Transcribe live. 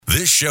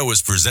This show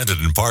is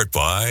presented in part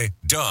by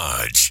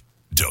Dodge.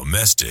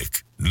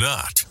 Domestic,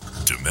 not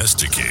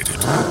domesticated.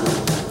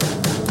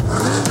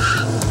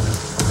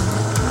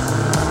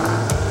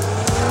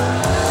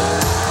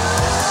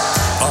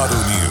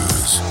 Auto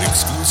news,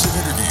 exclusive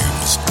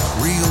interviews,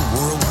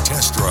 real-world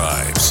test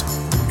drives.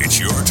 It's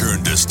your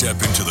turn to step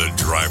into the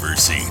driver's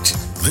seat.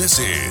 This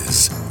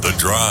is The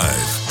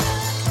Drive.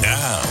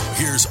 Now,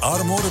 here's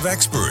automotive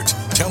expert,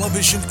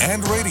 television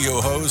and radio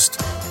host,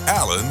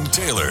 Alan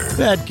Taylor.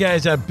 That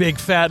guy's a big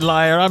fat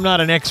liar. I'm not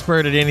an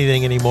expert at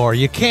anything anymore.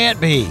 You can't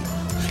be,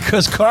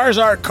 because cars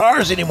aren't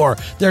cars anymore.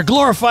 They're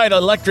glorified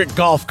electric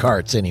golf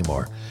carts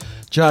anymore.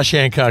 Josh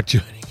Hancock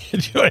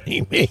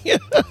joining me.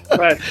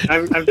 But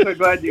I'm so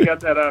glad you got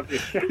that off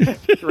your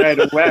chest right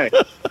away.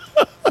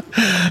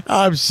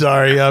 I'm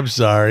sorry.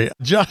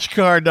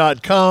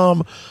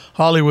 JoshCar.com,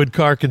 Hollywood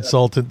car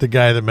consultant, the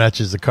guy that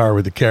matches the car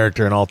with the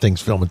character in all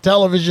things film and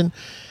television.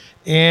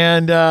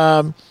 And,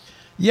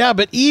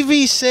 but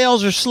EV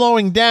sales are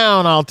slowing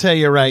down, I'll tell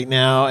you right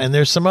now. And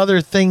there's some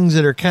other things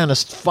that are kind of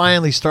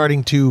finally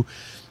starting to,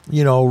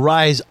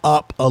 rise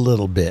up a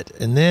little bit.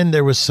 And then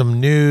there was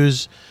some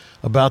news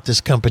about this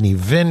company,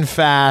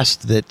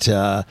 VinFast,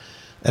 that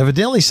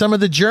evidently some of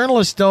the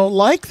journalists don't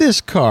like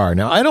this car.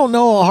 Now, I don't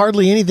know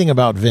hardly anything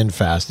about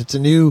VinFast. It's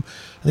I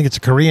think it's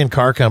a Korean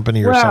car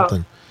company or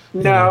something.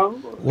 No.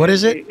 What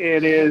is it?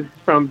 It is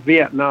from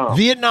Vietnam.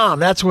 Vietnam,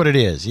 that's what it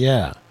is,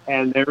 yeah.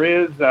 And there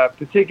is a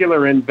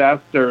particular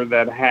investor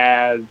that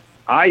has,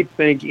 I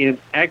think, in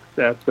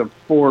excess of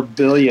 $4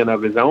 billion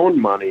of his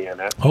own money in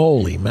it.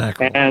 Holy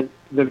mackerel. And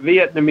the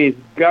Vietnamese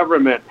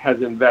government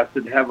has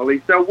invested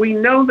heavily, so we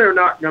know they're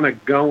not going to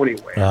go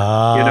anywhere.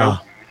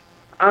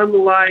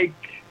 Unlike,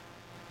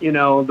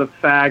 the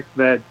fact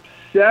that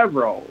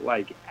several,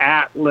 like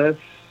Atlas,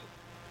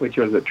 which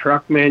was a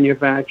truck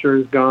manufacturer,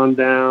 has gone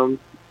down.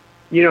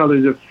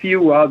 There's a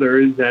few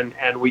others,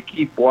 and we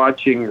keep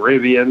watching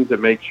Rivian to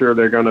make sure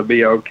they're going to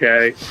be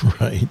okay.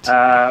 Right.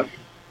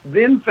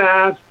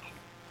 VinFast,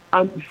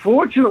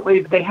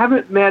 unfortunately, they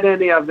haven't met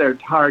any of their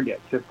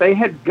targets. If they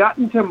had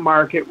gotten to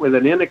market with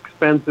an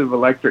inexpensive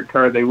electric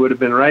car, they would have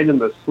been right in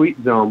the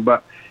sweet zone.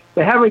 But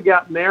they haven't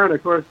gotten there, and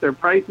of course, their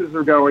prices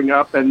are going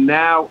up, and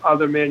now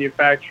other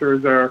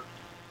manufacturers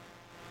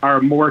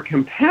are more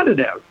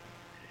competitive.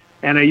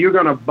 And are you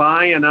going to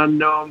buy an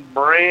unknown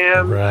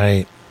brand?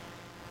 Right.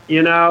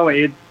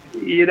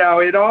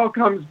 It all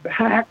comes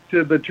back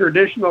to the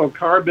traditional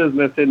car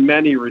business in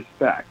many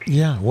respects.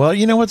 Yeah. Well,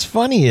 what's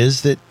funny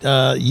is that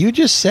you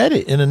just said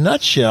it in a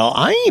nutshell.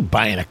 I ain't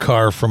buying a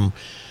car from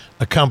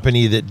a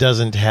company that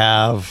doesn't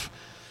have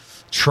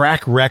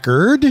track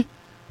record,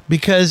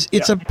 because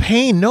it's a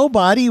pain.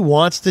 Nobody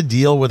wants to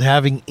deal with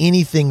having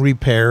anything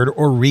repaired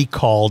or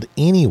recalled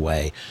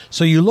anyway.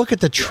 So you look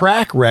at the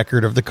track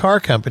record of the car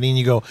company and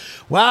you go,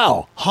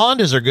 wow,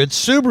 Hondas are good,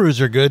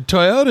 Subarus are good,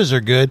 Toyotas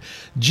are good,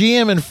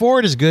 GM and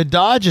Ford is good,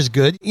 Dodge is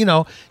good.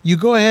 You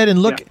go ahead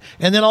and look,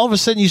 and then all of a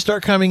sudden you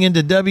start coming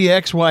into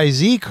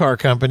WXYZ car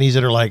companies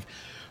that are like,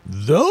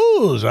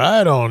 those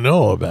I don't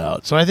know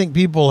about. So I think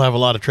people have a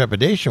lot of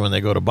trepidation when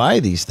they go to buy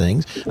these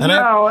things. And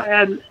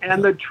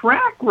the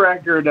track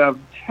record of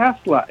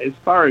Tesla, as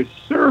far as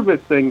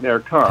servicing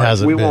their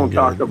cars, we won't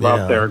talk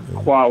about their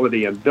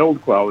quality and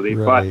build quality,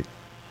 but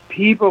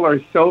people are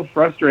so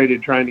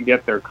frustrated trying to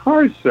get their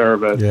cars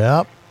serviced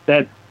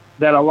that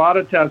a lot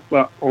of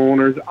Tesla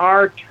owners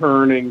are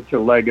turning to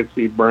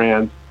legacy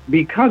brands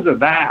because of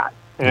that.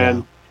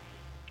 And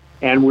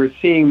we're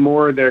seeing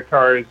more of their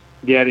cars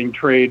getting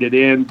traded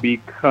in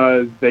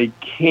because they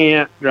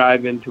can't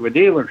drive into a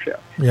dealership.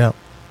 Yeah,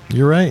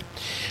 you're right.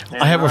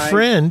 I have a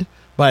friend,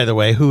 by the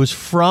way, who's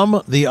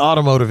from the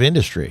automotive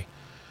industry.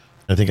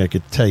 I think I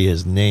could tell you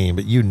his name,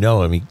 but you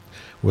know him. He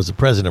was the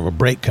president of a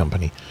brake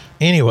company.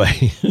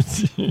 Anyway,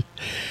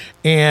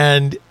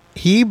 and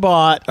he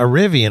bought a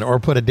Rivian or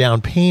put a down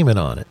payment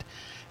on it.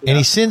 And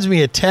he sends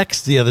me a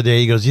text the other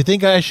day. He goes, you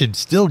think I should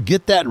still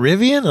get that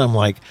Rivian? And I'm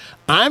like,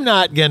 I'm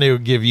not going to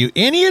give you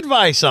any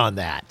advice on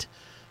that,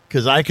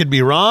 because I could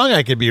be wrong,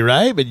 I could be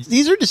right, but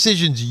these are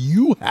decisions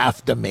you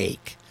have to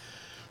make.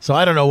 So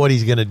I don't know what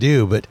he's going to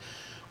do, but,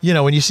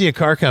 when you see a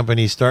car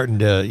company starting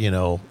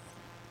to,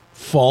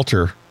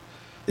 falter,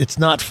 it's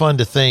not fun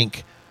to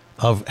think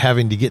of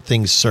having to get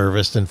things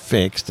serviced and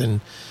fixed.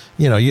 And,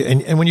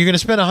 and when you're going to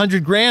spend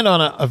 $100,000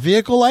 on a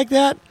vehicle like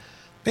that,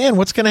 man,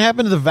 what's going to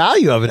happen to the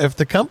value of it if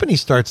the company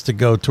starts to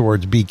go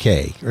towards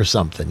BK or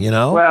something,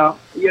 Well,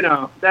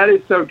 that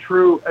is so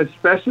true,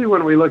 especially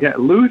when we look at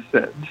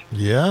Lucid.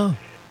 Yeah.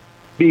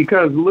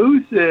 Because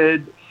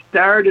Lucid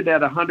started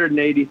at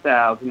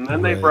 $180,000,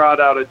 then they brought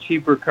out a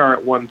cheaper car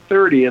at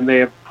 $130,000, and they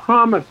have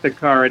promised a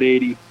car at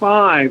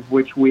 $85,000,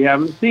 which we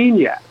haven't seen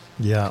yet.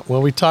 Yeah,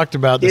 well, we talked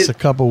about this a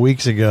couple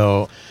weeks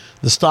ago.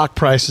 The stock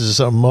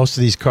prices of most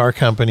of these car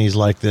companies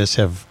like this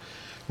have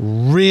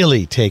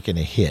really taken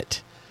a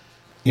hit.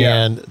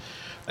 Yeah. And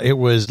it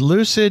was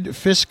Lucid,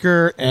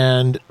 Fisker,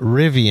 and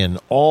Rivian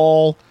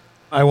all,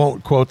 I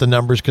won't quote the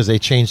numbers because they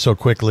change so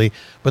quickly,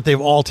 but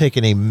they've all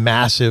taken a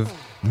massive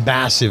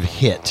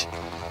hit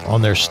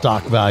on their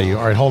stock value.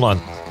 All right, hold on.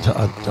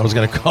 I was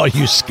going to call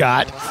you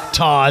Scott,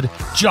 Todd,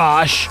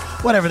 Josh,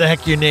 whatever the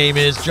heck your name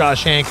is,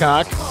 Josh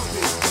Hancock.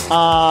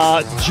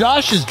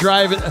 Josh is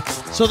driving.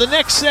 So the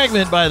next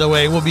segment, by the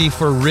way, will be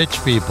for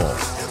rich people,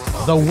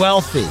 the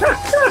wealthy,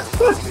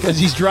 because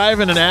he's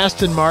driving an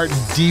Aston Martin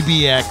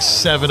DBX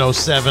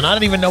 707. I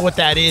don't even know what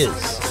that is.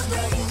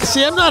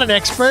 See, I'm not an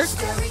expert.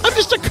 I'm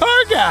just a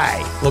car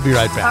guy. We'll be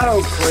right back.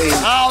 Oh, please.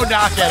 Oh,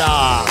 knock it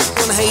off.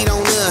 Wanna hate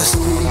on us,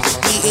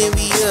 be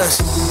envious.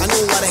 I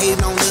know why they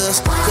hating on us,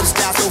 'cause it's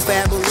got so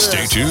fabulous.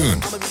 Stay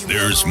tuned.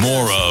 There's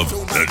more of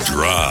The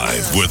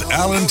Drive with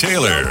Alan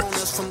Taylor.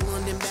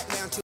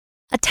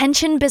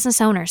 Attention business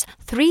owners,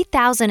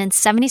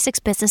 3,076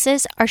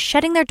 businesses are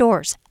shutting their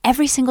doors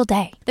every single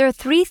day. There are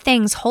 3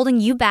 things holding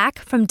you back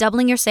from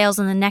doubling your sales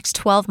in the next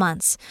 12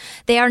 months.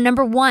 They are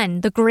number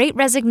 1, the Great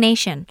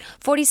Resignation.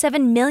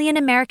 47 million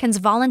Americans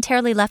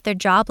voluntarily left their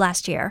job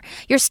last year.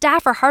 Your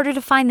staff are harder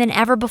to find than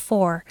ever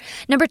before.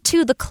 Number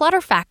 2, the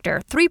clutter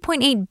factor.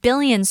 3.8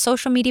 billion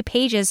social media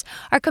pages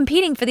are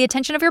competing for the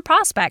attention of your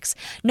prospects.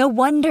 No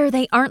wonder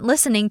they aren't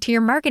listening to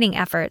your marketing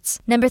efforts.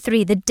 Number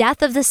 3, the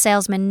death of the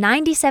salesman.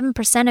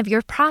 97% of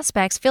your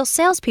prospects feel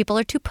salespeople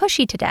are too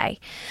pushy today.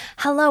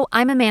 Hello,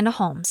 I'm Amanda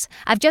Holmes.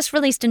 I've just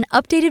released an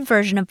updated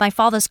version of my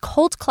father's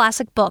cult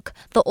classic book,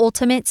 The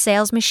Ultimate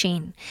Sales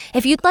Machine.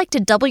 If you'd like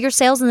to double your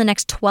sales in the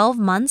next 12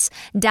 months,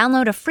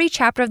 download a free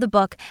chapter of the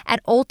book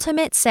at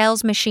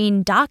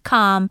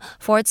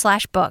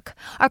ultimatesalesmachine.com/book.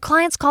 Our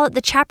clients call it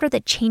the chapter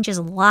that changes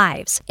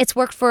lives. It's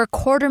worked for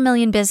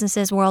 250,000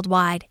 businesses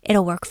worldwide.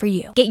 It'll work for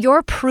you. Get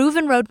your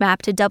proven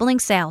roadmap to doubling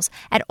sales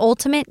at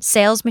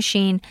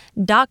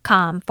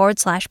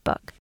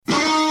ultimatesalesmachine.com/book.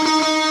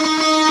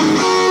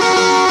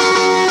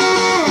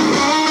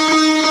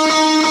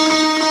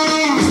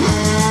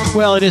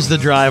 Well, it is The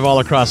Drive all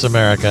across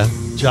America.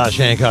 Josh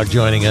Hancock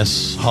joining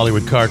us,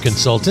 Hollywood car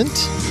consultant.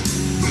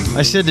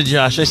 I said to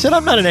Josh,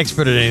 I'm not an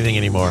expert at anything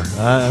anymore.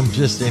 And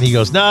he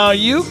goes, no,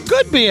 you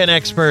could be an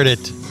expert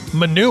at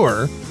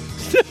manure.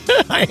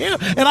 I am.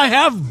 And I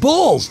have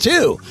bulls,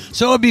 too.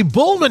 So it'd be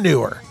bull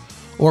manure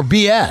or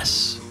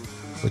BS,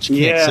 which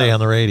you can't say on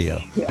the radio.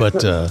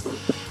 But,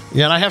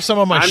 and I have some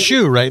on my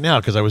shoe right now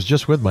because I was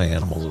just with my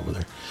animals over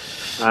there.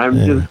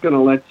 I'm just going to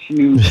let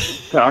you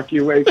talk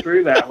your way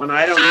through that one.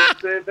 I don't need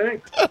to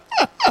say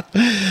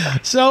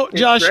anything. So,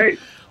 Josh,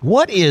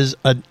 what is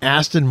an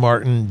Aston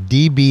Martin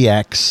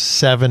DBX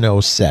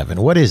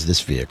 707? What is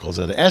this vehicle? Is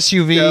it an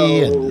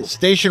SUV, and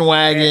station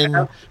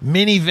wagon,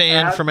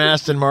 minivan from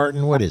Aston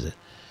Martin? What is it?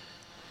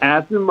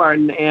 Aston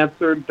Martin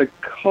answered the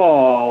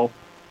call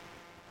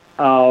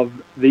of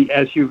the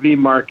SUV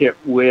market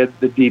with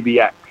the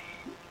DBX.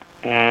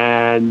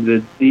 And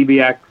the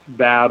DBX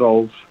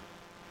battles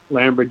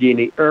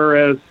Lamborghini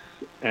Urus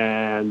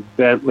and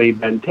Bentley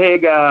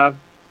Bentayga,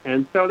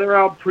 and so they're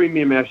all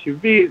premium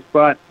SUVs,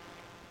 but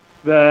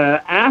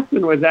the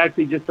Aston was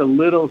actually just a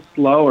little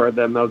slower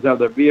than those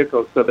other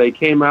vehicles, so they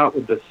came out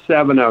with the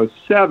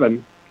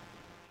 707,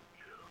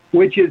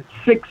 which is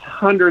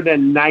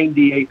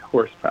 698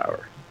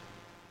 horsepower.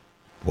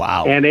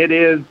 Wow. And it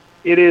is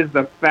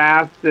the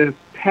fastest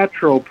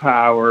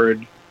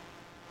petrol-powered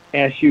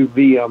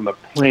SUV on the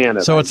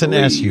planet. So it's an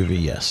SUV,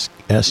 yes.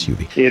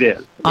 SUV. It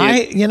is.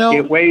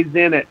 It weighs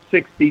in at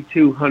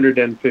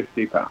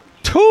 6,250 pounds.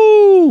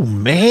 Oh,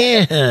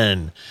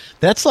 man.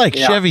 That's like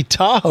Chevy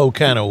Tahoe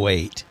kind of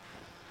weight.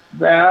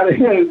 That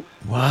is.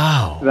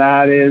 Wow.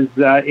 That is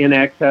in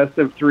excess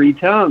of 3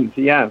 tons,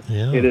 yes.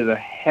 Yeah. It is a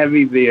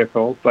heavy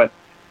vehicle, but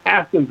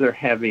Astons are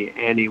heavy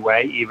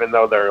anyway, even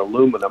though they're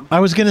aluminum. I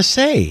was going to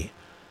say,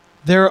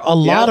 they're a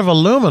lot of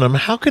aluminum.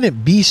 How can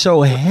it be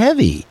so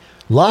heavy?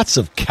 Lots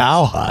of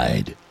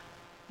cowhide.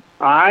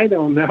 I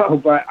don't know,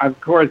 but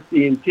of course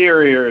the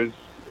interiors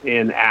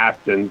in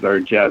Astons are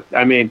just,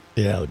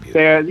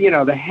 they're,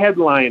 the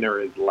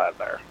headliner is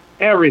leather.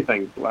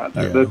 Everything's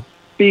leather. Yeah. The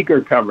speaker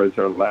covers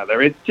are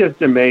leather. It's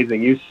just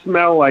amazing. You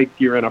smell like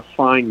you're in a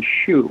fine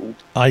shoe.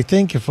 I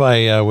think if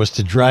I was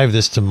to drive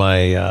this to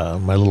my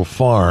my little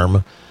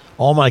farm,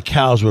 all my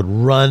cows would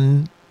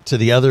run to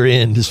the other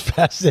end as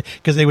fast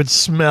because they would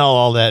smell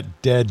all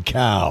that dead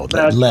cow,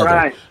 that leather. That's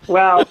right.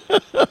 Well,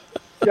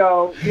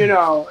 so,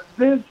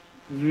 this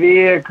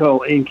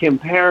vehicle, in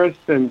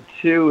comparison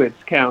to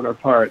its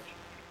counterparts,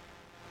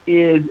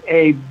 is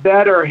a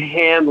better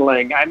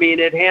handling. I mean,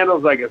 it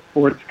handles like a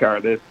sports car.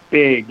 This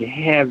big,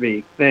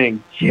 heavy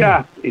thing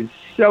just is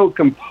so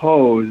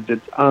composed,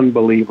 it's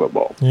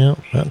unbelievable. Yeah,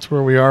 that's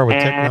where we are with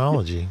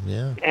technology.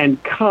 Yeah,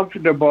 and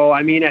comfortable.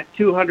 I mean, at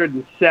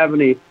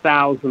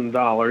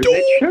 $270,000,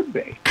 it should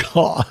be.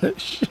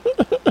 Gosh.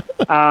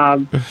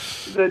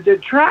 The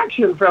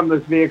detraction from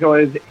this vehicle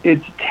is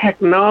its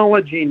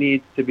technology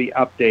needs to be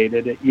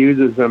updated. It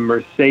uses a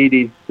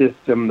Mercedes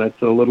system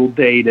that's a little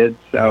dated.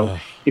 So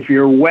if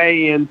you're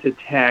way into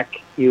tech,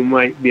 you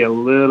might be a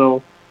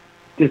little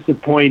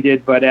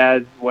disappointed. But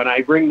when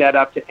I bring that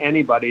up to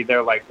anybody,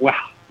 they're like,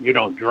 wow, you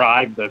don't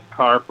drive this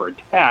car for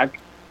tech.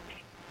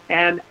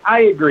 And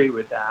I agree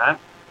with that.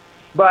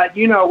 But,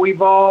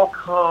 we've all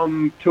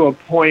come to a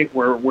point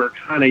where we're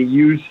kind of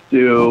used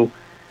to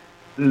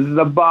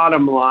the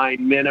bottom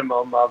line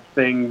minimum of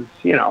things,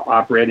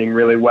 operating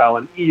really well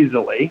and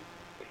easily.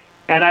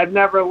 And I've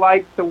never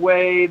liked the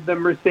way the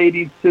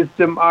Mercedes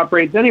system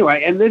operates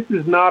anyway. And this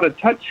is not a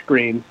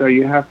touchscreen, so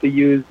you have to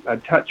use a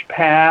touch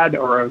pad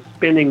or a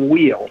spinning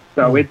wheel.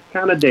 So it's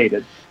kind of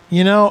dated.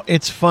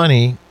 It's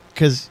funny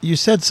because you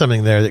said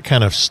something there that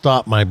kind of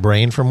stopped my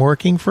brain from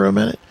working for a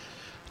minute.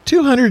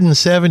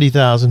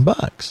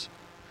 $270,000.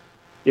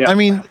 Yeah. I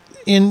mean,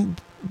 in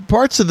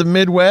parts of the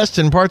Midwest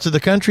and parts of the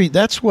country,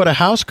 that's what a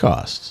house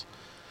costs.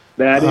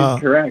 That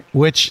is correct.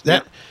 Which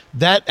that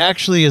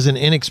actually is an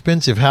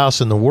inexpensive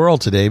house in the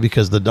world today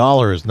because the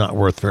dollar is not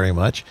worth very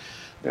much.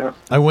 Yeah.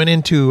 I went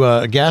into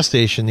a gas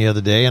station the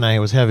other day and I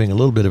was having a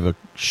little bit of a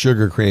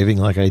sugar craving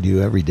like I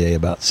do every day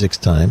about 6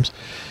 times.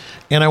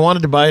 And I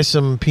wanted to buy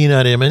some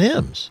peanut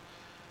M&Ms.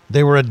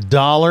 They were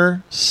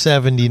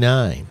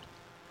 $1.79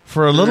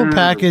 for a little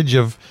package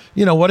of,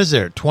 what is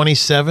there,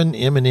 27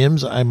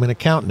 M&Ms? I'm going to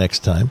count next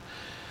time.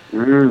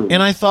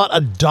 And I thought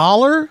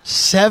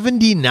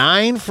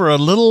 $1.79 for a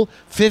little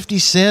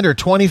 50-cent or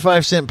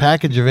 25-cent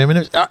package of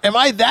M&Ms. Am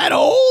I that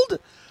old?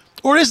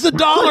 Or is the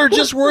dollar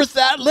just worth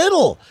that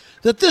little?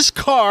 That this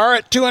car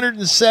at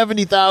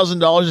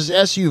 $270,000 is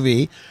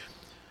SUV,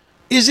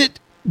 is it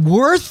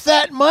worth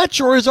that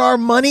much or is our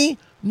money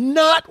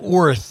not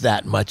worth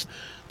that much?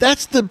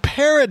 That's the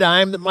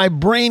paradigm that my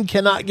brain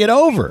cannot get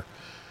over.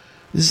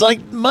 It's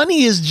like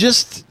money is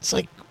just, it's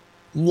like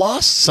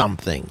lost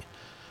something.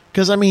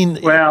 Because,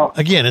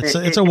 again,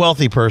 it's a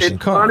wealthy person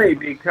car. It's funny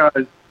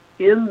because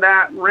in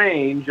that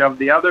range of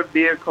the other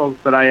vehicles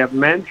that I have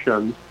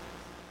mentioned,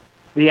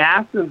 the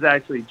Aston's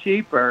actually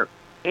cheaper,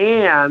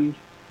 and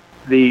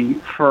the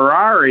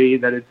Ferrari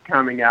that is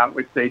coming out,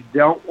 which they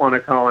don't want to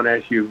call an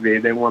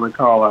SUV, they want to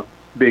call a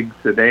big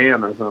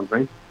sedan or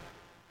something,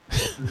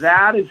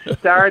 that is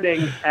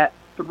starting at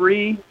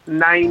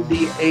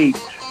 $398.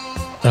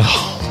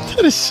 Oh,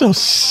 that is so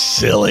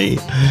silly.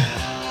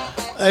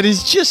 That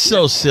is just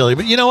so silly.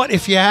 But you know what?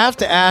 If you have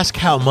to ask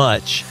how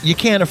much, you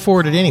can't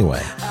afford it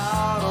anyway.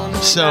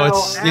 So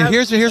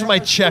here's my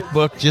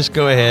checkbook. Just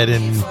go ahead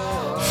and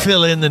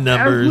fill in the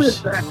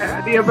numbers. But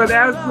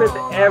as with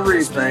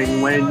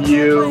everything, when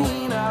you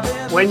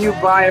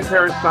buy a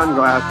pair of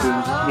sunglasses,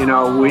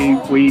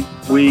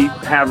 we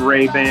have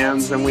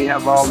Ray-Bans and we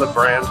have all the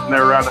brands, and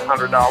they're around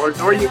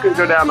 $100. Or you can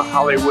go down to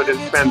Hollywood and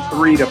spend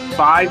 $3,000 to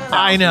 $5,000.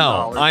 I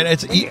know.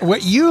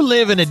 You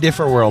live in a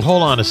different world.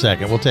 Hold on a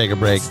second. We'll take a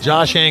break.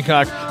 Josh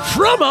Hancock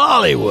from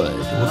Hollywood.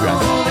 We'll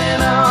grab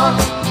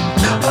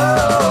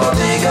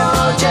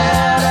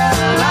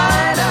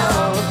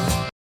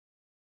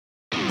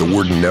The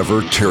word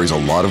never carries a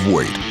lot of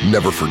weight.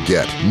 Never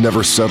forget,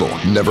 never settle,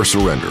 never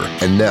surrender.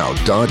 And now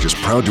Dodge is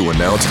proud to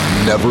announce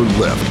Never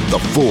Lift, the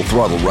full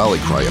throttle rally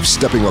cry of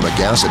stepping on the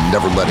gas and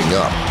never letting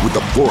up. With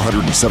the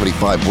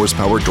 475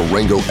 horsepower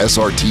Durango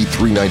SRT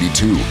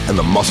 392 and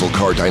the muscle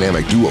car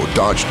dynamic duo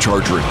Dodge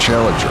Charger and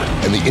Challenger,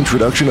 and the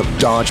introduction of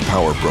Dodge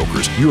Power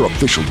Brokers, your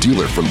official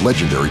dealer for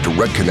legendary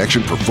direct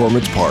connection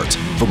performance parts.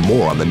 For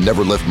more on the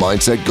Never Lift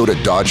mindset, go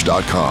to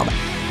Dodge.com.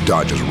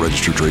 Dodge is a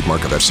registered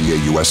trademark of FCA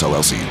US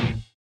LLC.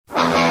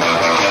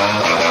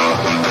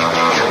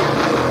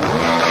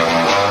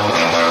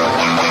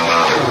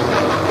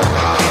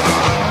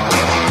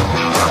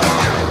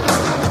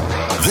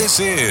 This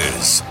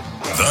is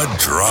The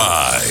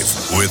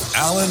Drive with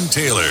Alan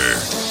Taylor.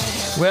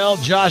 Well,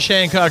 Josh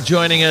Hancock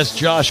joining us,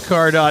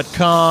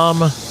 joshcar.com.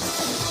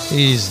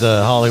 He's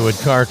the Hollywood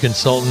car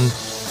consultant.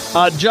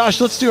 Josh,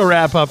 let's do a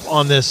wrap-up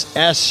on this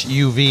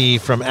SUV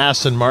from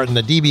Aston Martin,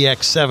 the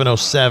DBX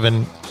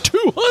 707,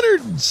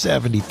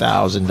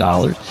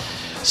 $270,000.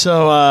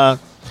 So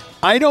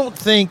I don't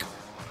think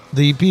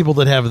the people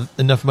that have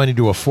enough money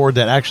to afford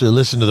that actually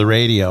listen to the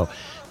radio.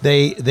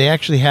 They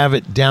actually have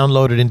it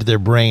downloaded into their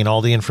brain,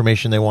 all the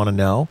information they want to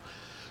know.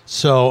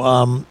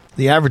 So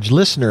the average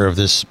listener of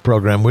this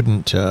program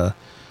wouldn't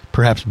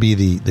perhaps be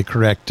the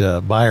correct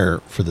buyer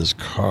for this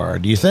car.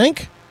 Do you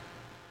think?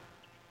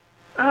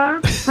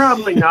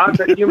 Probably not,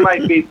 but you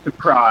might be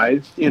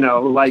surprised.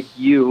 Like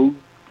you,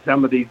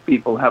 some of these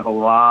people have a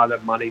lot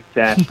of money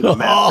stashed in the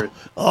mattress.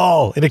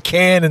 In a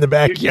can in the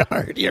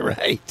backyard. You're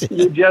right.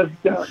 You just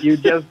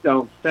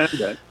don't spend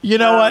it. You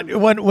know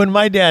what? When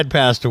my dad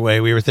passed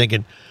away, we were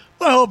thinking,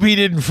 I hope he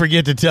didn't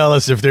forget to tell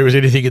us if there was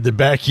anything in the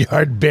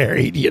backyard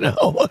buried, He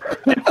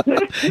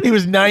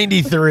was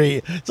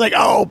 93. It's like,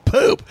 oh,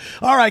 poop.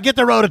 All right, get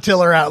the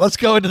rototiller out. Let's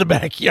go into the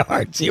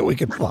backyard, see what we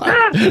can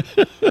find.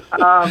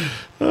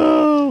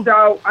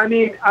 So,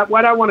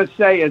 what I want to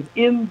say is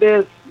in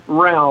this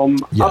realm,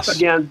 yes, up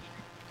against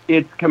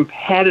its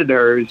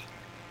competitors,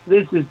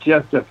 this is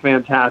just a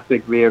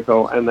fantastic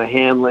vehicle, and the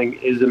handling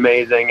is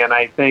amazing. And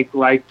I think,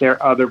 like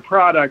their other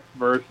products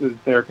versus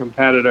their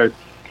competitors,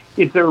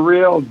 it's a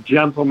real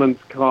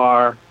gentleman's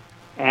car,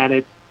 and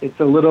it's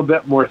a little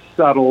bit more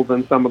subtle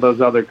than some of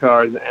those other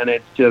cars, and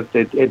it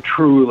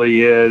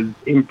truly is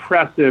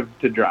impressive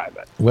to drive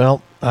it.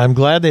 Well, I'm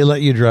glad they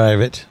let you drive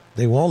it.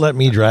 They won't let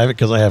me drive it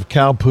because I have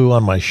cow poo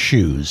on my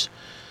shoes.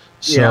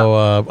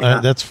 So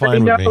that's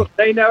fine with me.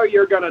 They know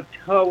you're going to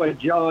tow a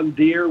John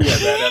Deere with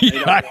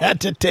it. I had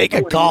to take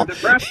a call in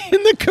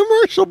the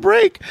commercial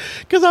break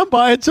because I'm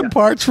buying some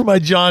parts for my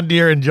John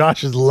Deere, and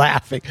Josh is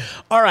laughing.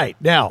 All right.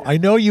 Now, I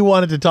know you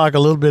wanted to talk a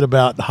little bit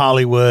about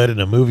Hollywood and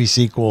a movie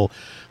sequel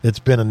that's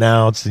been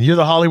announced, and you're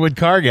the Hollywood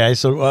car guy,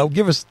 so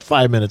give us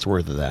 5 minutes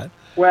worth of that.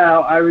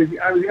 Well, I was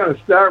going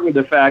to start with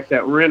the fact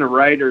that we're in a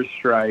writer's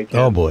strike.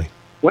 Oh, boy.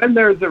 When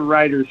there's a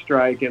writer's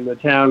strike and the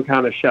town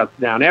kind of shuts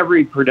down,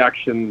 every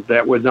production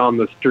that was on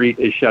the street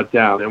is shut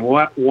down. And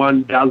what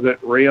one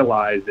doesn't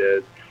realize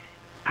is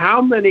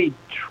how many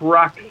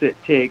trucks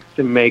it takes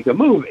to make a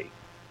movie.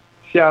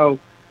 So,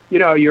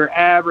 your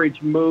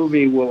average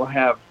movie will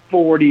have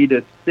 40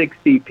 to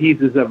 60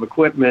 pieces of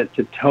equipment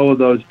to tow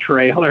those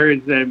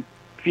trailers and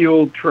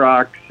fuel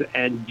trucks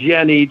and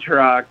Jenny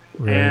trucks.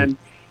 Right. And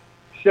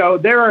so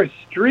there are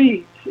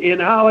streets in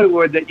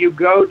Hollywood that you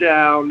go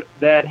down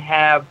that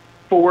have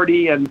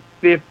 40 and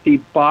 50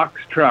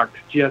 box trucks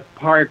just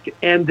parked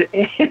end to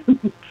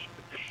end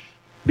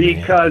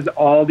because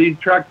all these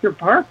trucks are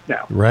parked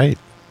now. Right.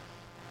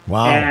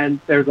 Wow. And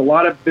there's a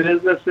lot of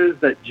businesses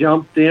that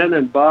jumped in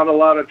and bought a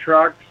lot of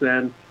trucks,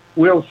 and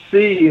we'll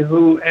see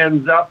who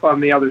ends up on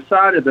the other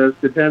side of this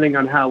depending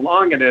on how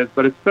long it is.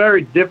 But it's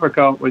very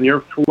difficult when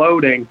you're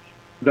floating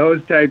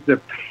those types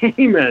of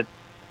payments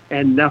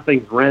and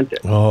nothing's rented.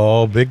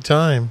 Oh, big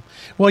time.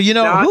 Well,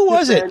 who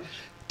was it?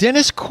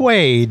 Dennis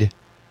Quaid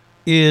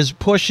is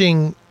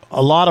pushing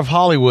a lot of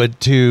Hollywood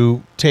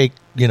to take,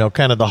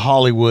 kind of the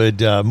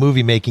Hollywood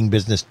movie-making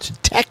business to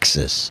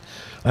Texas.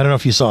 I don't know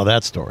if you saw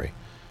that story.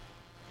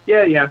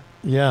 Yeah.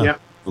 A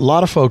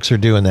lot of folks are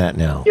doing that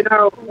now.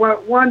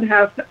 What one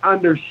has to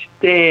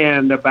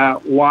understand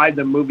about why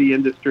the movie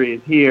industry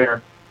is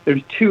here,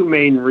 there's two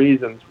main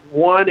reasons.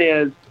 One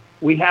is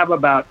we have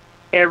about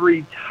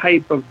every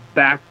type of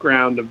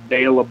background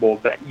available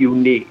that you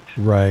need.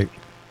 Right.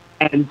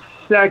 And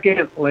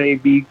secondly,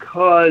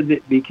 because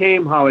it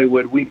became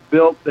Hollywood, we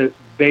built this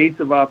base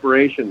of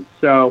operations.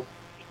 So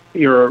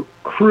your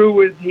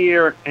crew is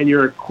here and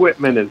your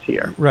equipment is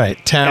here.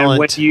 Right.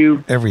 Talent,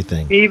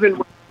 everything. Even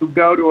when you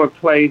go to a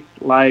place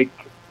like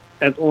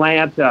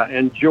Atlanta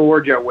and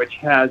Georgia, which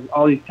has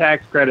all these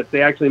tax credits,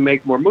 they actually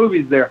make more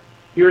movies there.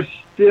 You're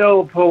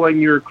still pulling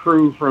your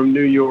crew from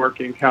New York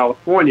and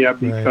California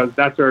because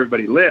that's where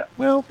everybody lives.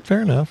 Well,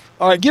 fair enough.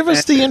 All right, give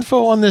us the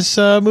info on this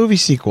movie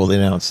sequel they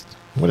announced.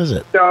 What is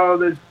it? So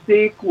the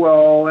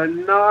sequel,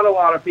 and not a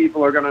lot of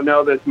people are going to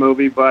know this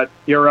movie, but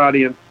your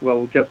audience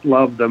will just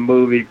love the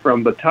movie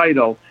from the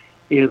title,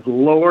 is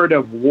Lord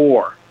of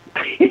War.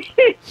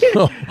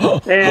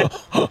 And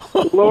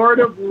Lord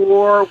of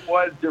War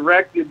was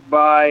directed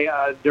by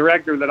a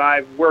director that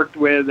I've worked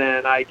with,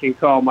 and I can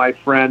call my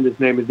friend. His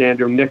name is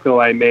Andrew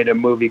Niccol. I made a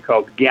movie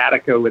called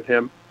Gattaca with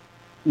him.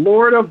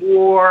 Lord of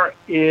War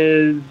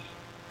is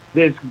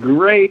this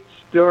great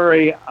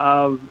story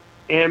of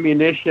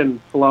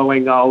ammunition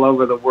flowing all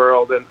over the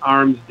world and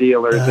arms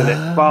dealers, and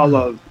it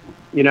follows,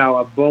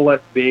 a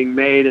bullet being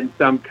made in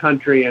some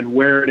country and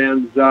where it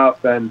ends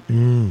up, and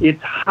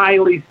it's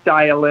highly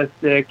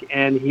stylistic,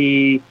 and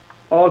he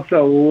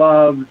also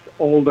loves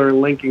older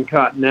Lincoln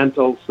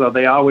Continentals, so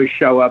they always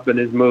show up in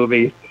his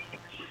movie.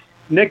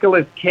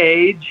 Nicolas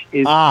Cage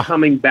is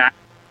coming back,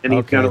 and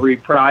he's going to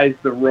reprise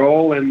the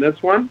role in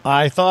this one.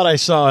 I thought I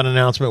saw an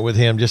announcement with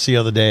him just the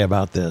other day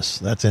about this.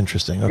 That's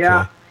interesting. Okay.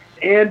 Yeah.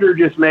 Andrew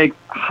just makes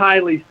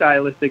highly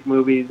stylistic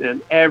movies,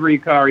 and every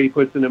car he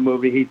puts in a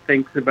movie he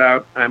thinks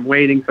about. I'm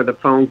waiting for the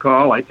phone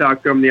call. I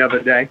talked to him the other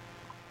day,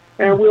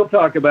 and we'll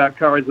talk about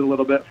cars a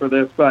little bit for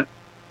this, but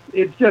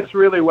it's just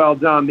really well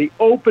done. The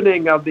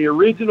opening of the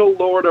original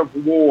Lord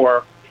of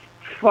War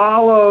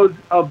follows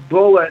a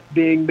bullet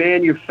being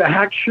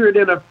manufactured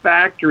in a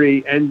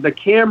factory, and the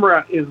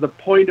camera is the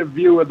point of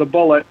view of the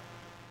bullet,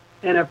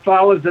 and it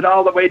follows it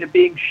all the way to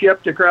being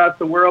shipped across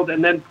the world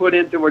and then put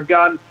into a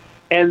gun,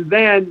 and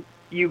then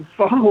you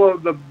follow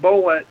the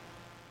bullet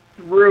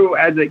through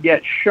as it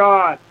gets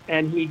shot,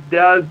 and he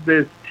does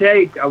this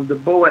take of the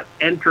bullet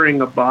entering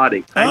a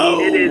body. I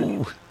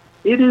mean,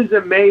 it is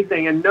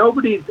amazing, and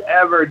nobody's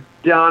ever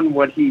done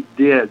what he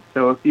did.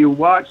 So if you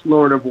watch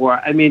Lord of War,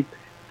 I mean,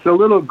 it's a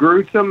little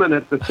gruesome, and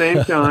at the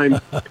same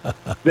time,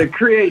 the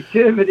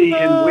creativity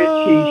in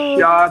which he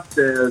shot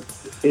this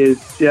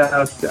is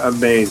just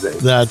amazing.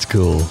 That's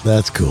cool.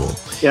 That's cool.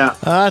 Yeah.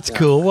 That's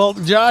cool. Well,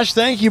 Josh,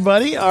 thank you,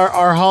 buddy.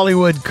 Our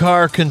Hollywood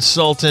car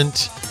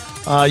consultant.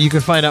 You can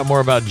find out more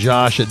about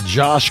Josh at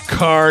joshcar.com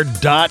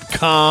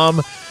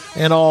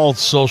and all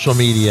social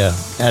media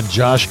at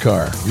Josh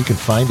Carr. You can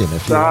find him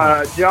if you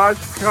want. Josh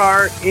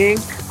Carr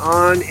Inc.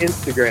 on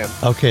Instagram.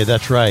 Okay,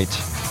 that's right.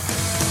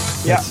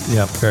 Yeah.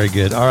 Yeah, very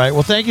good. All right.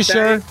 Well, thank you,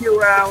 sir. Thank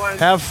you, Alan.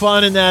 Have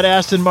fun in that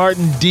Aston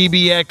Martin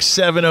DBX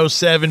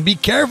 707. Be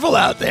careful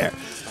out there.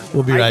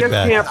 We'll be right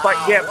back. I just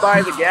can't get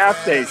by the gas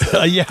station.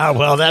 Yeah,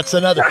 well, that's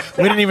another.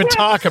 We didn't even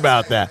talk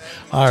about that.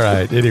 All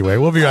right. Anyway,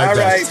 we'll be right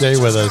back. Stay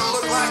with us.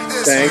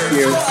 Thank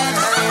you.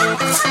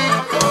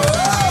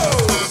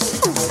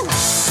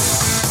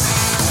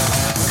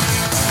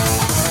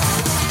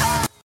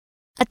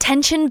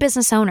 Attention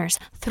business owners,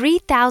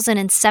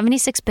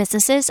 3,076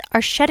 businesses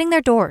are shutting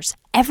their doors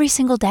every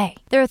single day.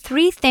 There are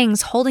 3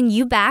 things holding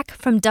you back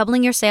from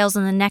doubling your sales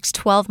in the next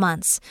 12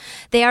 months.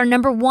 They are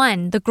number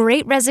 1, the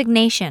Great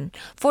Resignation.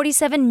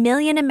 47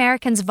 million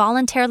Americans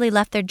voluntarily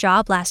left their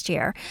job last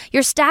year.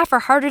 Your staff are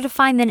harder to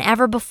find than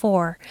ever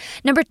before.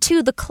 Number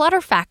 2, the clutter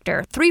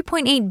factor.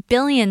 3.8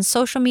 billion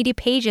social media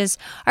pages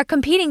are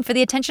competing for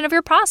the attention of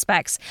your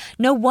prospects.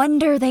 No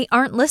wonder they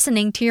aren't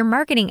listening to your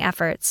marketing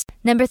efforts.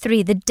 Number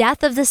 3, the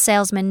death of the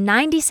salesman.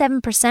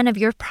 97% of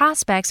your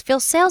prospects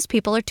feel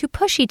salespeople are too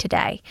pushy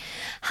today.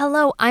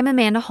 Hello, I'm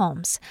Amanda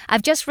Holmes.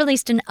 I've just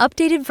released an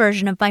updated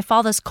version of my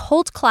father's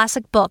cult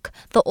classic book,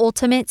 The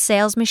Ultimate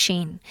Sales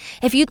Machine.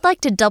 If you'd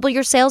like to double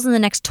your sales in the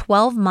next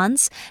 12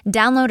 months,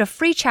 download a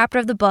free chapter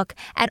of the book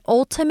at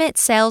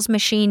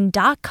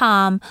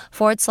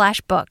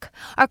ultimatesalesmachine.com/book.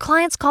 Our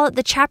clients call it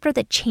the chapter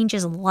that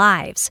changes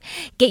lives.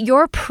 Get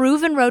your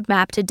proven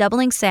roadmap to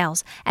doubling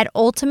sales at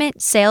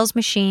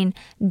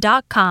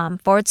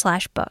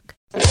ultimatesalesmachine.com/book.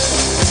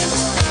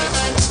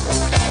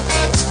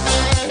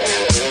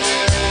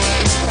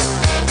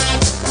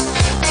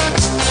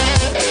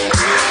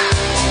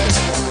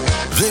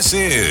 This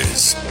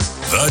is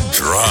The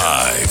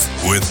Drive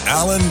with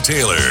Alan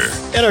Taylor.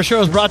 And our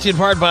show is brought to you in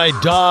part by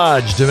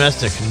Dodge,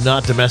 domestic,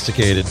 not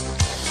domesticated.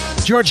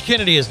 George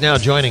Kennedy is now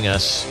joining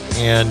us,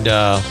 and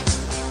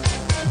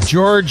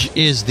George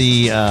is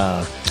the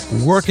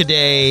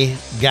workaday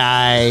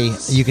guy.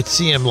 You could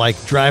see him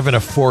like driving a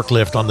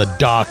forklift on the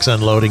docks,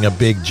 unloading a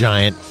big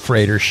giant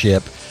freighter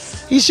ship.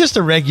 He's just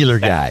a regular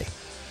guy.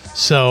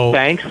 So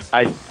thanks.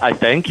 I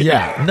think.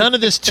 Yeah, none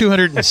of this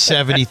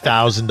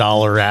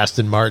 $270,000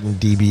 Aston Martin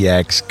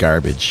DBX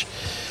garbage,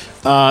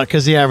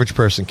 because the average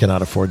person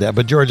cannot afford that.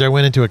 But George, I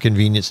went into a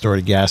convenience store at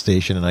a gas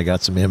station and I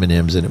got some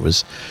M&Ms and it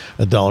was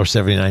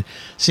 $1.79.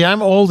 See,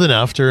 I'm old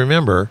enough to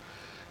remember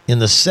in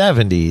the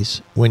 70s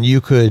when you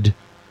could.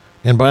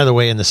 And by the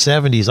way, in the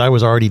 70s, I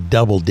was already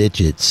double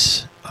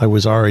digits. I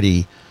was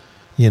already,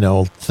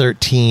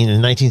 13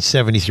 in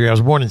 1973. I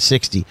was born in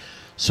 60.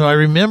 So I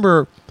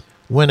remember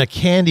when a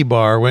candy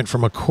bar went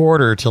from a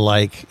quarter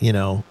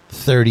to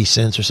 30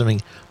 cents or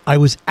something, I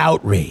was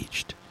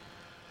outraged.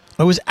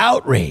 And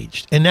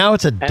now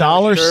it's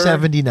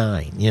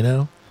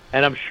 $1.79,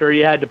 And I'm sure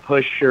you had to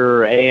push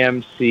your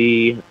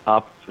AMC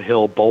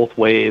uphill both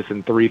ways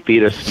in 3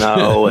 feet of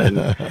snow,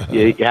 and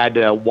you had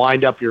to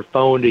wind up your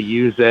phone to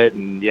use it,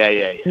 and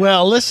yeah.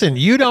 Well, listen,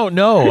 you don't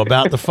know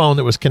about the phone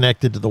that was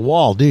connected to the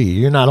wall, do you?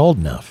 You're not old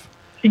enough.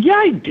 Yeah,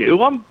 I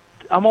do. I'm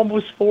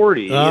almost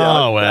 40.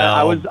 Oh,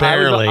 well,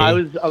 barely. I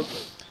was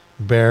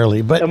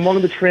barely, but among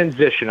the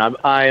transition.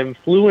 I'm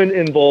fluent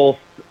in both,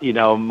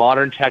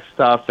 modern tech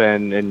stuff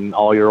and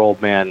all your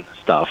old man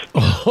stuff.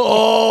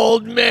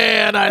 Old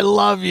man, I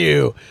love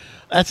you.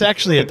 That's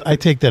actually, I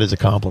take that as a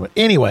compliment.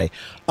 Anyway.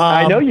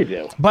 I know you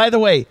do. By the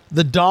way,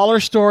 the dollar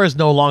store is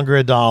no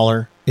longer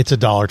 $1. It's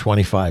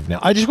 $1.25 now.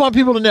 I just want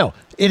people to know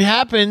it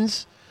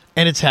happens,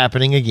 and it's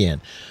happening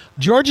again.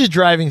 George is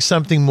driving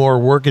something more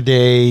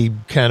workaday,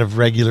 kind of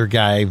regular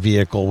guy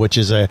vehicle, which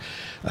is a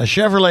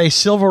Chevrolet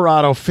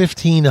Silverado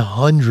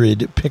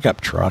 1500 pickup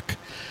truck,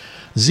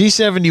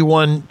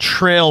 Z71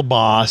 Trail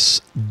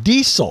Boss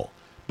diesel,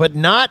 but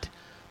not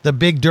the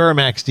big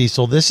Duramax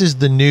diesel. This is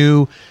the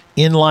new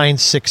inline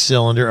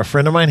 6-cylinder. A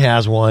friend of mine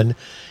has one.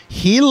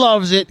 He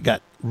loves it.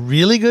 Got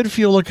really good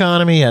fuel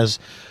economy. Has,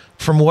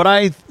 from what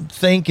I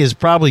think, is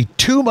probably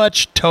too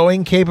much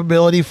towing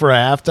capability for a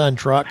half-ton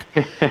truck.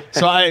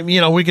 So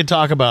we could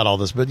talk about all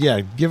this, but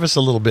yeah, give us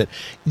a little bit.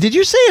 Did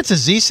you say it's a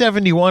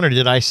Z71 or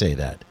did I say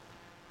that?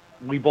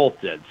 We both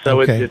did.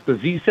 So okay. It's the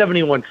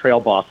Z71 Trail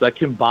Boss that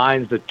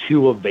combines the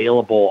 2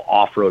 available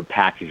off-road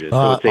packages.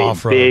 So it's a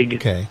off-road. big,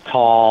 okay,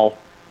 tall,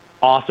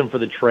 awesome for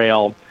the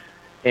trail.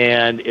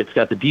 And it's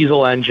got the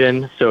diesel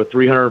engine, so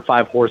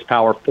 305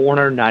 horsepower,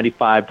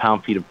 495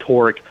 pound-feet of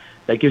torque.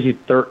 That gives you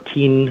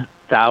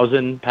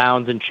 13,000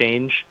 pounds and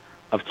change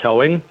of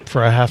towing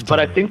for a half ton. But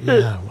I think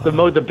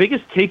the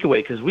biggest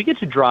takeaway, because we get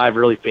to drive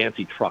really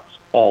fancy trucks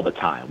all the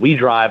time. We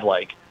drive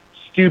like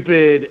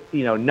stupid,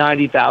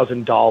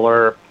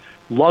 $90,000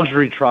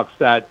 luxury trucks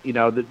that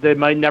they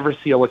might never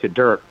see a lick of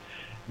dirt.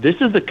 This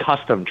is the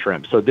custom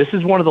trim, so this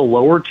is one of the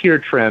lower tier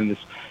trims,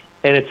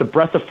 and it's a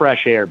breath of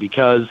fresh air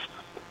because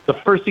the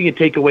first thing you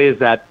take away is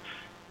that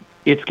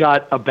it's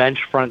got a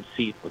bench front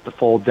seat with the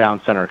fold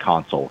down center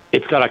console.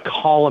 It's got a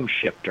column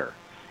shifter.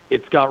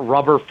 It's got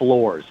rubber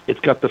floors. It's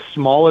got the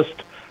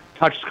smallest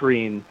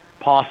touchscreen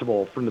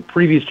possible from the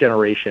previous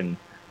generation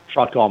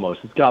truck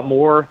almost. It's got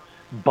more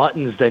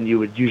buttons than you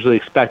would usually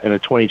expect in a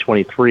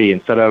 2023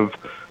 instead of,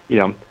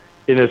 in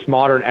this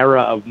modern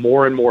era of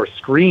more and more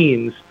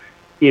screens.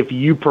 If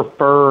you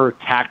prefer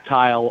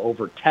tactile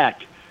over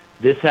tech,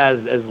 this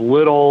has as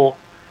little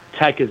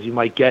tech as you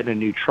might get in a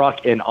new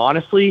truck. And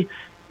honestly,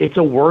 it's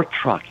a work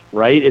truck,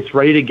 right? It's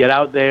ready to get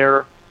out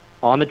there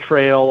on the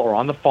trail or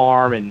on the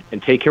farm and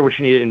take care of what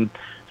you need. And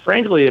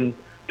frankly, in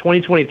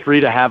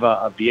 2023, to have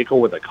a vehicle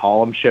with a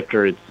column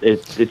shifter, it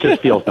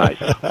just feels nice.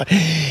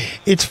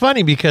 It's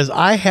funny because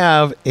I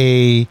have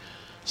a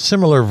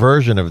similar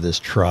version of this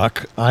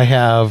truck. I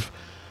have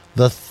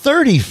the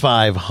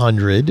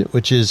 3500,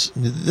 which is,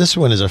 this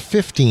one is a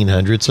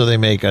 1500, so they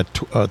make a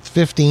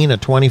 15, a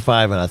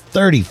 25, and a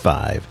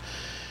 35.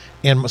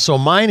 And so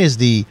mine is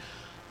the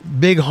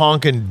big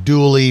honkin'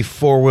 dually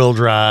 4-wheel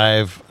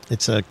drive.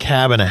 It's a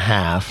cab and a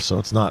half, so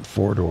it's not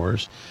 4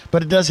 doors,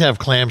 but it does have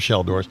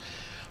clamshell doors.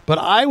 But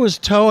I was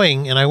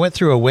towing, and I went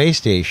through a weigh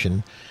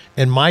station,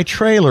 and my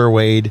trailer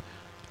weighed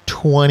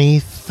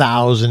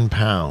 20,000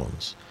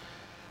 pounds.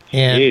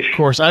 And, of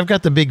course, I've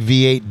got the big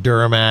V8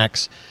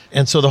 Duramax,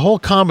 and so the whole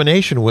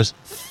combination was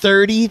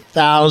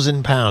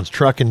 30,000 pounds,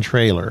 truck and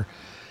trailer.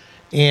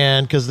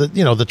 And because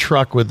the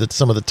truck with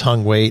some of the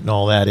tongue weight and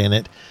all that in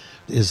it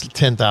is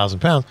 10,000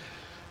 pounds.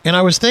 And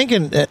I was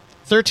thinking that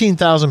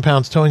 13,000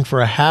 pounds towing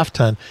for a half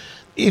ton,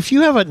 if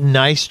you have a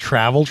nice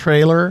travel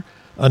trailer,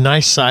 a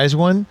nice size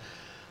one,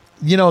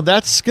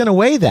 that's going to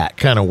weigh that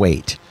kind of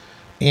weight.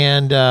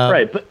 And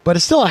right, but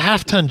it's still a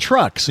half-ton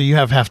truck, so you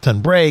have half-ton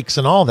brakes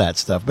and all that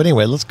stuff. But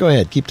anyway, let's go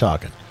ahead. Keep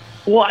talking.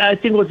 Well, I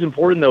think what's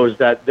important, though, is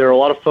that there are a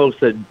lot of folks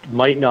that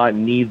might not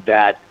need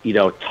that,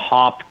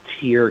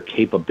 top-tier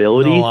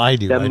capability. No, I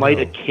do. That might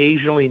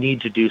occasionally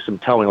need to do some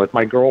towing. Like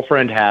my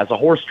girlfriend has a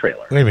horse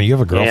trailer. Wait a minute, you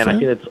have a girlfriend?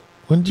 And I think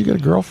when did you get a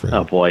girlfriend?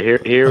 Oh, boy,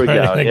 here we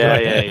go.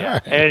 Yeah.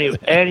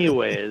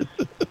 Anyways,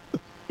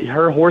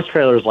 her horse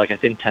trailer is like, I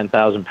think,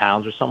 10,000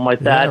 pounds or something like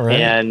that. Yeah, right.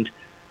 And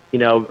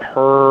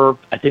her,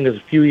 I think it's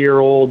a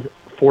few-year-old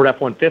Ford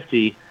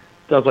F-150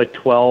 does like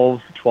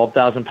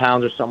 12,000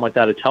 pounds or something like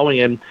that of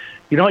towing, and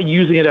you're not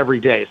using it every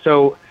day.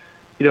 So,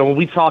 when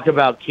we talk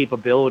about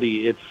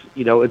capability, it's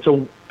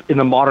in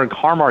the modern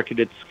car market,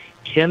 it's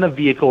can the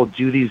vehicle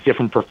do these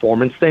different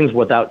performance things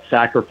without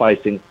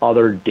sacrificing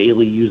other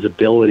daily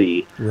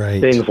usability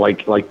things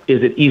like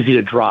is it easy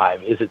to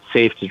drive? Is it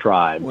safe to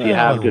drive? Do you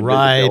have good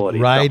visibility?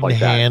 Ride and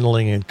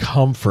handling and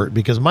comfort,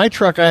 because my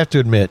truck, I have to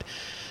admit,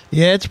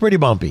 yeah, it's pretty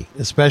bumpy,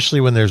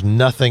 especially when there's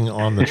nothing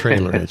on the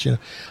trailer hitch.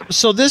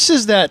 So this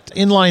is that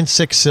inline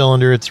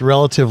 6-cylinder. It's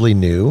relatively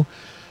new.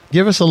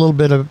 Give us a little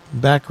bit of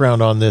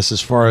background on this as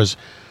far as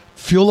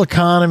fuel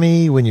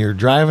economy when you're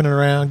driving it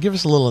around. Give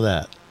us a little of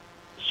that.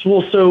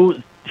 Well,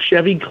 so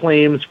Chevy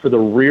claims for the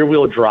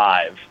rear-wheel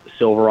drive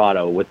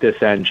Silverado with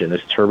this engine,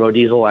 this turbo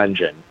diesel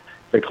engine,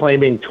 they're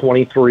claiming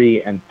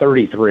 23 and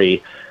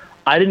 33.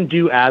 I didn't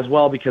do as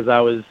well because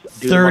I was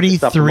doing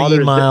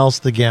 33 miles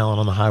to the gallon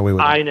on the highway.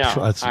 I know.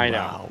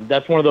 Wow.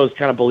 That's one of those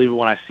kind of believe it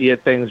when I see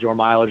it things. Your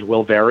mileage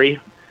will vary.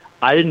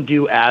 I didn't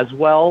do as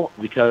well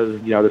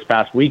because, this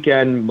past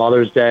weekend,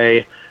 Mother's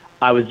Day,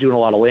 I was doing a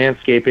lot of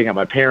landscaping at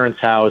my parents'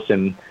 house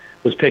and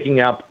was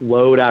picking up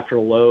load after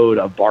load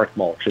of bark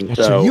mulch. And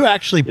so you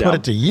actually put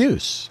it to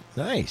use.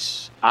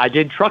 Nice. I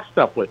did truck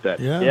stuff with it.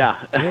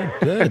 Yeah.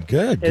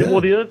 Good. And well,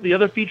 the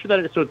other feature that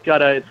it's got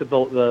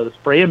the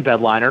spray and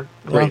bed liner,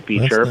 great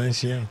feature.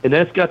 That's nice, yeah. And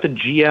then it's got the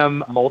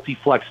GM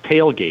Multiflex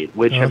tailgate.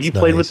 Which have you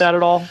played with that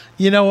at all?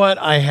 You know what,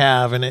 I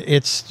have, and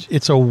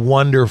it's a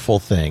wonderful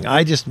thing.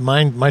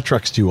 My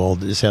truck's too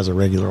old. It just has a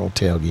regular old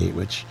tailgate,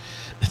 which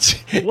it's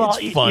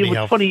funny.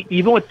 It's funny.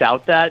 Even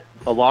without that,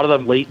 a lot of the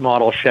late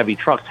model Chevy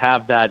trucks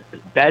have that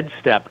bed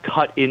step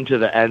cut into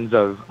the ends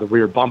of the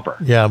rear bumper.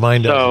 Yeah,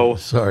 mine doesn't.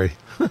 Sorry.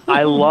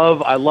 I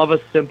love a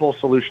simple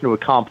solution to a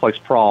complex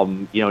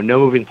problem. No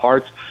moving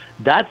parts.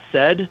 That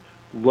said,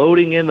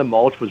 loading in the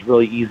mulch was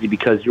really easy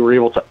because you were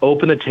able to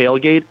open the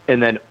tailgate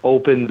and then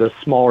open the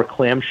smaller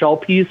clamshell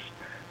piece,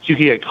 so you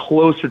could get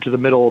closer to the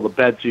middle of the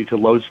bed so you could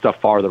load stuff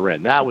farther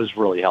in. That was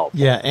really helpful.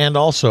 Yeah, and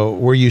also,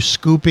 were you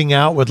scooping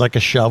out with like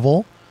a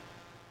shovel?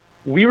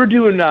 We were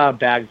doing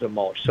bags of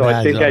mulch, so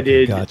I think I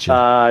did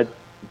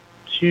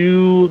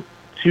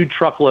two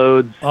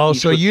truckloads. Oh,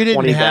 so you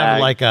didn't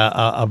have like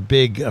a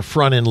big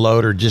front end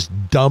loader just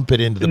dump it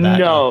into the back?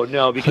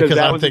 No, because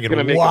that was going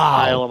to make a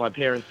pile on my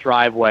parents'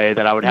 driveway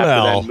that I would have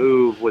to then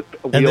move with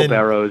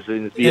wheelbarrows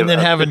and then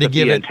having to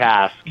give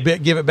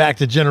it back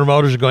to General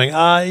Motors, going,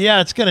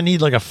 it's going to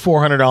need like a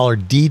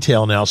 $400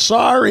 detail now.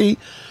 Sorry.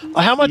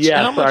 How much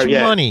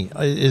money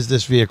is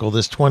this vehicle,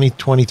 this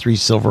 2023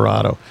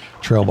 Silverado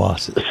Trail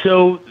Boss?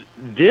 So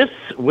this,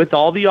 with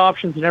all the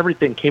options and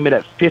everything, came in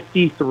at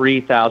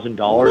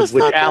 $53,000,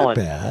 which,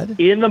 Alan,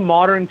 in the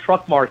modern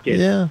truck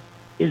market,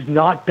 is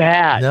not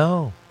bad.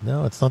 No,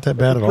 it's not that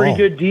bad at all. Pretty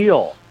good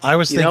deal. I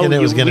was thinking it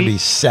was going to be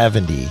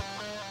 70.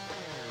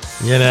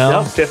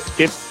 No,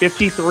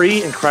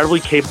 53,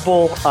 incredibly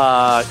capable,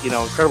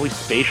 incredibly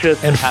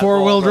spacious. And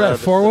four-wheel drive.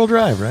 Four-wheel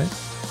drive, right?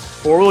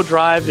 Four-wheel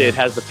drive. It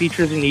has the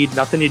features you need,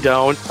 nothing you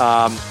don't.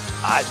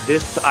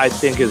 This, I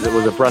think,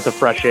 was a breath of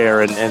fresh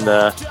air in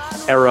the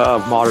era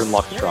of modern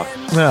Lux trucks.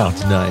 Well,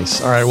 it's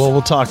nice. All right, well,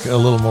 we'll talk a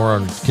little more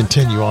and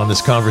continue on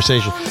this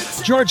conversation.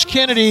 George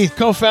Kennedy,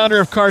 co-founder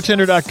of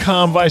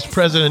CarTender.com, vice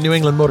president of New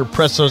England Motor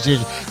Press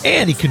Association,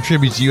 and he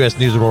contributes to U.S.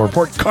 News & World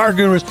Report, Car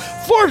Gurus,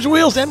 Forbes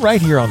Wheels, and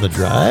right here on The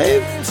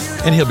Drive.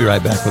 And he'll be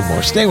right back with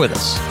more. Stay with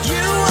us. You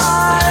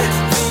are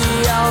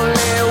the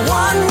only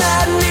one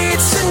that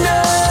needs to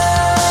know.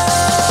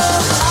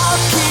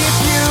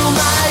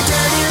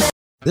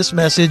 This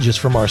message is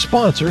from our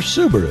sponsor,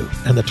 Subaru,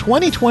 and the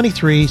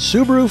 2023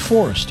 Subaru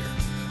Forester.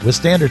 with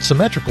standard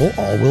symmetrical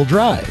all-wheel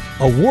drive,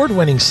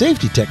 award-winning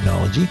safety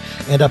technology,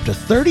 and up to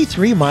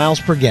 33 miles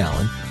per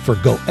gallon for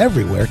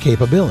go-everywhere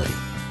capability.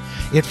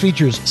 It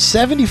features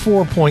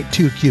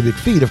 74.2 cubic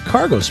feet of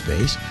cargo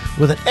space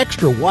with an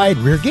extra wide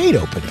rear gate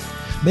opening,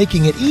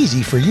 making it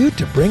easy for you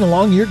to bring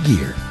along your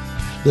gear.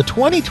 The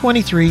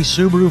 2023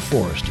 Subaru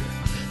Forester,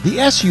 the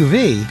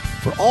SUV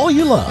for all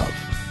you love.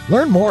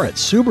 Learn more at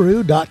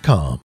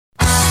Subaru.com.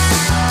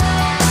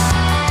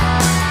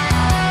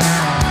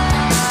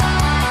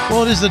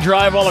 Well, it is The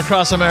Drive all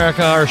across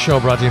America, our show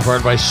brought to you in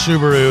part by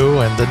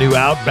Subaru and the new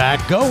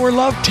Outback. Go where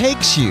love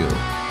takes you.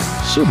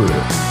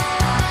 Subaru.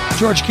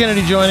 George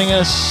Kennedy joining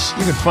us.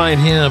 You can find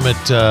him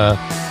at,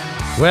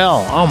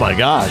 oh my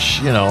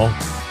gosh,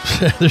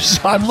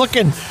 I'm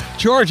looking,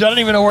 George, I don't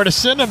even know where to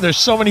send him. There's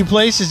so many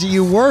places that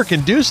you work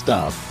and do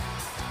stuff.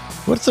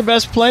 What's the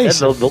best place?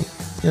 Come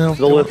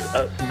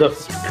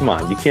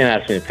on, you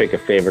can't ask me to pick a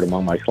favorite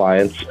among my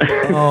clients.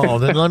 Oh,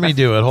 then let me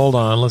do it. Hold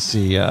on, let's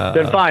see.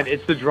 Then fine,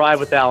 it's The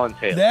Drive with Alan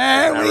Taylor.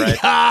 There we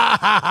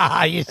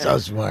go. You're so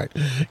smart.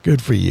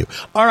 Good for you.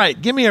 All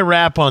right, give me a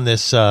wrap on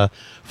this.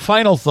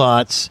 Final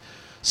thoughts.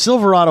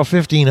 Silverado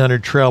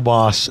 1500 Trail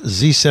Boss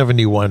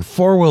Z71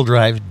 four-wheel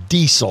drive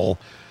diesel,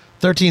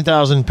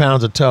 13,000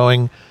 pounds of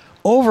towing.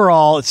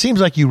 Overall, it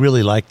seems like you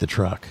really like the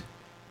truck.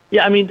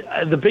 Yeah, I mean,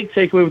 the big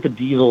takeaway with the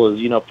diesel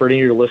is, for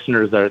any of your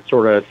listeners that are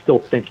sort of still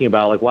thinking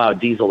about, like, wow,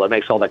 diesel, that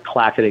makes all that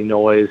clacketing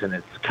noise and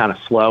it's kind of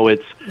slow.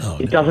 It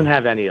doesn't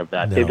have any of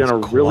that. No, they've done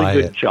a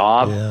really good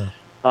job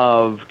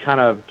of kind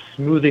of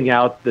smoothing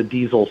out the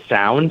diesel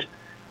sound.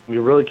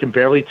 You really can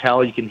barely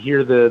tell. You can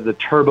hear the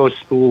turbo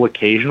spool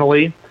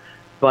occasionally,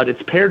 but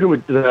it's paired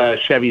with the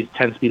Chevy's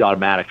 10-speed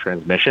automatic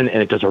transmission,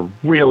 and it does a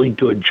really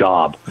good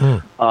job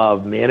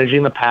of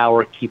managing the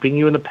power, keeping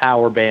you in the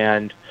power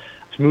band,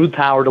 smooth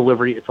power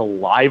delivery. It's a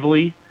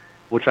lively,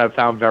 which I've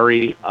found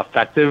very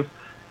effective.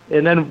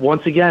 And then,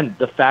 once again,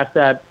 the fact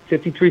that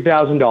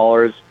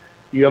 $53,000,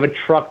 you have a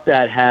truck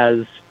that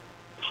has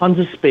tons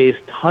of space,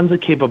 tons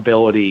of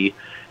capability,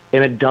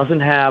 and it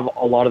doesn't have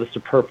a lot of the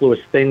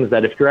superfluous things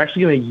that if you're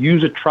actually going to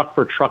use a truck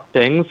for truck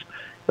things,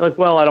 you're like,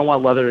 well, I don't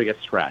want leather to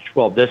get scratched.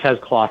 Well, this has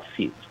cloth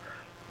seats,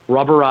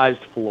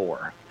 rubberized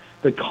floor,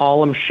 the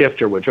column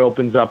shifter, which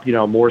opens up,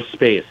 more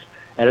space.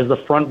 It has the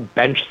front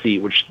bench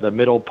seat, which the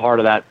middle part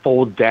of that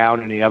folds down,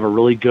 and you have a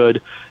really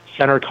good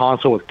center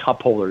console with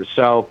cup holders.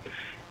 So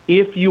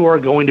if you are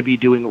going to be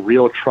doing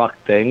real truck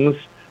things,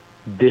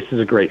 this is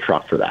a great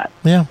truck for that.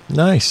 Yeah,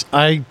 nice.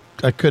 I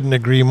couldn't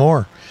agree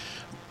more.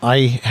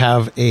 I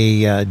have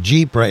a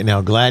Jeep right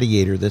now,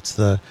 Gladiator, that's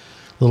the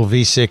little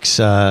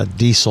V6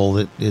 diesel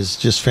that is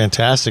just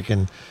fantastic,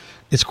 and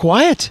it's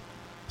quiet.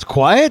 It's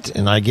quiet,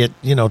 and I get,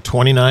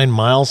 29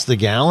 miles to the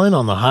gallon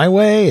on the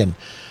highway, and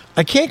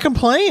I can't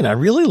complain. I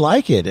really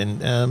like it.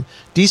 And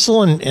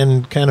diesel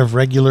and kind of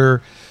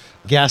regular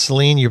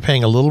gasoline, you're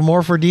paying a little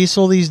more for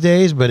diesel these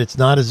days, but it's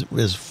not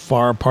as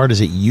far apart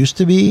as it used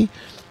to be,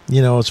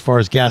 as far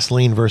as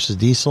gasoline versus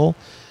diesel.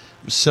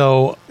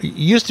 So it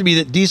used to be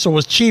that diesel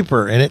was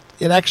cheaper, and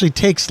it actually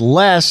takes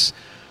less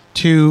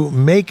to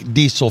make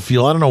diesel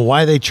fuel. I don't know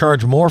why they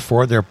charge more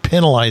for it. They're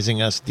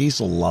penalizing us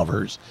diesel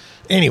lovers.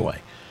 Anyway,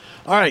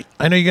 all right.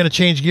 I know you're going to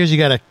change gears. You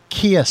got a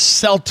Kia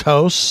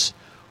Seltos.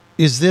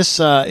 Is this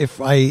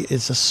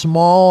it's a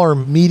small or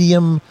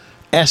medium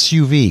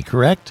SUV,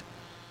 correct?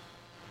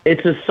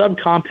 It's a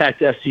subcompact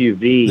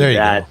SUV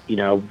that,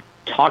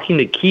 talking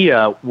to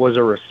Kia was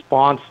a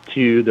response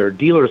to their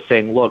dealers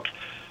saying, look,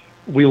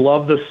 we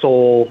love the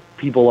Soul.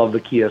 People love the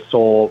Kia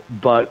Soul,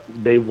 but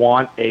they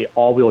want a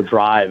all-wheel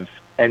drive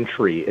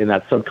entry in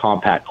that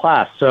subcompact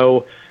class.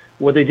 So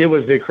what they did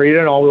was they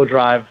created an all-wheel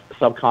drive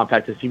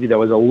subcompact SUV that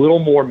was a little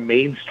more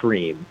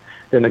mainstream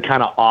than the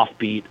kind of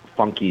offbeat,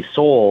 funky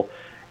Soul.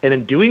 And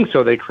in doing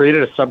so, they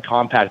created a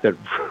subcompact that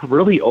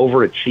really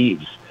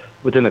overachieves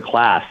within the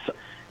class.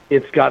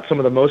 It's got some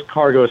of the most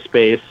cargo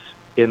space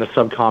in the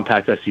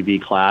subcompact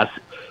SUV class.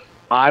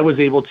 I was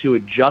able to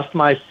adjust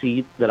my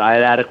seat that I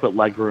had adequate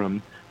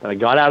legroom, and I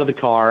got out of the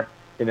car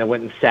and then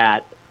went and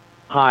sat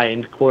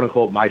behind, quote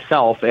unquote,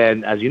 myself.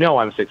 And as you know,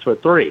 I'm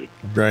 6'3".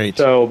 Right.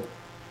 So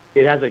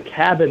it has a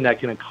cabin that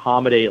can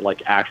accommodate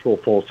like actual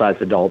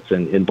full-size adults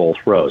in both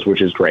rows,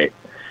 which is great.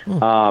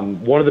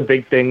 One of the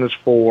big things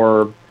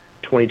for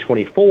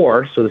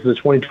 2024, so this is a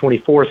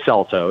 2024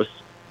 Seltos,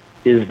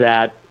 is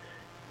that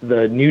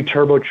the new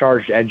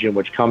turbocharged engine,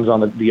 which comes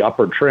on the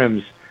upper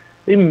trims,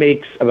 it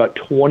makes about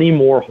 20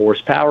 more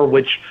horsepower,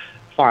 which,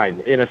 fine,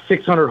 in a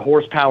 600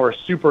 horsepower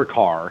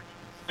supercar,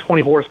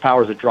 20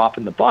 horsepower is a drop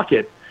in the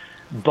bucket,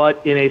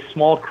 but in a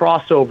small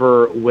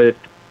crossover with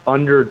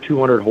under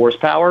 200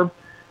 horsepower,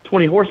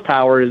 20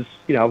 horsepower is,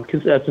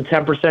 because that's a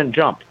 10%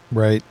 jump.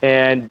 Right.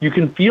 And you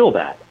can feel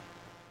that.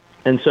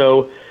 And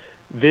so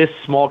this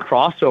small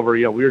crossover,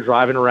 we were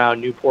driving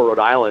around Newport, Rhode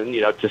Island,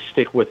 to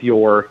stick with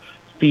your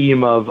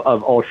theme of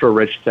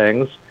ultra-rich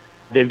things.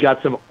 They've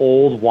got some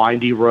old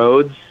windy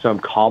roads, some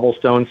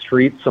cobblestone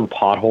streets, some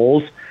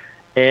potholes,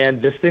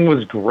 and this thing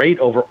was great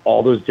over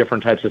all those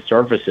different types of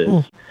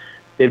surfaces.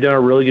 They've done a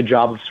really good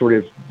job of sort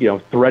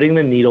of, threading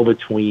the needle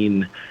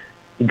between,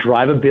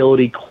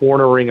 drivability,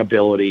 cornering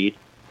ability,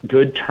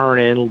 good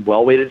turn-in,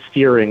 well-weighted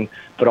steering,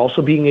 but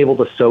also being able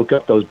to soak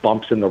up those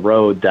bumps in the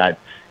road that,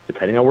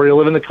 depending on where you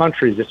live in the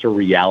country, is just a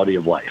reality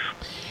of life.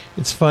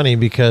 It's funny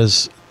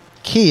because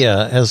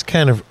Kia has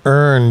kind of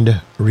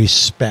earned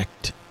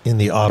respect in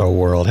the auto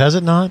world, has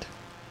it not?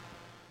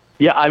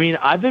 Yeah, I mean,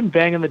 I've been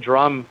banging the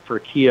drum for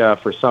Kia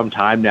for some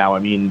time now. I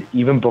mean,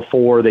 even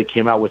before they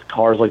came out with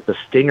cars like the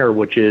Stinger,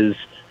 which is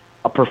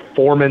a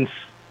performance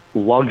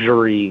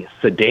luxury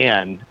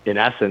sedan in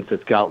essence.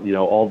 It's got,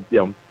 all,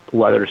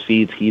 leather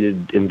seats,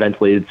 heated and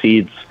ventilated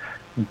seats,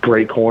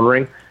 great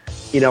cornering.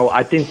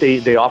 I think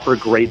they offer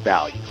great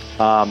value.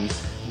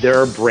 There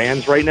are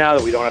brands right now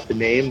that we don't have to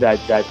name that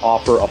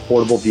offer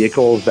affordable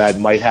vehicles that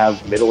might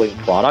have middling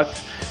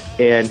products,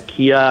 and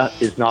Kia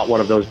is not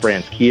one of those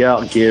brands.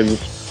 Kia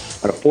gives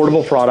an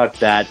affordable product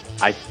that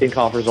I think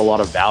offers a lot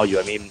of value.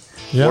 I mean,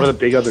 one of the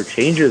big other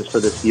changes for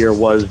this year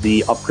was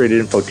the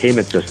upgraded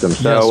infotainment system.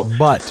 So, yes,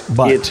 but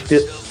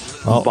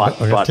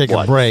we're going to take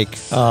a break.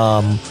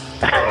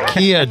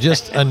 Kia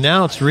just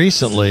announced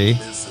recently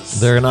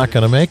they're not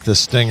going to make the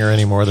Stinger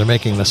anymore. They're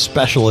making the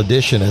special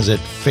edition as it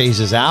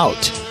phases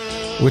out,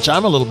 which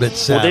I'm a little bit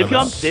sad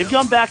about. They've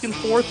gone back and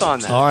forth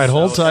on that. All right,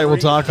 hold tight. We'll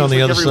talk on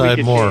the other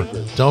side more.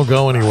 Don't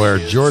go anywhere.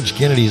 George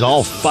Kennedy's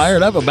all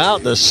fired up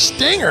about the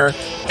Stinger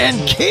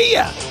and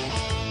Kia.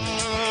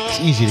 It's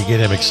easy to get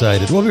him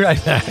excited. We'll be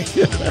right back.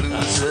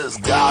 Blues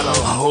got a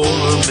hold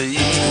of me.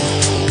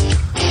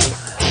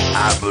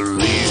 I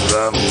believe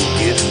I'm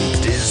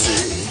getting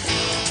dizzy.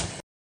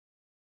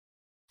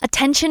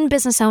 Attention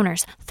business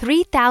owners,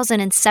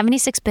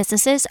 3,076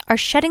 businesses are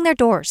shutting their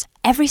doors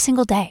every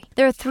single day.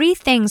 There are 3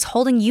 things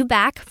holding you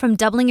back from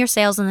doubling your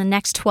sales in the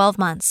next 12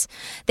 months.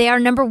 They are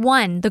number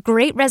 1, the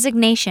Great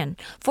Resignation.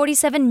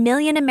 47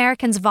 million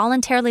Americans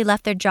voluntarily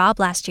left their job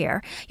last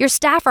year. Your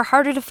staff are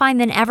harder to find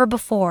than ever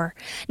before.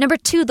 Number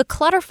 2, the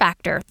clutter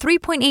factor.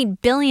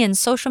 3.8 billion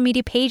social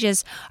media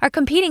pages are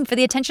competing for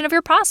the attention of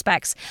your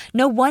prospects.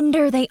 No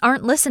wonder they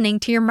aren't listening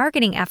to your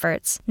marketing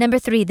efforts. Number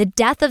 3, the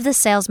death of the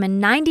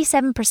salesman.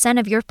 97%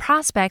 of your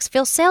prospects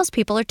feel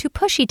salespeople are too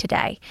pushy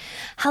today.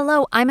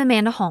 Hello, I'm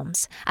Amanda Holmes.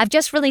 I've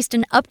just released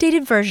an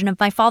updated version of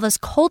my father's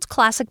cult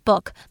classic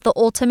book, The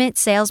Ultimate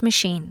Sales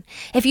Machine.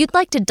 If you'd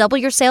like to double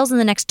your sales in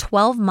the next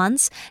 12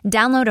 months,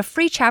 download a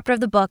free chapter of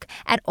the book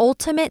at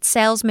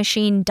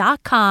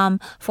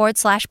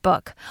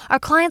ultimatesalesmachine.com/book. Our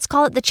clients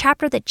call it the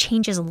chapter that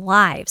changes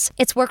lives.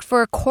 It's worked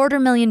for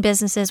 250,000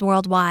 businesses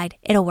worldwide.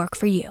 It'll work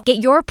for you. Get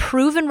your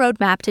proven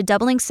roadmap to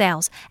doubling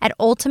sales at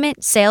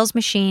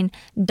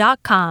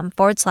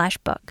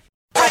ultimatesalesmachine.com/book.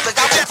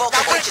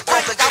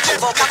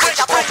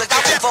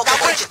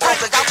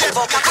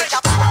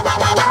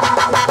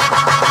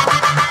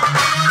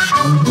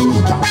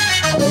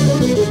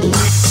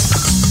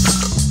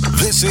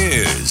 This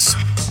is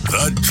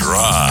The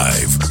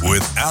Drive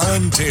with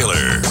Alan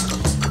Taylor.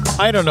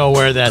 I don't know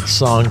where that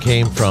song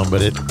came from,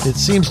 but it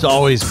seems to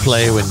always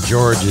play when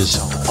George is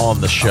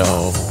on the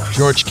show.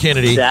 George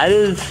Kennedy. That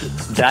is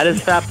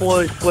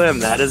Fatboy Slim.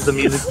 That is the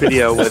music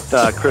video with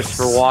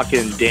Christopher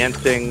Walken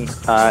dancing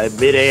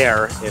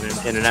midair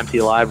in an empty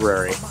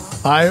library.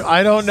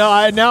 I don't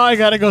know. Now I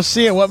got to go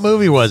see it. What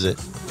movie was it?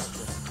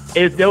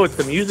 It's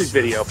the music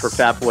video for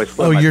Fatboy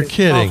Slim. Oh, you're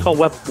kidding.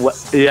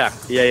 Yeah.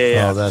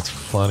 Oh, that's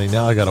funny.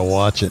 Now I got to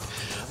watch it.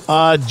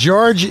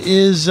 George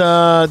is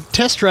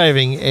test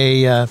driving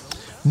a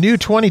new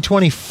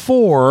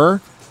 2024.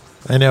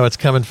 I know it's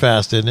coming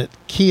fast, isn't it?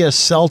 Kia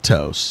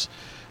Seltos.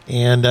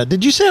 And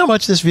did you say how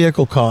much this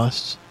vehicle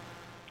costs?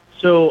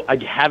 So I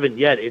haven't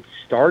yet. It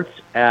starts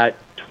at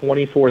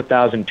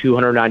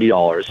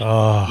 $24,290.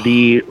 Oh.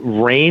 The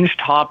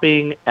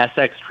range-topping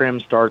SX trim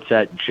starts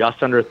at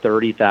just under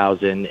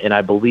 $30,000, and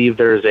I believe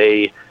there's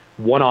a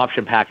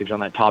one-option package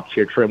on that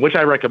top-tier trim, which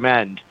I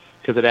recommend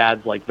because it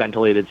adds like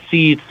ventilated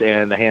seats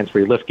and the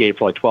hands-free liftgate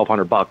for like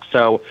 $1,200.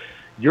 So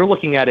you're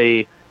looking at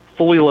a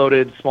fully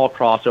loaded small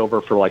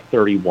crossover for like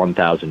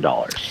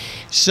 $31,000.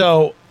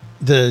 So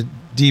the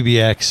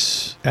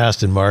DBX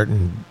Aston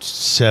Martin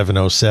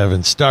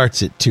 707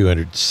 starts at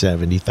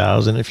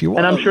 $270,000 if you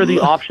want. And I'm sure the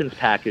options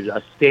package,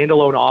 a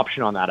standalone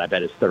option on that, I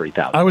bet is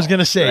 $30,000. I was going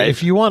to say, right?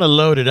 If you want to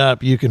load it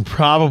up, you can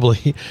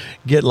probably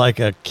get like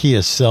a Kia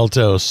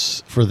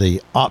Seltos for the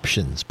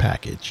options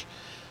package.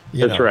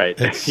 That's right.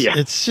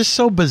 It's just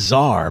so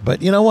bizarre.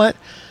 But you know what?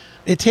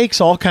 It takes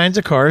all kinds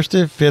of cars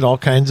to fit all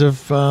kinds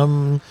of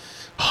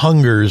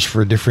hungers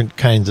for different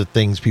kinds of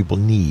things people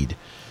need.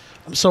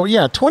 So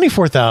yeah,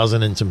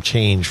 $24,000 and some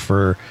change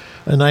for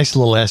a nice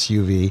little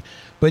SUV.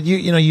 But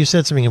you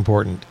said something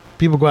important.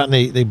 People go out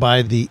and they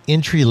buy the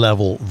entry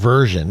level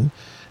version,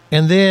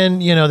 and then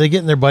they get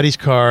in their buddy's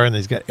car and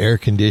they've got air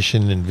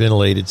conditioned and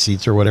ventilated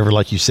seats or whatever,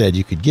 like you said,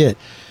 you could get.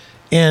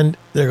 And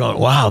they're going,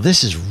 wow,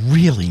 this is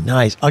really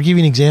nice. I'll give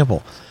you an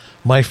example.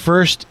 My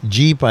first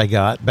Jeep I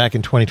got back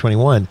in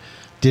 2021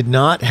 did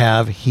not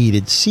have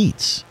heated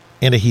seats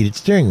and a heated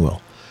steering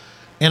wheel.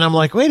 And I'm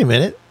like, wait a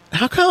minute.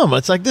 How come?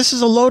 It's like, this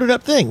is a loaded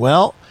up thing.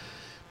 Well,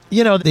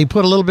 they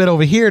put a little bit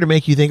over here to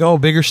make you think, oh,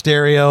 bigger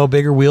stereo,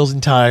 bigger wheels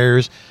and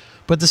tires.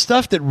 But the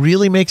stuff that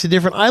really makes a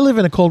difference, I live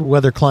in a cold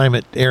weather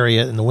climate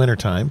area in the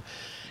wintertime.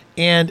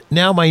 And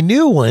now my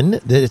new one,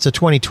 it's a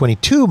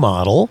 2022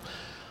 model,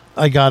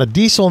 I got a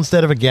diesel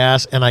instead of a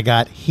gas, and I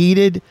got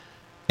heated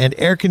and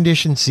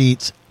air-conditioned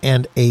seats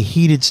and a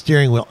heated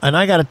steering wheel. And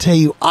I got to tell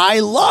you, I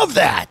love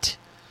that.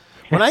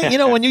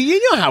 When you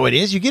know how it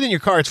is, you get in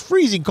your car, it's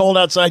freezing cold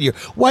outside, you're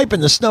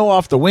wiping the snow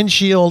off the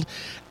windshield,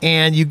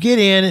 and you get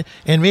in,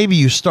 and maybe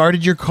you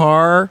started your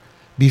car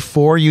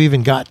before you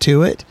even got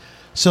to it.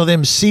 So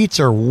them seats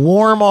are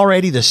warm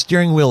already. The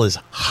steering wheel is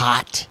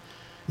hot.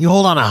 You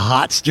hold on a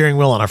hot steering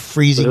wheel on a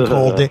freezing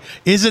cold day.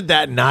 Isn't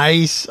that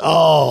nice?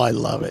 Oh, I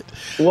love it.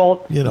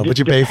 Well, but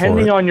you pay for it.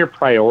 Depending on your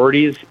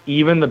priorities,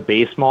 even the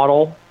base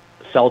model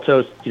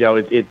Seltos,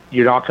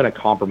 you're not going to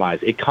compromise.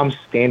 It comes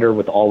standard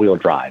with all-wheel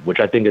drive, which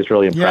I think is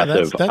really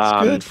impressive. Yeah,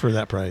 that's good for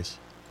that price.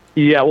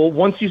 Yeah, well,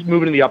 once you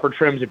move into the upper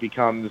trims, it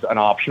becomes an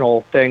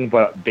optional thing.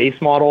 But base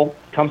model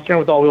comes standard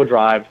with all-wheel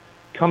drive,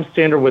 comes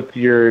standard with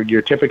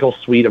your typical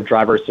suite of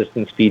driver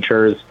assistance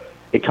features.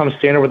 It comes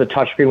standard with a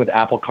touchscreen with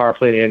Apple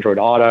CarPlay and Android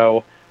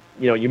Auto.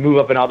 You move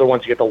up in other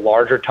ones, you get the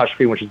larger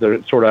touchscreen, which is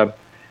the sort of,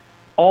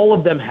 all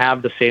of them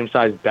have the same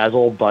size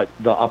bezel, but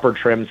the upper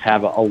trims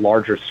have a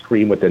larger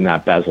screen within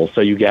that bezel.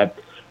 So you get,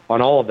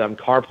 on all of them,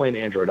 CarPlay and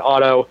Android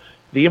Auto.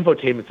 The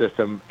infotainment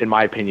system, in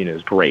my opinion,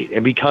 is great.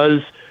 And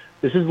because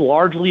this is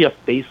largely a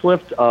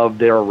facelift of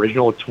their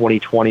original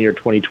 2020 or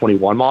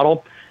 2021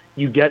 model,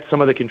 you get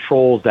some of the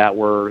controls that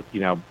were,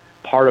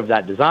 part of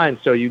that design.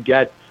 So you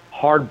get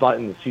hard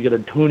buttons, you get a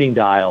tuning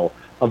dial,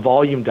 a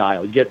volume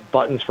dial, you get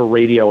buttons for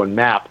radio and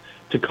map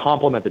to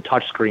complement the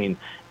touchscreen.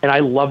 And I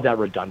love that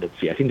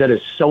redundancy. I think that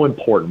is so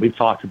important. We've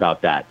talked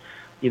about that.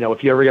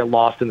 If you ever get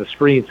lost in the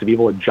screens, to be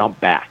able to jump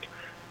back.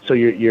 So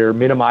you're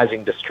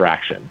minimizing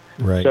distraction.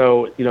 Right.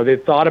 So, they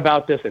thought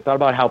about this. They thought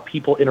about how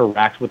people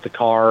interact with the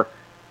car,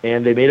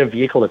 and they made a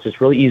vehicle that's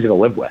just really easy to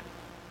live with.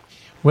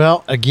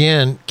 Well,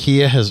 again,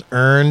 Kia has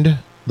earned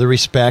the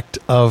respect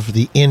of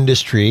the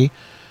industry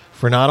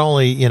for not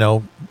only,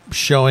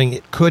 showing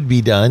it could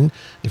be done.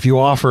 If you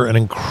offer an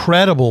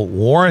incredible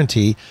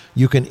warranty,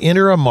 you can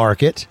enter a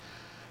market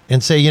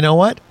and say, you know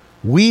what?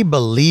 We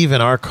believe in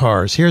our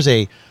cars. Here's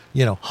a,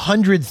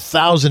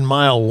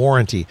 100,000-mile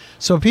warranty.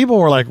 So people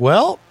were like,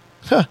 well,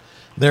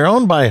 they're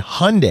owned by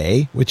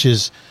Hyundai, which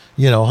is,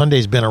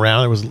 Hyundai's been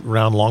around. It was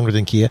around longer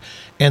than Kia.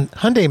 And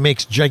Hyundai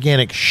makes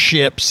gigantic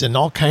ships and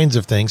all kinds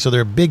of things. So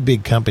they're a big,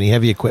 big company,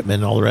 heavy equipment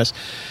and all the rest.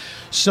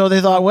 So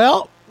they thought,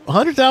 well,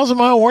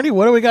 100,000-mile warranty,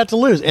 what do we got to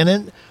lose? And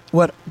then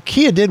what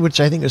Kia did, which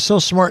I think is so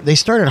smart, they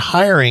started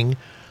hiring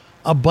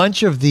a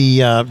bunch of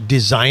the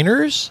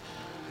designers.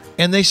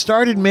 And they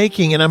started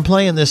making, and I'm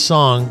playing this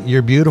song,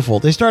 You're Beautiful.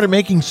 They started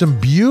making some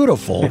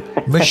beautiful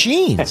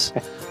machines.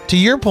 To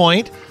your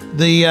point,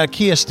 the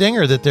Kia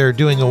Stinger that they're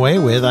doing away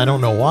with, I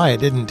don't know why. It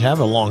didn't have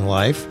a long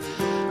life.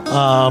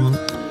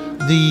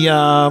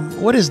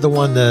 What is the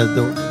one, the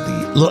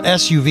little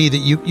SUV that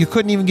you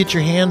couldn't even get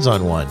your hands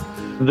on one?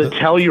 The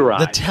Telluride.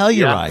 The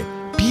Telluride.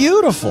 Yeah.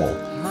 Beautiful.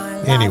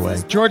 Anyway,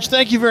 George,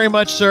 thank you very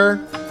much, sir.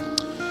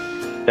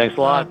 Thanks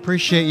a lot.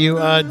 Appreciate you.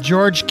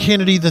 George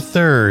Kennedy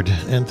III,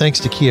 and thanks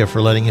to Kia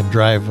for letting him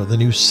drive the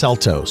new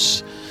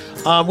Seltos.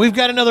 We've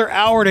got another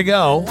hour to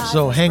go,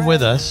 so hang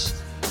with us.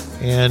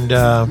 And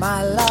I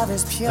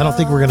don't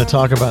think we're going to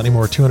talk about any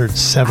more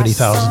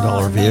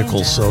 $270,000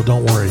 vehicles, so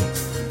don't worry.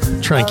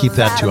 Try and keep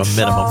that to a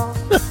minimum.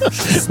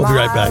 We'll be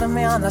right back.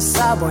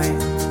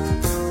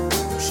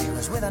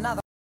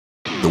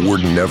 The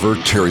word never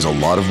carries a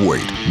lot of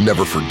weight.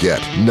 Never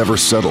forget, never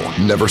settle,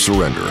 never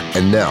surrender.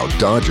 And now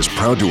Dodge is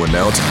proud to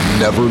announce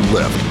Never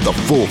Lift, the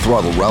full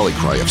throttle rally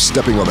cry of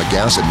stepping on the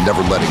gas and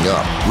never letting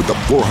up. With the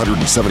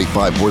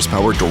 475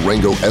 horsepower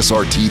Durango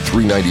SRT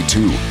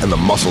 392 and the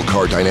muscle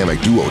car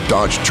dynamic duo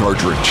Dodge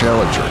Charger and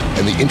Challenger,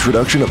 and the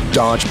introduction of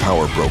Dodge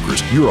Power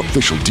Brokers, your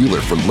official dealer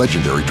for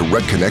legendary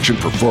direct connection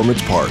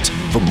performance parts.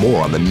 For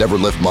more on the Never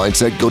Lift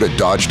mindset, go to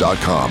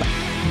Dodge.com.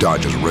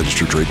 Dodge is a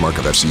registered trademark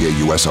of FCA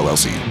US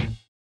LLC.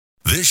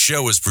 This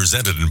show is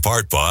presented in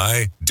part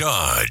by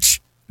Dodge.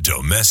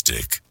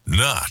 Domestic,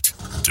 not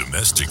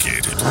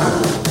domesticated.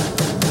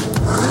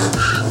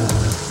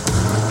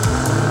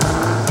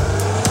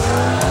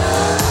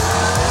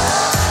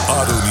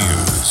 Auto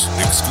news,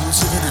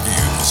 exclusive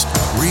interviews,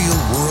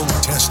 real-world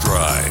test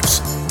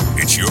drives.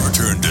 It's your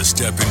turn to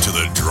step into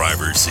the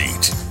driver's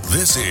seat.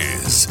 This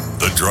is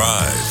The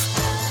Drive.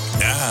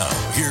 Now,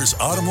 here's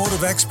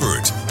automotive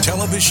expert,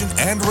 television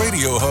and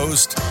radio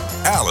host,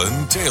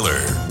 Alan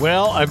Taylor.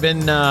 Well, I've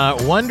been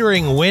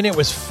wondering when it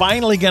was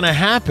finally going to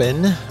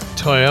happen.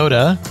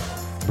 Toyota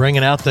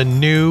bringing out the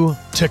new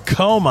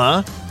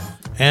Tacoma.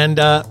 And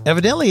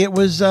evidently it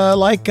was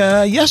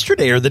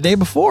yesterday or the day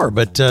before.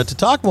 But to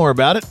talk more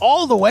about it,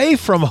 all the way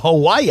from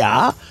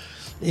Hawaii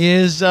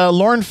is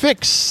Lauren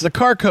Fix, the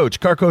car coach,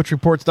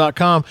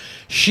 carcoachreports.com.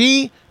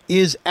 She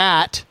is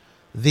at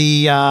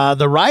the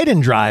ride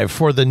and drive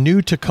for the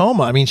new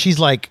Tacoma. I mean, she's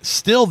like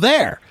still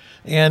there.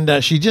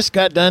 and she just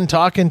got done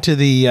talking to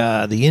the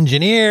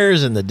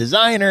engineers and the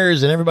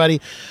designers and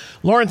everybody.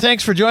 Lauren,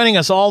 thanks for joining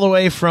us all the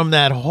way from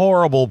that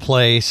horrible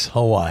place,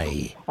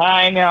 Hawaii.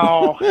 I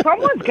know.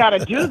 Someone's got to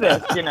do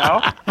this,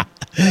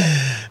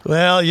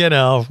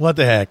 Well, what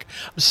the heck.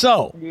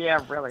 So,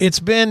 yeah, really.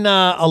 It's been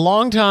a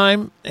long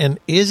time, and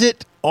is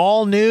it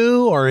all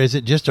new, or is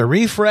it just a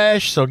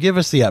refresh? So give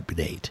us the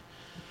update.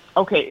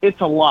 Okay,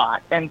 it's a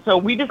lot. And so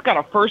we just got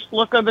a first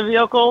look of the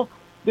vehicle.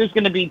 There's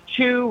going to be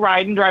 2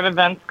 ride and drive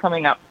events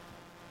coming up.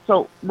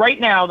 So right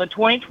now, the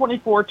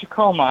 2024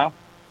 Tacoma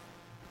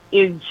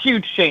is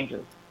huge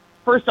changes.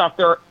 First off,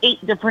 there are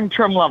 8 different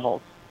trim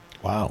levels.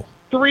 Wow.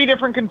 3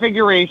 different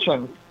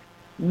configurations,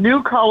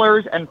 new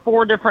colors, and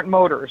 4 different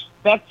motors.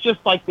 That's just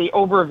like the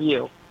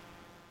overview.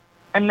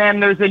 And then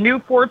there's a new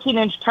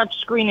 14-inch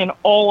touchscreen in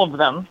all of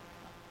them.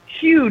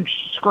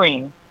 Huge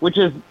screen, which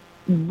is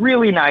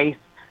really nice.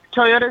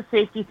 Toyota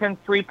Safety Sense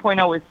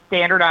 3.0 is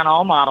standard on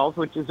all models,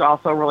 which is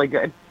also really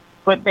good.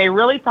 But they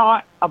really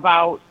thought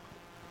about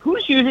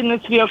who's using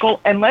this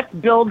vehicle, and let's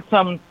build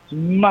some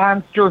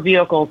monster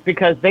vehicles,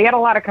 because they had a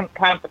lot of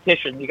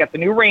competition. You got the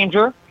new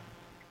Ranger,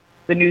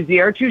 the new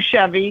ZR2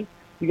 Chevy,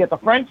 you get the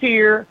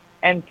Frontier,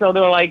 and so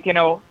they're like, you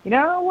know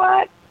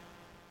what?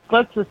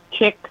 Let's just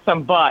kick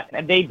some butt.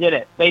 And they did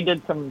it. They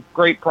did some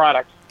great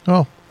products.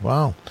 Oh,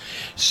 wow.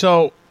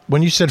 So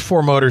when you said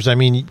 4 motors, I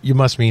mean, you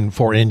must mean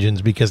 4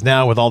 engines, because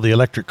now with all the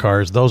electric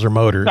cars, those are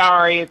motors.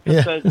 Sorry, it's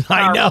just a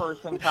car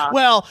person talk.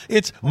 Well,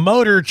 it's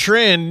Motor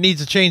Trend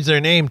needs to change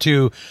their name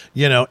to,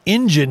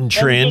 Engine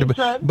Trend.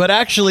 But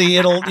actually,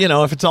 it'll,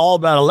 if it's all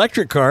about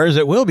electric cars,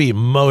 it will be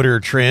Motor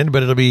Trend,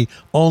 but it'll be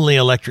only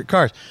electric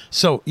cars.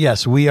 So,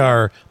 yes, we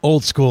are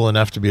old school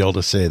enough to be able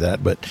to say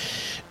that. But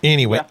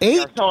anyway,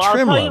 yes, 8 so trim I'll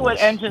tell levels. you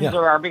what engines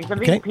there are, because I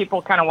think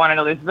people kind of want to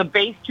know. This is the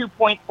base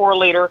 2.4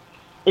 liter.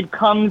 It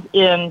comes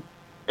in...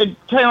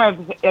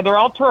 They're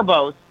all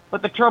turbos,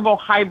 but the turbo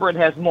hybrid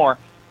has more.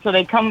 So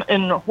they come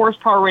in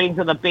horsepower ratings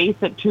of the base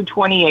at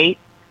 228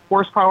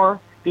 horsepower,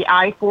 the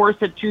I-Force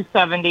at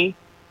 270.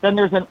 Then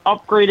there's an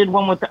upgraded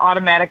one with the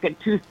automatic at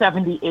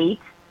 278.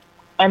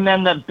 And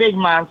then the big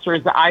monster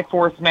is the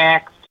I-Force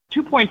Max,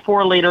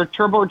 2.4 liter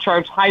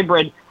turbocharged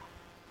hybrid,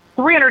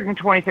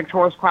 326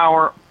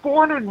 horsepower,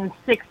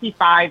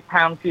 465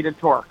 pound-feet of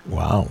torque.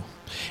 Wow.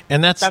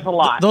 And that's a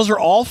lot. Those are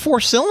all 4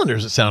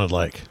 cylinders, it sounded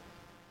like.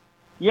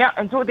 Yeah,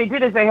 and so what they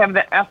did is they have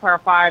the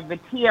SR5, the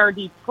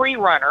TRD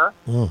Pre-Runner,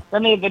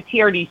 then they have the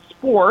TRD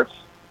Sport,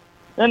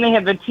 then they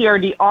have the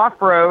TRD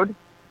Off-Road,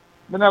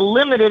 then a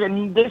Limited,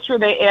 and this year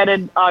they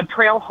added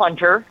Trail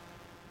Hunter,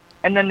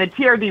 and then the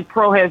TRD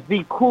Pro has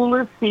the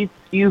coolest seats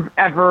you've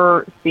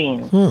ever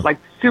seen. Like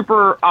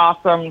super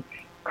awesome,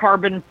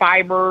 carbon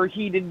fiber,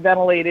 heated,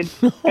 ventilated,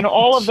 and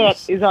all of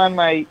that is on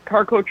my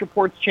Car Coach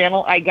Reports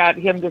channel. I got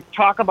him to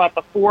talk about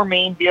the 4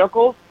 main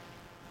vehicles.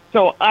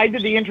 So I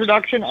did the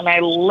introduction, and I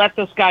let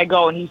this guy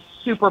go, and he's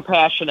super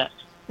passionate.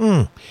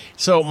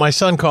 So my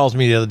son calls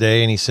me the other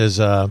day, and he says,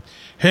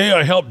 hey,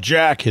 I helped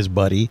Jack, his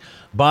buddy,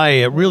 buy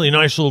a really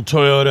nice little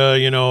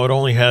Toyota. It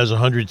only has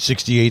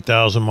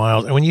 168,000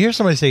 miles. And when you hear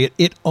somebody say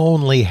it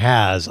only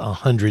has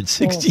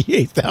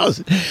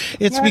 168,000,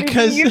 it's not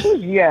because,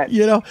 even yet.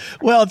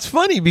 Well, it's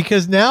funny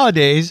because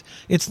nowadays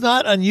it's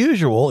not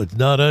unusual. It's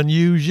not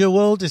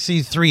unusual to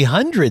see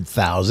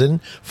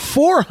 300,000,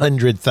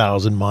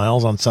 400,000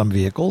 miles on some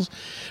vehicles.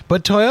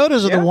 But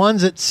Toyotas are the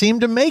ones that seem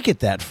to make it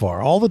that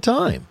far all the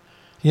time,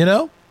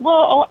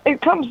 Well,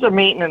 it comes to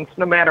maintenance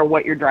no matter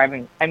what you're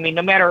driving. I mean,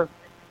 no matter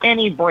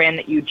any brand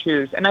that you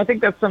choose. And I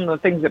think that's some of the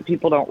things that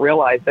people don't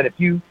realize, that if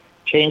you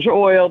change the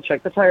oil,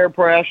 check the tire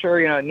pressure,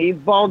 it needs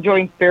ball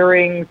joint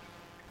bearings,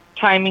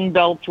 timing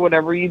belts,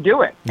 whatever, you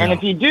do it. Yeah. And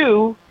if you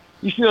do,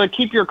 you should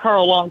keep your car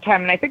a long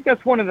time. And I think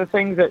that's one of the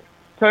things that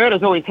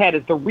Toyota's always had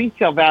is the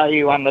resale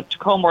value on the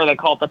Tacoma, or they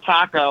call it the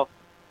Taco,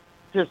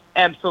 just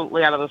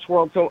absolutely out of this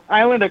world. So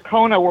Island of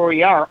Kona, where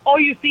we are, all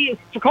you see is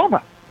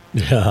Tacoma.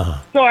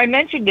 Yeah. So I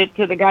mentioned it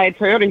to the guy at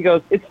Toyota. He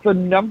goes, it's the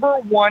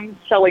 #1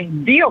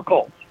 selling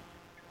vehicle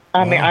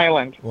on the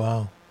island.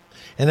 Wow.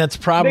 And that's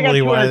probably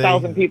they got why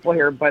 200,000 people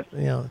here, but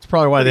it's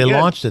probably why they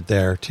launched it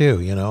there too.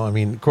 I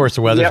mean, of course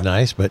the weather's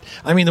nice, but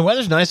I mean the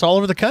weather's nice all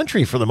over the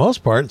country for the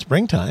most part. It's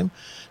springtime.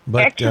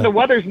 But actually, the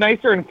weather's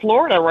nicer in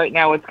Florida right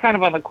now. It's kind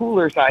of on the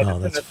cooler side. It's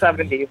in the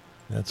 70s.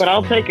 But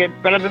I'll take it.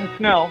 Better than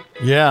snow.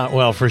 Yeah,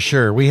 well, for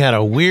sure. We had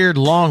a weird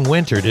long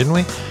winter, didn't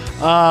we?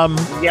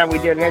 Yeah, we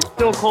did. It's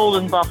still cold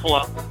in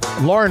Buffalo.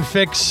 Lauren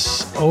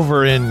Fix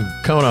over in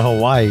Kona,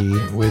 Hawaii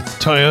with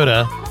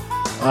Toyota.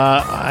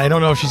 I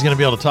don't know if she's going to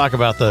be able to talk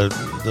about the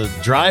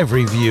drive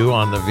review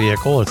on the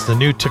vehicle. It's the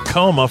new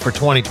Tacoma for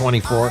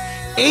 2024.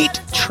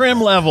 8 trim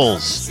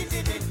levels.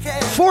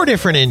 4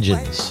 different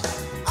engines.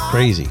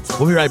 Crazy.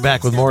 We'll be right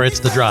back with more It's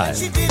the Drive.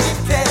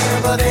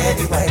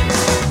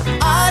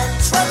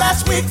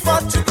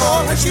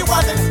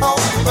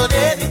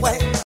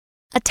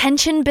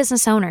 Attention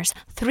business owners,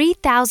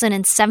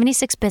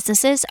 3,076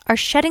 businesses are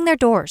shutting their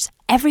doors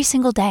every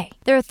single day.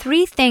 There are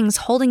 3 things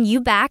holding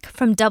you back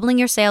from doubling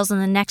your sales in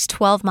the next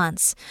 12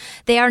 months.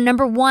 They are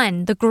number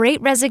 1, the Great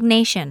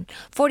Resignation.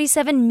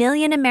 47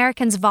 million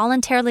Americans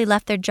voluntarily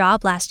left their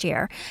job last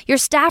year. Your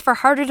staff are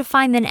harder to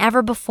find than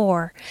ever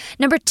before.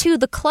 Number 2,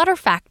 the clutter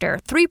factor.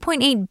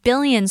 3.8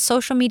 billion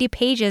social media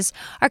pages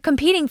are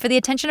competing for the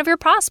attention of your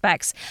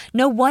prospects.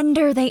 No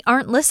wonder they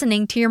aren't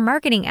listening to your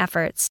marketing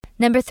efforts.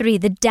 Number 3,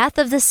 the death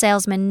of the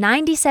salesman.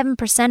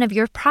 97% of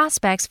your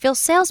prospects feel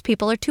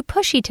salespeople are too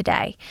pushy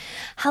today.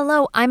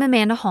 Hello, I'm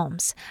Amanda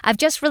Holmes. I've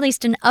just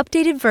released an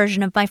updated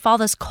version of my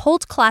father's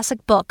cult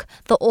classic book,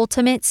 The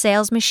Ultimate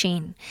Sales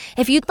Machine.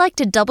 If you'd like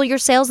to double your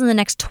sales in the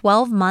next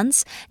 12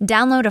 months,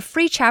 download a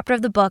free chapter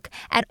of the book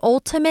at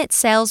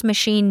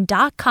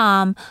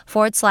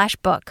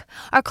ultimatesalesmachine.com/book.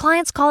 Our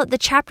clients call it the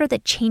chapter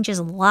that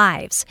changes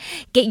lives.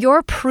 Get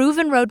your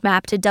proven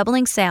roadmap to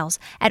doubling sales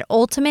at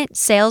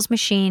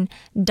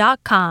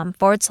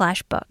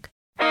ultimatesalesmachine.com/book.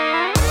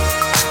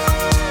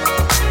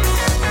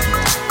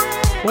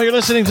 Well, you're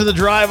listening to The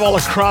Drive all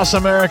across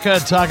America,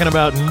 talking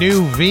about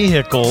new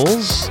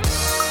vehicles.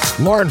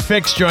 Lauren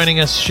Fix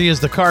joining us. She is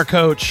the car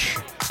coach,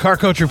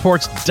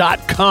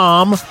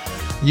 carcoachreports.com.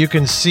 You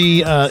can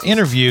see an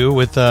interview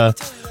with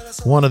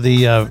one of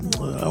the,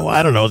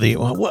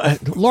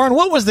 Lauren,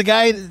 what was the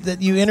guy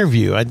that you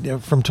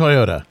interviewed from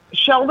Toyota?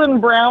 Sheldon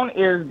Brown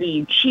is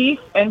the chief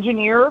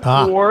engineer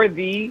for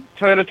the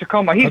Toyota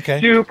Tacoma. He's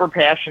super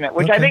passionate,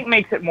 which I think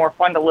makes it more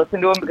fun to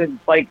listen to him because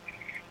it's like,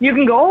 you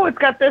can go, oh, it's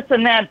got this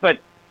and that, but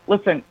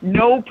listen,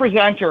 no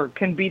presenter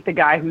can beat the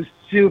guy who's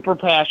super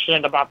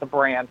passionate about the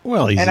brand.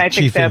 Well, he's a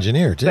chief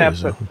engineer, too. That's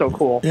so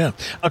cool. Yeah.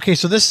 Okay,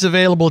 so this is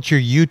available at your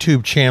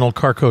YouTube channel,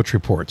 Car Coach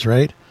Reports,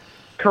 right?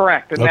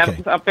 Correct. And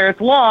that's up there.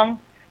 It's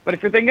long, but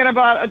if you're thinking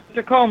about a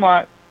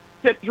Tacoma,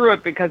 sit through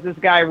it because this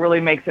guy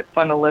really makes it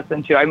fun to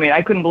listen to. I mean,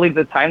 I couldn't believe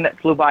the time that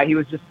flew by. He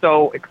was just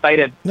so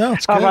excited. No,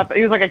 it's good.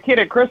 He was like a kid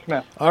at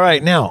Christmas. All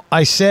right. Now,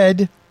 I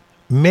said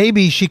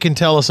maybe she can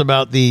tell us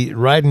about the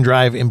ride and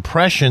drive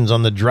impressions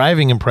on the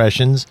driving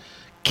impressions.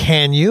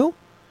 Can you?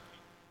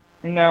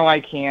 No, I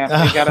can't.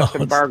 They got us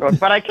embargoed.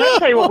 But I can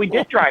tell you what we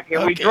did drive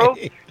here. We drove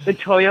the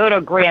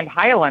Toyota Grand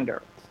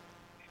Highlander.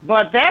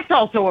 But that's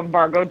also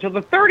embargoed till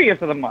the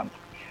 30th of the month.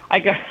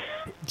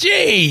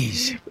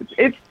 Jeez.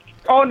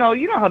 Oh, no,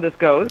 you know how this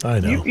goes. I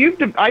know.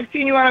 I've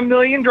seen you on a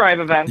million drive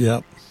events.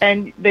 Yep.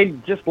 And they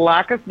just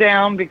lock us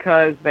down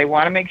because they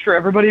want to make sure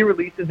everybody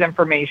releases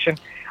information.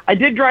 I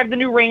did drive the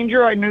new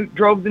Ranger. I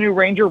drove the new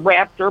Ranger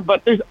Raptor,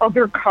 but there's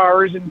other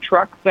cars and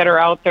trucks that are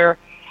out there.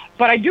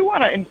 But I do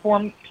want to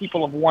inform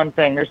people of one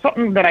thing. There's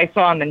something that I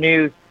saw in the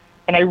news,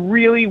 and I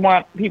really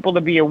want people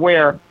to be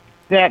aware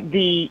that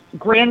the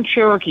Grand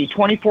Cherokee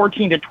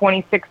 2014 to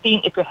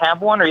 2016, if you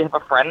have one or you have a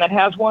friend that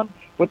has one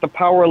with the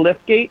power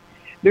liftgate,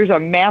 there's a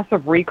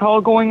massive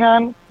recall going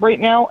on right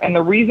now. And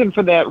the reason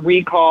for that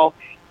recall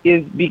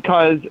is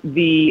because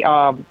the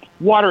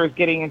water is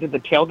getting into the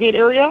tailgate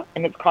area,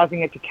 and it's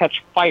causing it to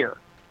catch fire.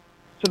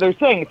 So they're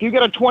saying if you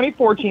get a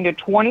 2014 to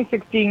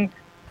 2016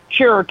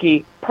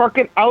 Cherokee, park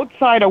it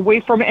outside away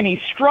from any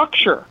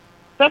structure.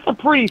 That's a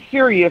pretty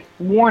serious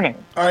warning.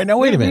 All right, now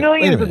wait a minute. There's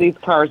millions of these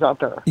cars out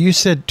there. You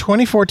said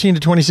 2014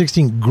 to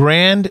 2016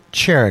 Grand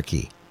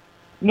Cherokee.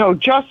 No,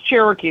 just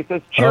Cherokee. It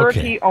says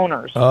Cherokee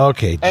owners.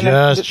 Okay, and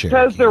just Cherokee. It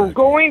says they're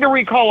going to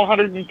recall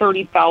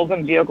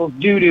 130,000 vehicles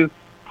due to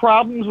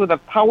problems with a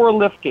power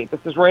liftgate.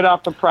 This is right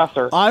off the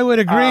presser. I would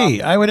agree.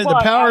 The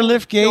power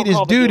liftgate is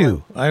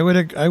doo-doo. I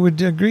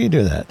would agree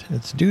to that.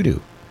 It's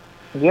doo-doo.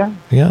 Yeah.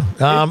 Yeah.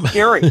 It's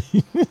scary.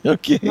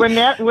 Okay. When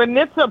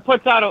NHTSA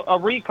puts out a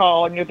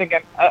recall and you're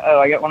thinking,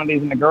 I got one of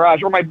these in the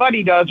garage, or my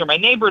buddy does, or my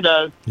neighbor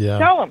does,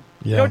 tell them.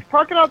 Yeah.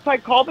 Park it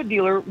outside, call the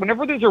dealer.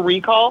 Whenever there's a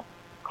recall,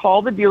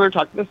 call the dealer,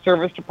 talk to the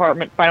service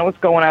department, find out what's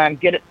going on,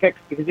 get it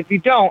fixed. Because if you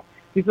don't,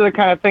 these are the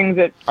kind of things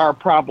that are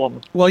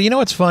problems. Well, you know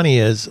what's funny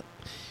is,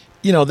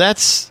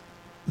 that's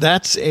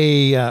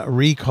a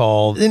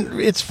recall.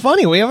 And it's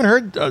funny. We haven't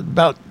heard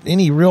about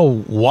any real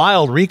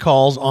wild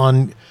recalls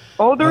on.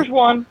 Oh, there's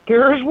one.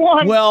 There's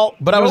one. Well,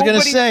 but I was going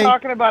to say,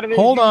 talking about it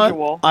hold on.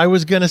 usual. I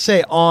was going to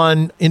say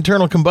on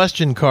internal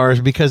combustion cars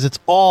because it's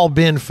all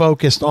been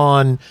focused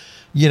on,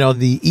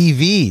 the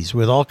EVs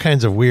with all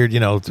kinds of weird,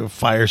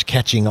 fires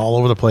catching all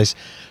over the place.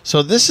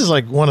 So this is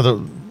like one of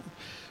the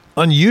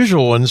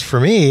unusual ones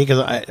for me because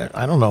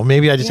I don't know.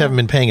 Maybe I just haven't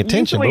been paying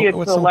attention.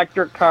 Usually it's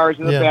electric cars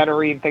and the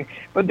battery and things.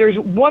 But there's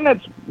one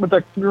that's with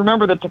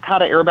remember the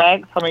Takata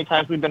airbags? How many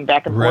times we've been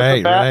back and forth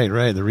with that?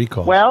 Right. The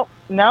recall. Well,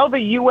 now the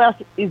U.S.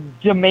 is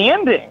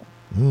demanding.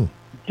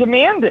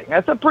 Demanding.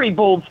 That's a pretty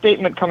bold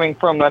statement coming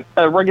from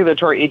a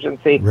regulatory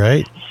agency.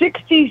 Right.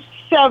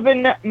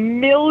 67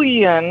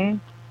 million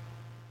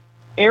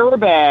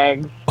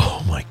airbags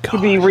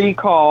to be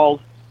recalled.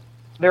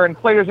 They're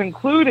inflators,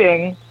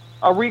 including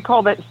a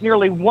recall that's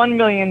nearly 1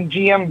 million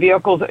GM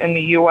vehicles in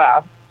the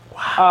U.S.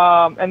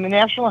 Wow. And the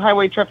National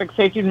Highway Traffic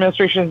Safety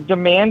Administration is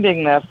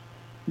demanding this,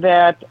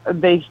 that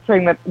they're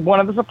saying that one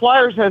of the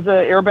suppliers has an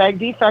airbag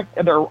defect,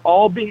 and they're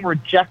all being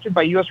rejected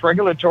by U.S.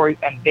 regulatory,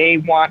 and they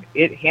want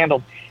it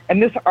handled.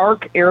 And this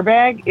ARC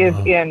airbag is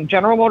in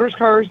General Motors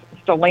cars,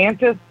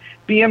 Stellantis,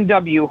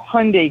 BMW,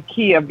 Hyundai,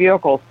 Kia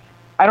vehicles.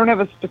 I don't have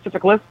a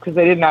specific list because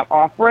they did not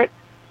offer it,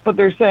 but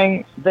they're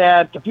saying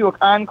that the Buick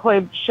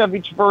Enclave,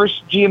 Chevy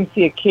Traverse,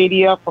 GMC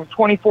Acadia from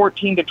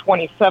 2014 to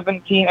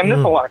 2017. I mean,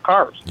 there's a lot of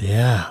cars.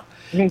 Yeah.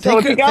 I mean, so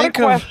if you got a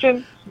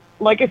question,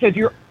 like I said,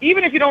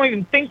 even if you don't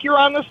even think you're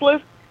on this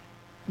list,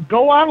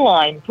 go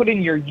online, put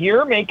in your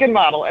year, make, and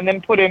model, and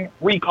then put in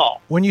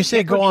recall. When you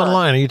say go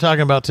online, are you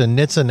talking about to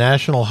NHTSA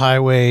National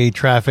Highway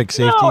Traffic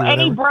Safety? No,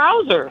 any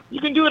browser. You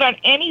can do it on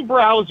any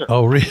browser.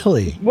 Oh,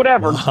 really?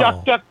 Whatever.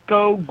 Wow.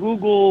 DuckDuckGo,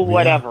 Google,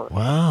 whatever.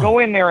 Wow. Go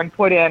in there and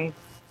put in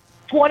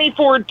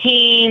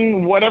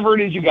 2014, whatever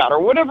it is you got,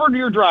 or whatever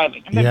you're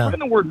driving, and then put in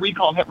the word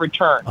recall and hit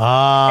return.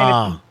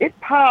 And it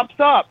pops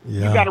up.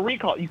 Yeah. You got a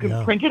recall. You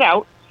can print it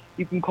out.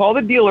 You can call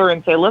the dealer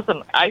and say,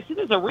 listen, I see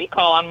there's a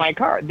recall on my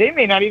car. They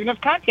may not even have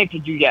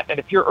contacted you yet. And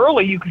if you're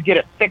early, you could get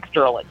it fixed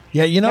early.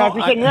 Yeah, Now, if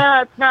you're saying,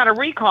 it's not a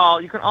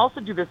recall, you can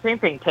also do the same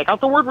thing. Take out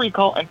the word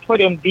recall and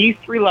put in these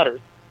three letters.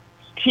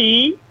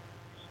 T,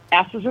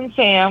 S as in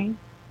Sam,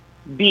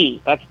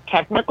 B. That's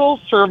Technical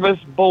Service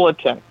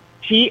Bulletin,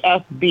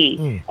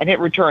 TSB, and hit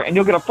return. And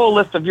you'll get a full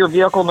list of your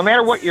vehicle, no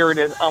matter what year it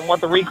is, on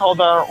what the recalls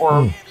are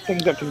or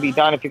things that can be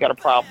done if you got a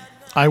problem.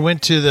 I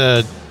went to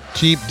the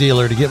Jeep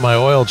dealer to get my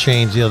oil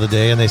changed the other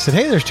day, and they said,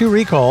 hey, there's 2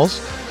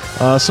 recalls.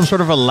 Some sort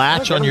of a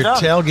latch on your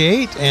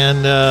tailgate,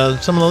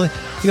 and some of the...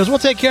 He goes, we'll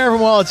take care of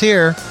them while it's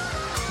here.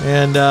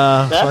 And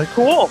that's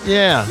cool.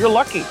 Yeah. You're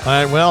lucky.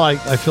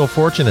 I feel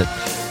fortunate.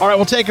 All right,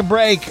 we'll take a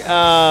break.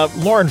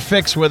 Lauren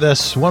Fix with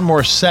us. One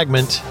more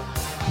segment.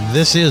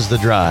 This is The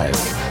Drive.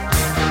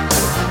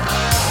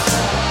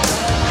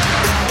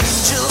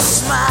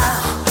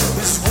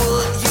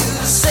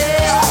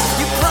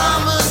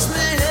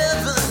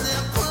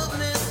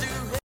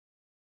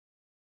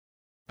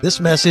 This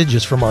message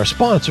is from our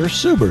sponsor,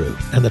 Subaru,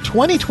 and the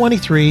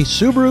 2023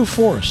 Subaru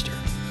Forester.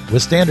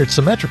 With standard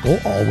symmetrical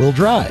all-wheel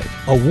drive,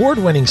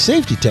 award-winning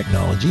safety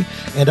technology,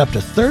 and up to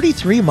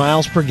 33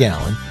 miles per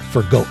gallon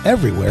for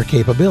go-everywhere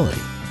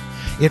capability.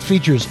 It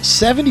features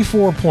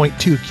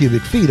 74.2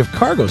 cubic feet of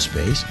cargo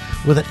space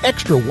with an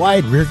extra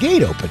wide rear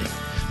gate opening,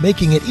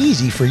 making it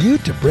easy for you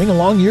to bring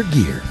along your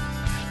gear.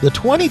 The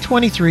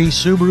 2023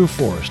 Subaru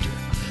Forester,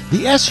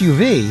 the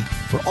SUV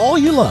for all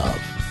you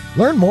love.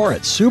 Learn more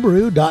at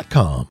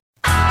Subaru.com.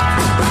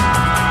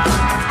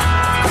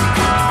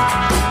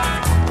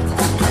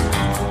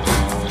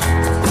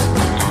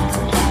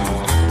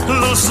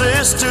 Little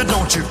sister,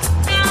 don't you?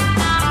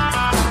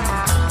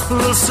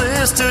 Little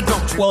sister,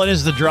 don't you? Well, it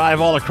is The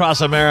Drive all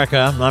across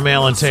America. I'm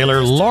Alan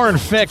Taylor. Lauren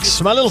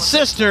Fix, my little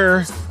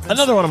sister,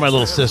 another one of my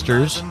little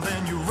sisters.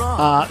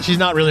 She's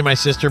not really my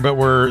sister,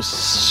 but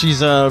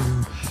she's a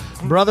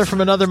brother from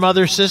another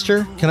mother's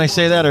sister. Can I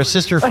say that? Or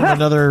sister from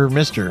another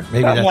mister?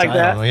 Maybe something that's like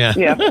that.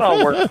 Yeah, that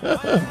all works.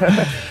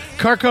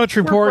 Car Coach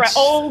reports.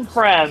 Old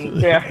friends.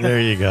 Yeah.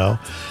 There you go.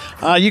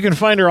 You can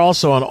find her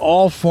also on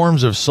all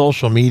forms of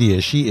social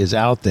media. She is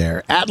out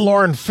there at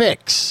Lauren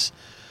Fix.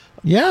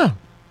 Yeah,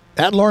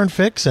 at Lauren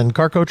Fix and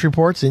Car Coach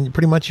reports, and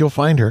pretty much you'll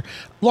find her.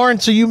 Lauren,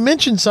 so you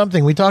mentioned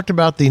something. We talked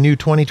about the new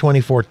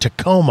 2024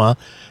 Tacoma,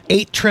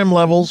 8 trim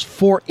levels,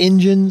 4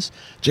 engines,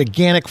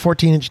 gigantic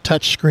 14-inch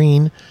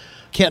touchscreen.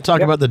 Can't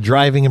talk about the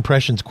driving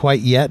impressions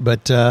quite yet,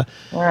 but I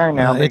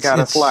know they got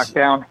us locked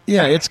down.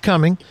 Yeah, it's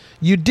coming.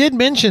 You did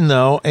mention,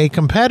 though, a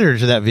competitor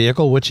to that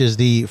vehicle, which is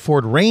the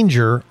Ford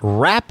Ranger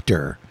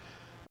Raptor.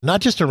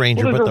 Not just a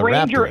Ranger, but the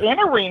Raptor. There's a Ranger and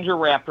a Ranger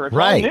Raptor. It's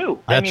all new.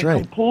 That's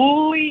right.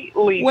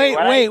 Completely wait,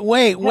 new.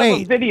 Wait.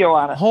 Have a video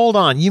on it. Hold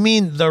on. You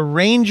mean the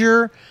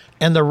Ranger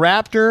and the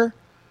Raptor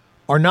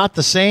are not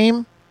the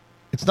same?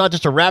 It's not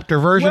just a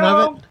Raptor version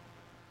of it?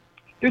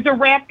 There's a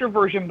Raptor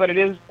version, but it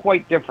is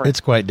quite different.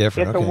 It's quite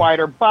different. It's a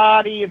wider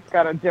body. It's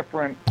got a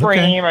different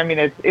frame. I mean,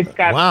 it's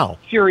got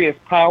serious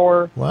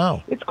power.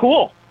 Wow. It's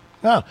cool.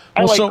 Oh.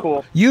 I like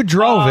cool. You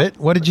drove it.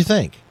 What did you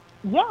think?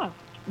 Yeah.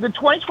 The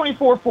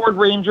 2024 Ford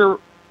Ranger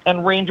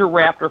and Ranger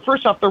Raptor.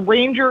 First off, the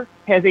Ranger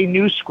has a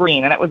new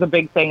screen, and that was a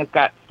big thing. It's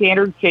got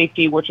standard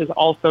safety, which is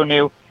also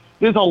new.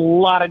 There's a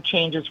lot of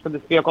changes for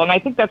this vehicle, and I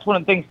think that's one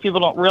of the things people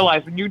don't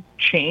realize. When you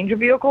change a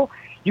vehicle,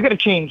 you got to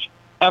change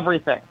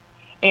everything.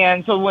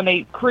 And so when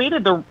they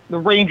created the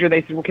Ranger,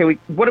 they said, okay,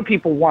 what do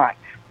people want?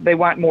 They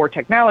want more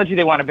technology.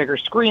 They want a bigger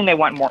screen. They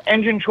want more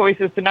engine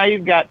choices. So now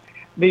you've got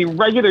the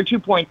regular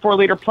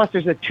 2.4-liter, plus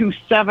there's a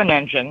 2.7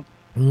 engine.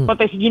 But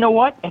they said, you know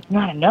what? It's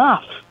not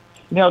enough.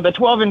 You know, the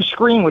 12-inch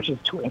screen, which is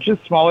 2 inches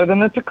smaller than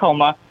the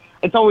Tacoma,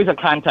 it's always a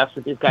contest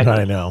with these guys.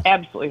 I know.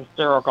 Absolutely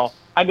hysterical.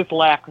 I just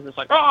laugh because it's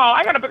like, oh,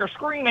 I got a bigger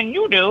screen than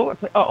you do.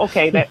 It's like, oh,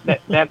 okay, that's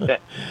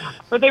it.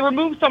 But they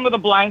removed some of the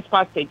blind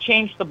spots. They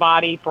changed the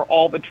body for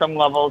all the trim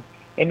levels.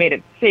 They made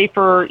it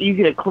safer,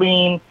 easy to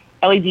clean,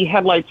 LED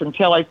headlights and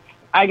taillights.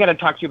 I got to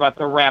talk to you about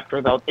the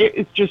Raptor, though.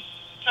 It's just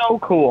so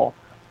cool.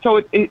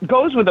 So it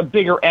goes with a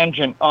bigger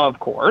engine, of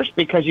course,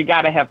 because you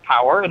got to have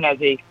power. And as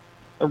a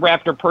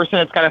Raptor person,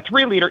 it's got a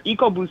 3-liter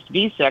EcoBoost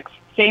V6,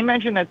 same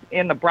engine that's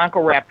in the Bronco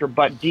Raptor,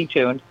 but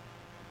detuned.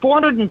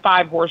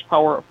 405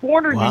 horsepower,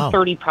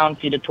 430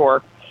 pound-feet of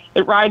torque.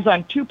 It rides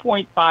on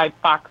 2.5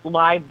 Fox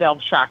live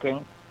valve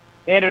shocking,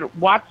 They added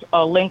Watts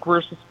link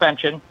rear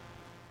suspension.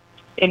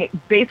 And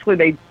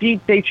basically,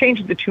 they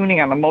changed the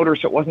tuning on the motor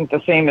so it wasn't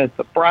the same as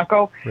the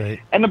Bronco. Right.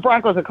 And the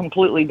Bronco is a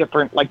completely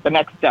different, like the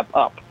next step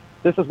up.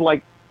 This is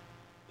like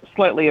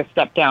slightly a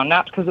step down,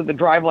 not because of the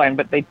driveline,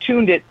 but they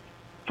tuned it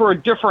for a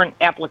different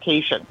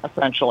application,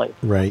 essentially.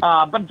 Right.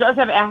 But it does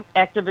have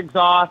active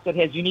exhaust. It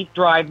has unique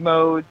drive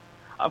modes.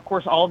 Of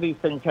course, all of these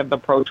things have the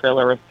Pro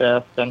Trailer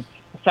Assist and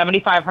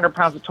 7,500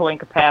 pounds of towing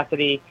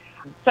capacity,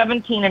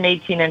 17 and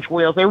 18-inch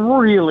wheels. They're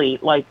really,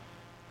 like,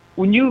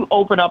 when you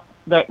open up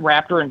the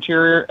Raptor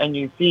interior and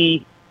you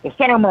see the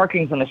center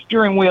markings on the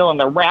steering wheel and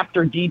the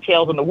Raptor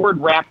details and the word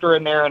Raptor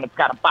in there and it's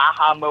got a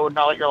Baja mode and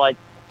all that, you're like,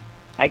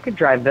 I could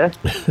drive this.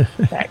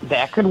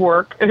 that could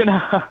work.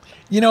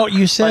 You know,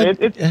 you said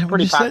it's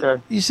pretty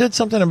popular. You said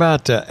something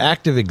about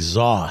active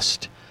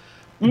exhaust.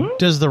 Mm-hmm.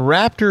 Does the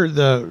Raptor,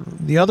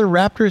 the other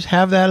Raptors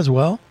have that as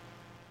well?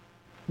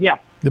 Yeah.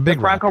 The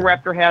big Bronco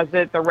Raptor has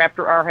it, the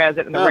Raptor R has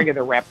it, and the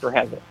regular Raptor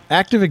has it.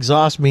 Active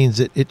exhaust means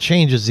it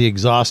changes the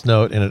exhaust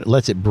note and it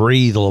lets it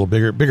breathe a little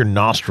bigger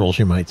nostrils,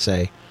 you might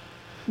say.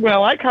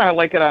 Well, I kind of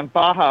like it on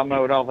Baja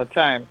mode all the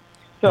time.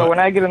 So when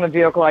I get in the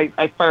vehicle,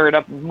 I fire it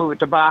up and move it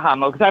to Baja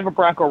mode because I have a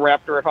Bronco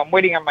Raptor if I'm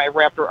waiting on my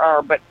Raptor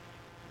R. But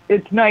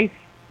it's nice.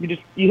 You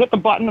hit the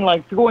button and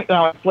like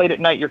it's late at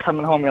night. You're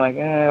coming home. You're like,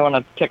 I want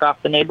to tick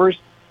off the neighbors.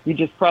 You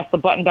just press the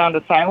button down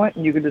to silent,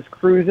 and you can just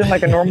cruise in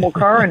like a normal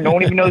car, and no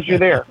one even knows you're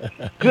there.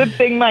 Good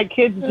thing my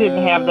kids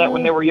didn't have that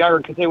when they were younger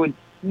because they would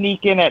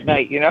sneak in at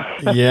night, you know?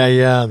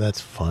 Yeah, that's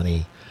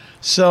funny.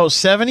 So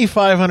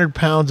 7,500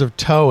 pounds of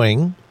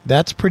towing,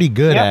 that's pretty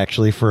good,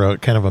 actually, for a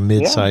kind of a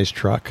mid-sized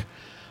truck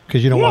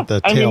because you don't want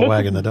the tail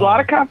wagging the dog. A lot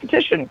of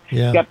competition.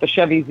 Yeah. You got the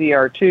Chevy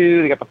ZR2,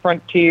 you got the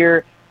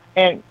Frontier,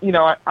 and, you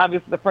know,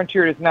 obviously the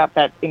Frontier is not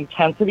that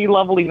intensity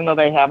level, even though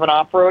they have an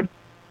off-road.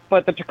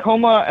 But the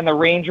Tacoma and the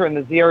Ranger and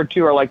the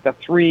ZR2 are like the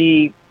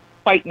three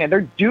fighting it.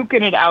 They're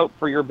duking it out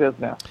for your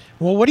business.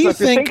 Well, what do you think?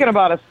 If you're thinking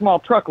about a small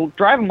truck,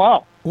 drive them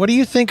all. What do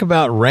you think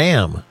about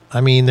Ram? I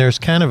mean, there's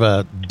kind of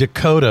a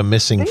Dakota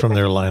missing from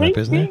their lineup,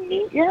 isn't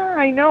there? Yeah,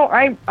 I know.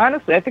 I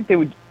think they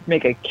would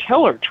make a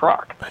killer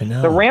truck. I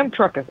know. The Ram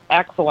truck is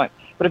excellent.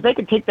 But if they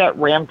could take that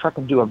Ram truck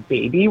and do a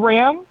baby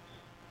Ram,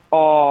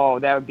 oh,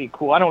 that would be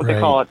cool. I don't know what they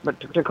call it,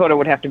 but Dakota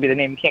would have to be the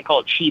name. You can't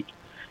call it Sheep.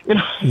 You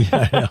know?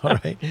 Yeah, I know,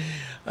 right?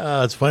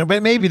 It's funny,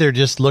 but maybe they're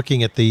just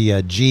looking at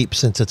the Jeep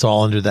since it's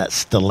all under that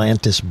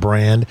Stellantis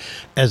brand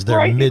as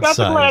their mid-size.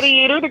 You got the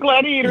Gladiator. The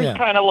Gladiator's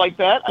kind of like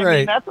that. I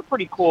mean, that's a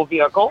pretty cool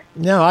vehicle.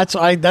 No,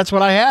 that's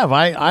what I have.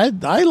 I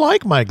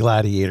like my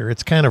Gladiator.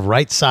 It's kind of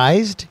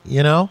right-sized,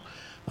 you know.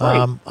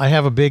 Right. I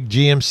have a big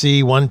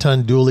GMC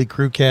 1-ton dually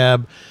crew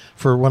cab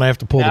for when I have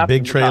to pull the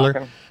big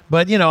trailer.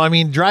 But, you know, I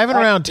mean, driving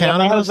around town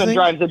my in those husband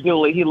drives a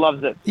dually. He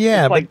loves it.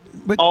 Yeah,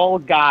 but all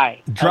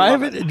guy.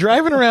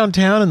 Driving around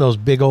town in those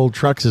big old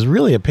trucks is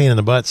really a pain in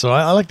the butt. So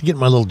I like to get in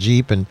my little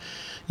Jeep. And,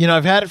 you know,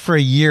 I've had it for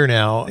a year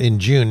now in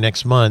June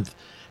next month.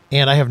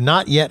 And I have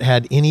not yet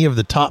had any of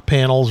the top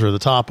panels or the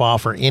top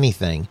off or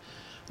anything.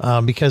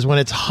 Because when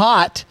it's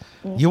hot,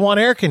 you want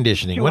air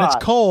conditioning. When it's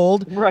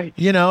cold,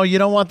 you know, you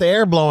don't want the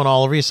air blowing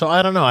all over you. So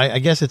I don't know. I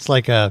guess it's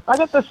like a... I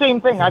got the same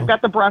thing. I've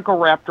got the Bronco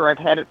Raptor. I've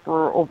had it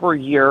for over a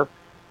year.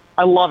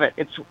 I love it.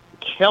 It's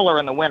killer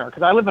in the winter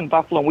because I live in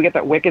Buffalo and we get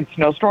that wicked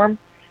snowstorm.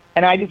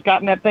 And I just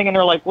got in that thing and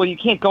they're like, well, you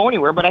can't go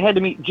anywhere. But I had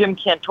to meet Jim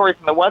Cantori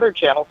from the Weather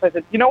Channel. So I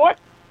said, you know what?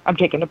 I'm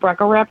taking the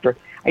Bronco Raptor.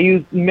 I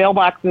use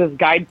mailboxes,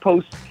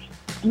 guideposts,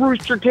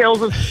 rooster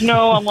tails of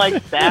snow. I'm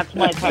like, that's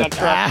my kind of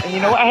truck. And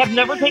you know what? I have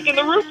never taken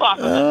the roof off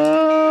of it.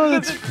 Oh,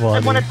 that's funny.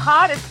 And when it's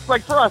hot, it's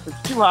like for us,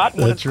 it's too hot.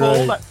 And when it's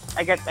cold,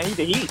 I need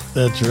the heat.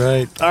 That's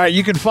right. All right,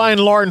 you can find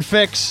Lauren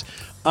Fix.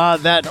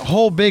 That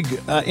whole big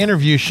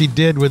interview she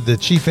did with the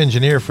chief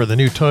engineer for the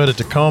new Toyota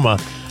Tacoma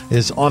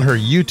is on her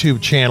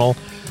YouTube channel,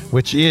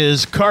 which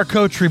is Car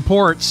Coach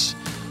Reports.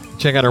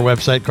 Check out our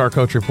website,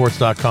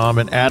 carcoachreports.com,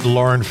 and add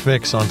Lauren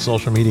Fix on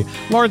social media.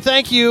 Lauren,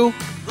 thank you.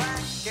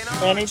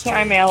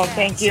 Anytime, Alan.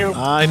 Thank you.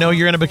 I know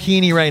you're in a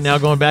bikini right now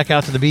going back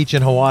out to the beach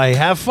in Hawaii.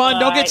 Have fun.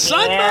 Don't get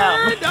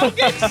sunburned. Don't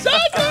get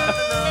sunburned.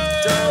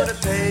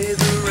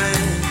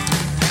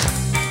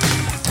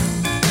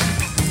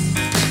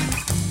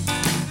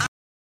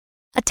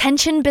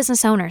 Attention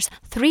business owners,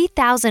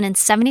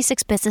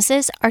 3,076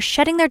 businesses are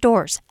shutting their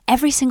doors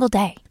every single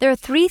day. There are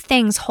 3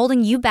 things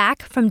holding you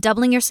back from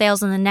doubling your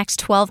sales in the next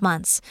 12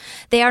 months.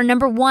 They are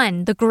number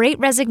 1, the Great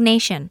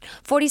Resignation.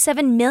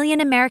 47 million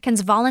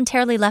Americans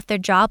voluntarily left their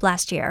job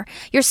last year.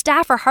 Your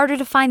staff are harder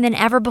to find than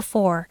ever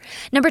before.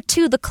 Number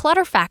 2, the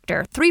clutter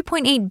factor.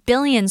 3.8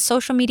 billion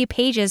social media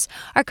pages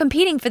are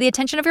competing for the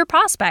attention of your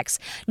prospects.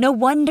 No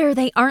wonder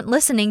they aren't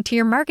listening to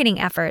your marketing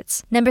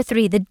efforts. Number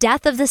 3, the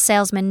death of the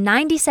salesman.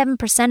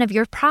 97% of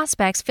your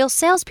prospects feel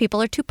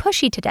salespeople are too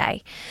pushy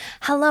today.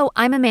 Hello,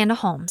 I'm Amanda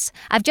Holmes. sales.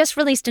 I've just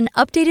released an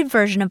updated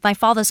version of my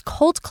father's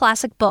cult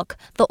classic book,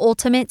 The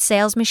Ultimate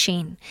Sales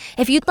Machine.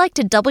 If you'd like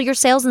to double your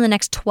sales in the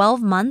next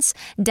 12 months,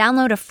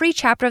 download a free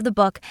chapter of the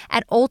book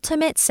at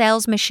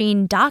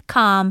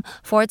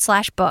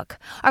ultimatesalesmachine.com/book.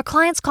 Our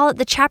clients call it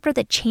the chapter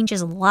that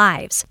changes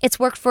lives. It's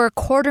worked for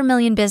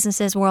 250,000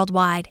 businesses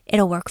worldwide.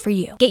 It'll work for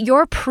you. Get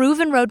your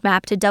proven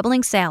roadmap to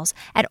doubling sales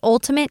at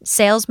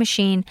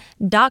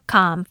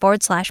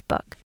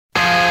ultimatesalesmachine.com/book.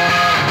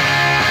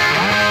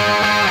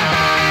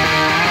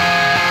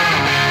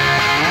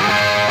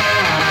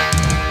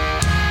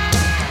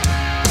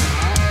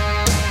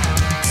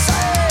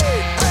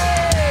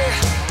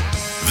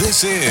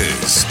 This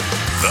is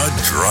The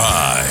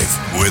Drive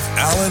with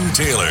Alan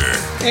Taylor.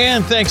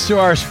 And thanks to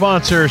our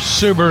sponsor,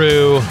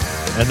 Subaru,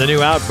 and the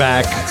new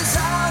Outback.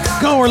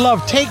 Go where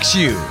love takes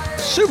you.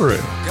 Subaru.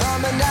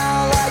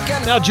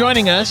 Now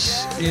joining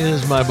us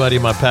is my buddy,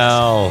 my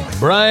pal,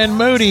 Brian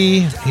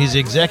Moody. He's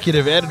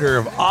executive editor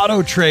of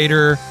Auto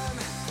Trader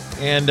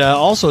and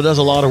also does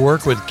a lot of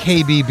work with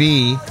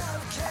KBB,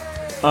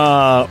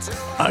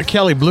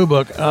 Kelley Blue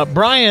Book.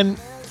 Brian,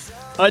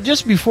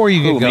 just before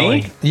you get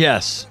going. Me?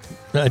 Yes.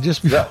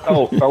 Just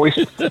before. Are we?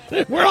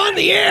 We're on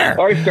the air.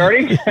 Are we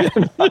starting?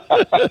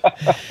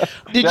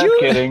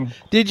 Kidding.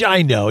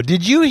 I know.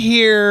 Did you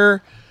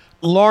hear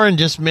Lauren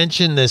just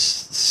mentioned this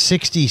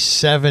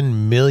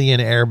 67 million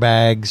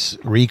airbags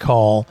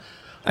recall?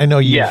 I know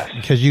you,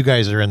 because you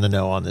guys are in the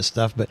know on this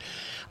stuff, but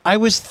I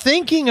was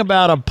thinking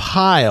about a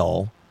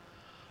pile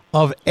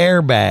of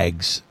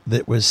airbags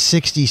that was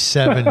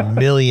 67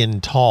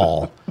 million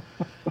tall.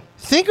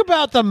 Think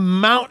about the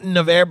mountain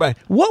of airbags.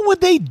 What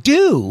would they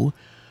do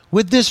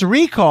with this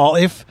recall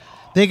if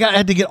they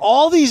had to get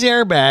all these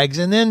airbags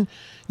and then,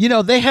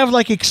 they have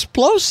like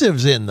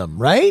explosives in them,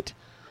 right?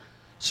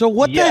 So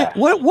what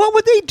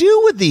would they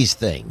do with these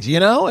things?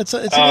 It's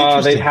an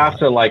interesting. They'd have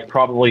to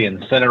probably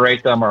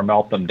incinerate them or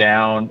melt them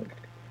down.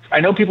 I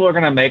know people are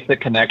going to make the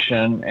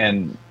connection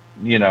and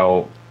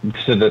to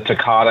the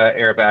Takata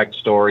airbag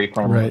story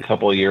from a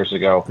couple of years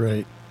ago.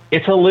 Right.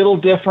 It's a little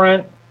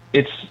different.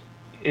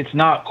 It's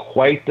not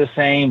quite the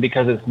same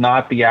because it's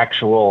not the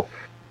actual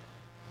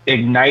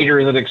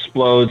igniter that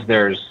explodes.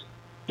 There's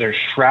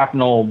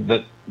shrapnel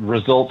that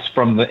results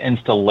from the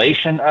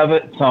installation of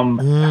it.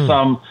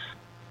 Some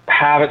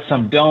have it,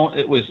 some don't.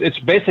 It's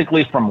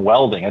basically from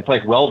welding. It's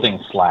like welding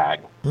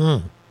slag.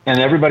 And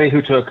everybody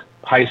who took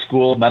high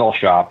school metal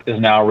shop is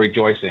now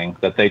rejoicing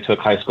that they took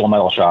high school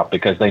metal shop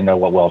because they know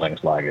what welding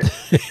slag is.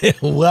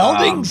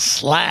 Welding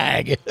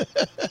slag.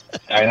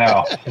 I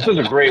know. This is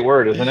a great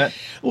word, isn't it?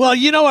 Well,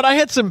 you know what? I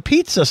had some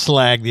pizza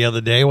slag the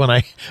other day when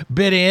I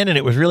bit in and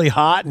it was really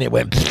hot and it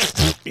went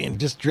and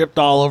just dripped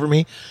all over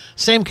me.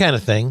 Same kind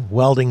of thing.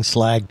 Welding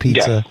slag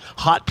pizza,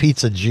 hot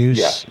pizza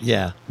juice.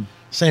 Yeah.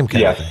 Same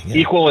kind of thing. Yeah.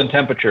 Equal in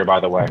temperature,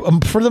 by the way.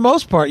 For the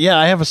most part,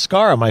 I have a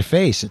scar on my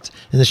face. It's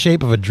in the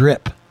shape of a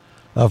drip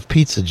of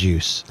pizza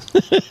juice.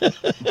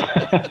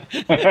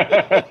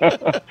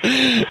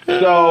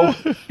 So,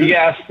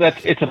 yes,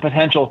 it's a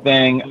potential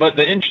thing. But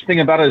the interesting thing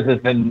about it is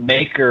that the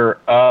maker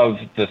of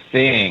the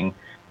thing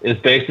is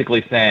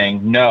basically saying,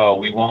 no,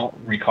 we won't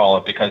recall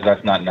it because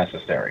that's not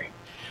necessary.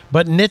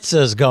 But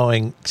NHTSA's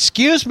going,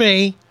 excuse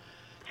me,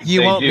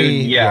 you won't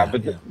be.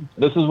 But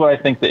this is what I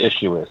think the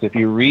issue is. If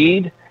you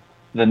read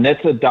the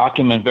NHTSA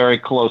document very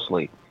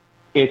closely,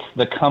 it's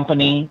the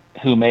company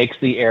who makes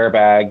the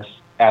airbags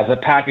as a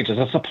package, as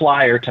a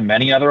supplier to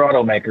many other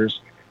automakers.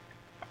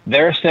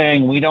 They're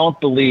saying we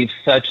don't believe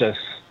such a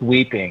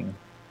sweeping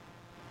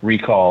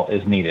recall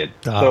is needed.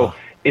 So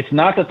it's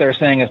not that they're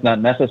saying it's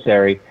not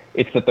necessary.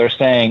 It's that they're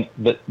saying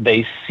that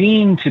they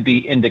seem to be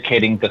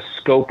indicating the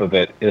scope of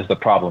it is the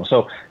problem.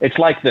 So it's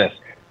like this.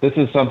 This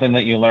is something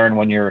that you learn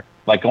when you're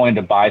going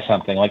to buy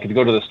something. Like if you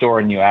go to the store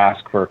and you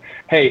ask for,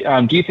 hey,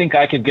 do you think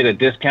I could get a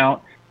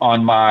discount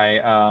on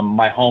my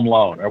my home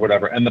loan or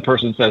whatever? And the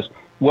person says,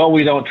 well,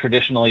 we don't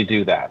traditionally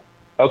do that.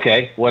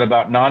 Okay, what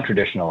about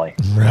non-traditionally?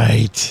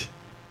 Right.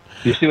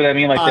 You see what I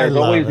mean? There's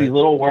always these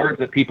little words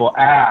that people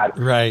add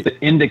that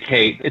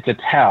indicate it's a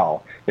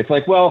tell. It's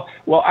like, well,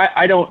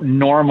 I don't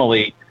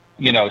normally,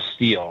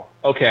 steal.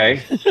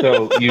 Okay,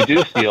 so you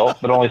do steal,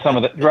 but only some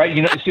of the, right?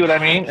 You see what I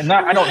mean? And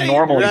I don't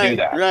normally do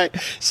that. Right.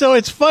 So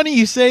it's funny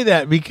you say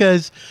that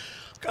because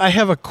I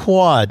have a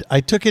quad.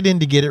 I took it in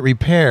to get it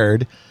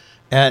repaired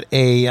at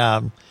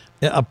a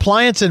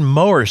appliance and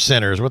mower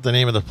center is what the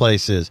name of the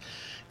place is.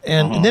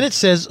 And then it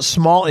says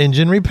small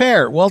engine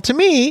repair. Well, to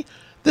me,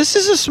 this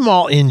is a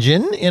small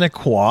engine in a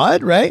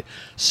quad, right?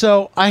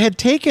 So I had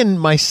taken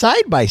my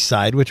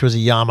side-by-side, which was a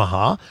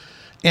Yamaha,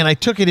 and I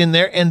took it in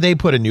there, and they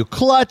put a new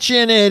clutch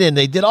in it, and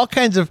they did all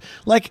kinds of,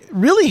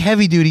 really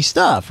heavy-duty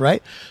stuff,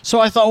 right?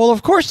 So I thought, well,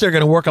 of course they're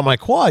going to work on my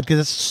quad because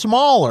it's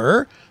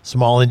smaller,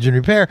 small engine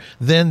repair,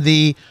 than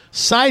the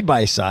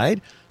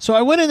side-by-side. So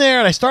I went in there,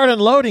 and I started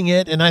unloading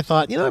it, and I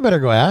thought, I better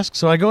go ask.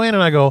 So I go in,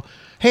 and I go,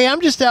 hey,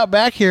 I'm just out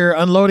back here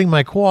unloading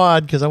my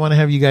quad because I want to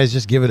have you guys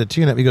just give it a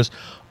tune-up. He goes,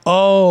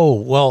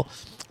 oh, well,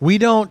 we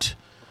don't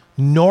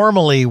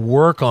normally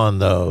work on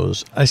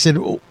those. I said,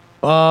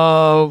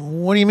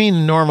 what do you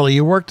mean normally?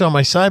 You worked on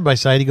my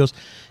side-by-side. He goes,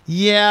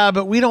 yeah,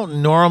 but we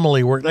don't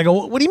normally work. I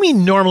go, what do you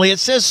mean normally? It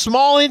says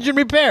small engine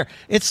repair.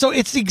 It's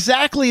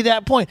exactly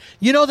that point.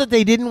 You know that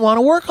they didn't want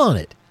to work on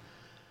it.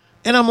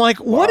 And I'm like,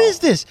 what is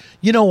this?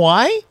 You know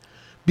why?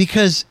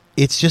 Because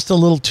it's just a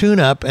little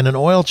tune-up and an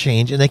oil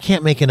change, and they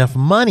can't make enough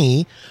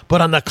money.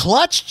 But on the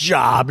clutch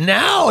job,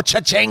 now,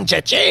 cha-ching,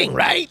 cha-ching,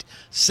 right?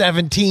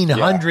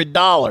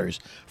 $1,700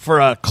 for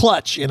a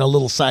clutch in a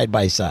little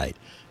side-by-side.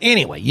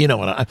 Anyway, you know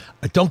what?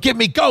 Don't get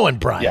me going,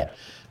 Brian. Yeah.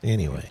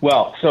 Anyway.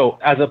 Well, so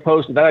as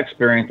opposed to that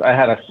experience, I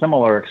had a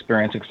similar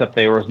experience, except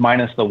they were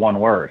minus the one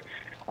word.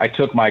 I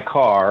took my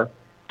car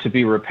to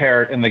be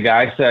repaired, and the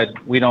guy said,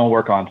 we don't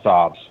work on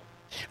Saabs.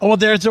 Oh, well,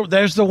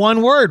 there's the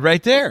one word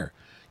right there.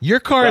 Your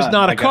car is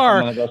not a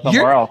car.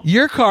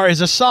 Your car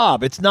is a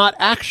Saab. It's not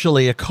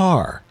actually a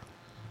car.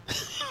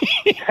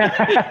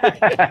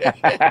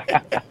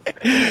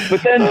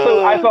 But then,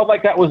 so I felt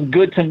like that was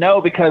good to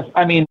know because,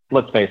 I mean,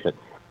 let's face it.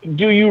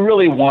 Do you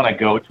really want to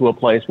go to a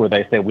place where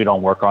they say we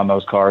don't work on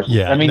those cars?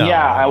 Yeah. I mean,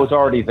 I was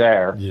already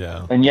there.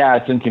 Yeah. And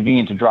it's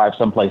inconvenient to drive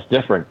someplace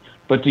different.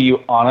 But do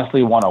you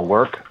honestly want to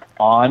work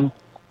on?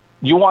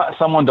 You want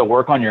someone to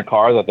work on your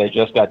car that they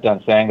just got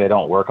done saying they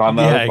don't work on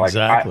those? Yeah,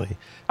 exactly.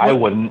 I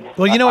wouldn't.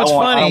 Well, you know what's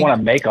funny? I don't want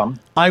to make them.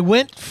 I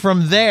went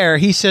from there.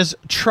 He says,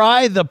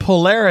 try the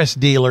Polaris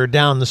dealer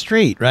down the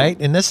street, right?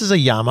 And this is a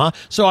Yamaha.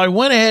 So I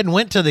went ahead and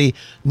went to the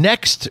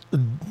next,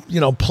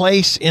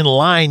 place in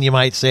line, you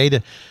might say,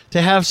 to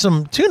have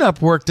some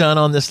tune-up work done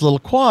on this little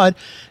quad.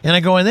 And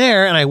I go in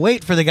there, and I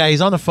wait for the guy.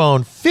 He's on the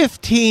phone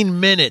 15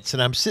 minutes,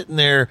 and I'm sitting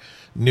there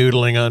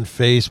noodling on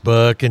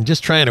Facebook and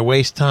just trying to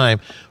waste time.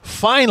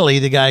 Finally,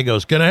 the guy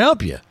goes, can I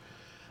help you?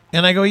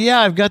 And I go,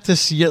 yeah, I've got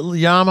this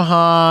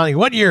Yamaha.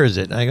 What year is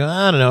it? And I go,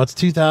 I don't know. It's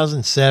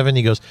 2007.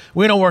 He goes,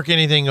 we don't work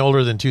anything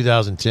older than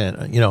 2010,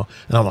 And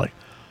I'm like,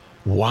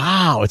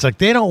 wow. It's like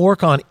they don't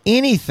work on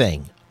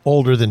anything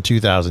older than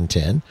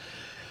 2010.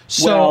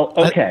 So,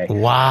 okay.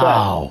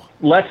 Wow.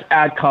 But let's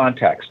add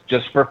context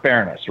just for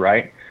fairness,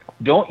 right?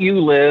 Don't you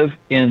live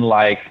in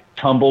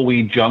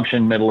Tumbleweed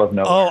Junction, middle of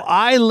nowhere? Oh,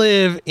 I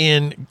live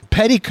in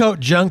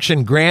Petticoat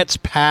Junction, Grants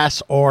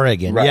Pass,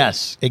 Oregon. Right.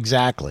 Yes,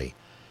 exactly.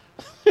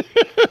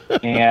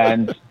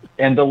 and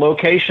the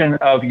location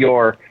of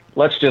your,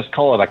 let's just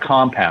call it a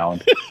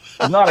compound,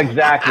 is not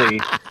exactly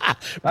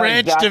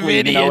Branch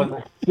Davidian, in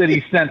the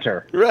city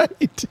center.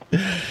 Right.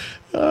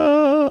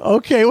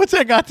 Okay, what's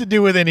that got to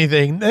do with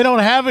anything? They don't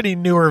have any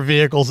newer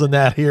vehicles than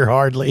that here,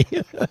 hardly.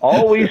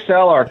 All we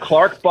sell are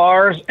Clark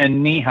bars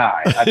and knee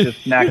high at the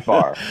snack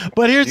bar.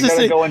 But here's the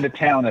thing. You gotta go into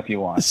town if you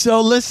want. So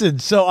listen,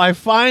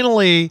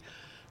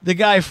 the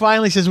guy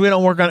finally says we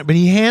don't work on it, but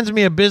he hands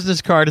me a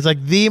business card. It's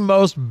like the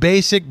most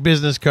basic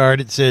business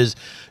card. It says,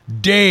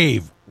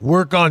 Dave,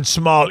 work on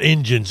small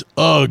engines,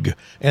 ugh,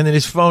 and then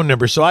his phone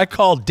number. So I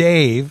call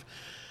Dave,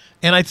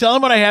 and I tell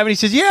him what I have, and he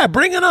says, yeah,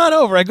 bring it on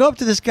over. I go up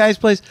to this guy's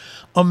place,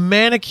 a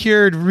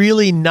manicured,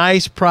 really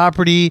nice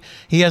property.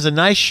 He has a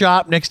nice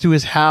shop next to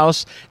his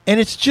house, and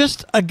it's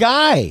just a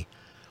guy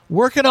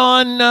working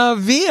on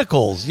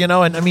vehicles,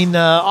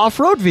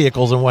 off-road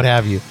vehicles and what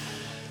have you.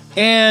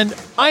 And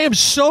I am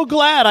so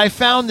glad I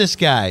found this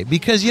guy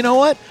because you know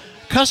what?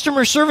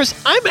 Customer service,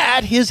 I'm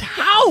at his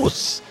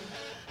house.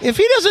 If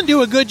he doesn't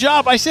do a good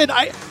job, I said,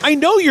 I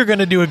know you're going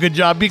to do a good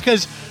job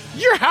because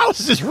your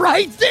house is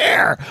right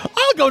there.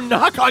 I'll go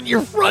knock on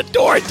your front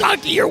door and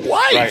talk to your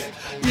wife,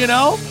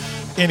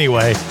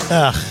 Anyway,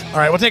 all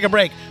right, we'll take a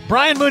break.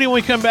 Brian Moody, when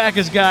we come back,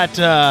 has got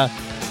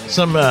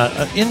some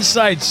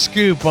inside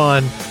scoop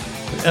on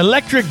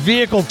electric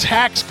vehicle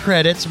tax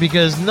credits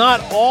because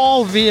not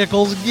all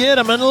vehicles get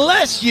them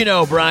unless you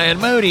know Brian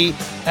Moody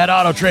at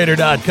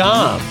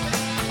Autotrader.com.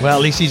 Well,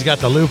 at least he's got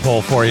the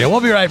loophole for you.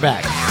 We'll be right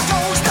back.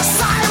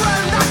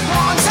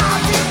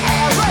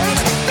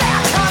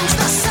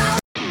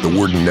 The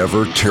word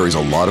never carries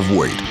a lot of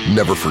weight.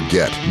 Never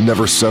forget,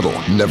 never settle,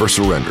 never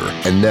surrender.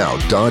 And now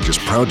Dodge is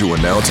proud to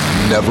announce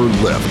Never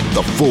Lift,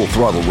 the full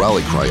throttle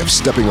rally cry of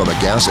stepping on the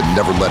gas and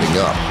never letting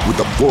up. With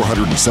the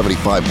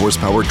 475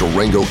 horsepower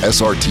Durango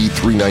SRT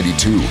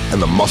 392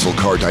 and the muscle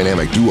car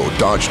dynamic duo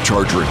Dodge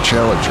Charger and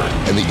Challenger.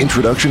 And the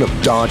introduction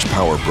of Dodge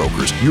Power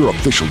Brokers, your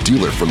official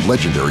dealer for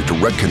legendary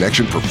direct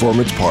connection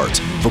performance parts.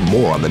 For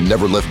more on the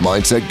Never Lift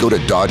mindset, go to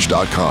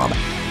Dodge.com.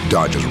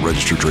 Dodge is a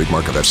registered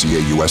trademark of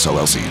FCA US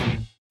LLC.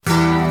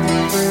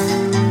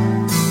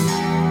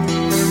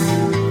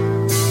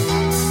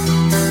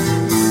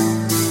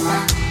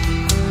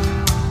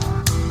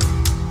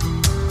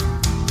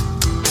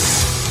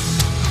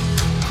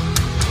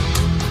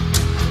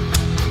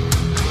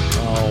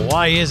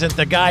 Why isn't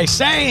the guy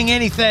saying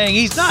anything?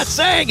 He's not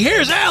saying,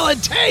 here's Alan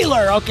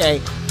Taylor.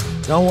 Okay,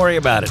 don't worry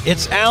about it.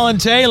 It's Alan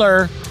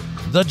Taylor,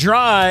 The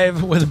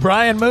Drive with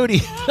Brian Moody.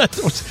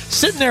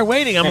 Sitting there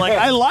waiting. I'm like,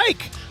 I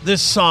like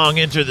this song,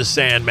 Enter the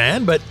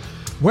Sandman, but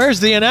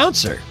where's the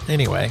announcer?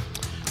 Anyway,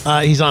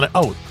 he's on it.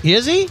 Oh,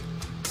 is he?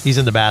 He's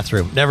in the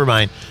bathroom. Never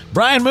mind.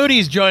 Brian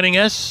Moody's joining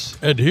us,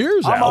 and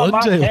here's Alan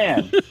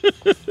Taylor.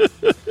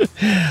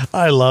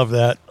 I love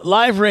that.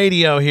 Live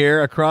radio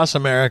here across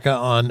America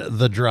on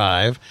The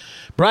Drive.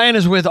 Brian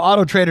is with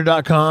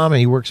Autotrader.com, and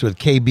he works with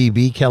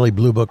KBB, Kelly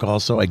Blue Book,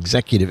 also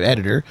executive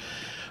editor.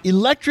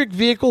 Electric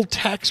vehicle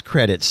tax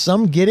credits.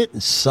 Some get it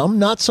and some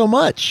not so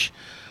much.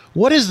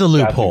 What is the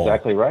loophole? That's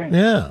exactly right.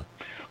 Yeah.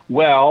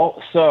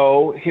 Well,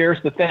 so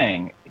here's the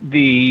thing.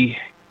 The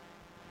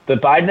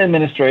Biden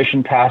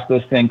administration passed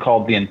this thing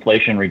called the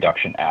Inflation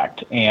Reduction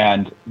Act,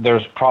 and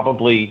there's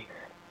probably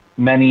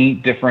many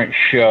different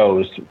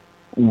shows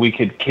we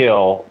could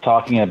kill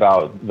talking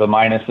about the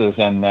minuses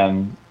and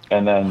then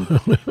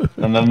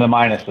the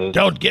minuses.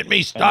 Don't get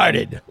me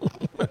started.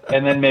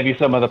 And then maybe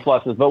some of the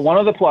pluses. But one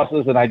of the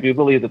pluses, and I do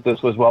believe that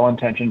this was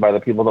well-intentioned by the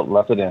people that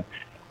left it in,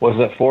 was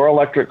that for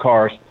electric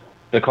cars,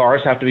 the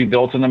cars have to be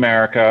built in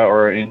America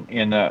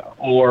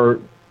or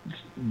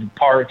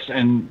parts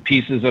and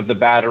pieces of the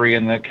battery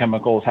and the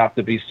chemicals have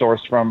to be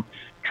sourced from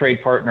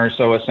trade partners,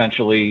 so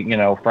essentially,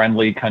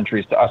 friendly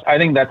countries to us. I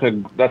think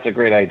that's a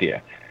great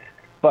idea.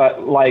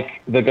 But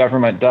like the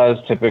government does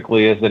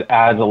typically, is it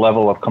adds a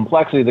level of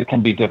complexity that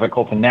can be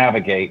difficult to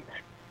navigate.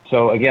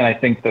 So again, I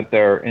think that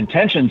their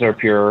intentions are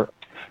pure,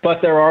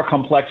 but there are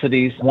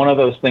complexities. One of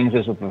those things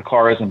is that the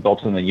car isn't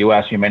built in the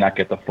U.S., you may not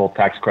get the full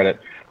tax credit,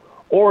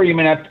 or you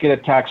may not get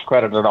a tax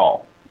credit at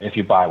all if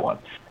you buy one.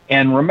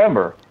 And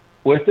remember,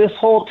 with this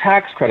whole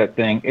tax credit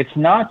thing, it's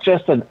not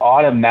just an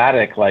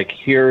automatic, like,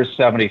 here's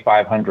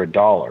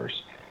 $7,500.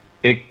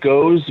 It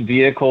goes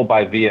vehicle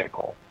by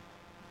vehicle.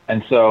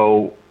 And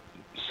so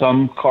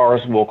some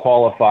cars will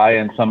qualify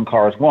and some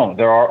cars won't.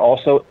 There are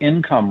also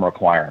income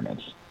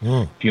requirements.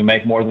 If you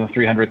make more than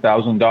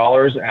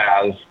 $300,000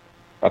 as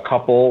a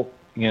couple,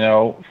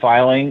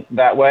 filing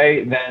that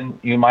way, then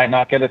you might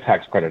not get a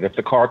tax credit. If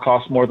the car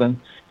costs more than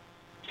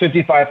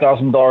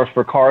 $55,000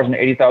 for cars and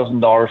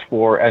 $80,000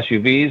 for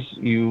SUVs,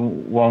 you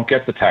won't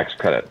get the tax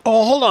credit.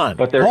 Oh, hold on.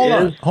 But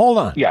hold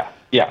on. Yeah.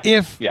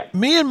 If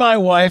me and my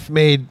wife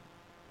made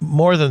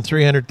more than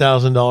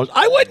 $300,000,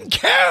 I wouldn't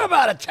care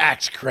about a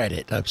tax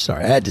credit. I'm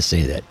sorry, I had to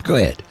say that. Go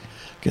ahead.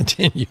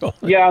 Continue.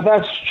 Yeah,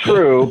 that's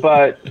true,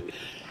 but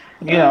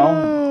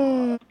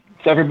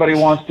everybody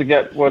wants to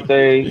get what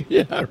they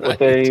what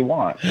they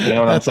want. You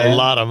know what That's I'm saying? a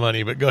lot of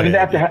money, but go ahead.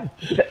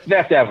 They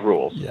have to have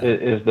rules.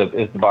 Is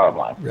the bottom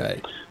line.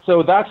 Right.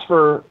 So that's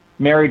for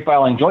married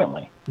filing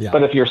jointly. Yeah.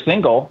 But if you're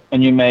single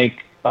and you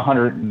make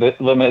the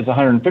limit is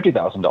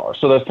 $150,000.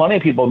 So there's plenty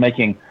of people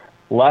making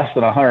less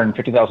than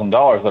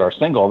 $150,000 that are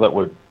single that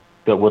would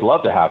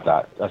love to have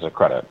that as a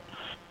credit.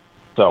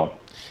 So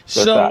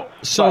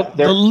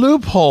the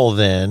loophole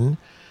then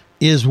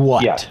is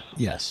what?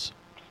 Yes.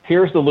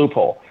 Here's the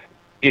loophole.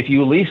 If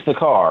you lease the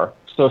car,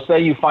 so say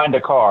you find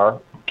a car,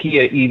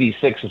 Kia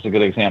EV6 is a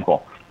good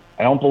example.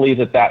 I don't believe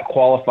that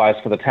qualifies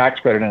for the tax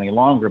credit any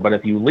longer, but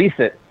if you lease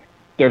it,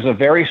 there's a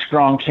very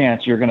strong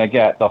chance you're going to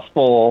get the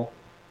full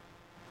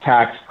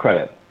tax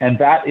credit. And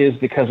that is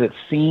because it's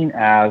seen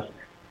as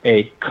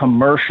a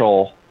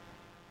commercial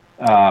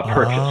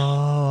purchase.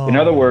 Oh. In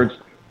other words,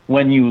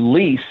 when you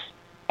lease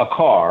a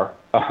car,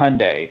 a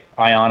Hyundai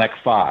Ioniq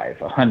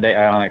 5, a Hyundai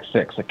Ioniq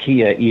 6, a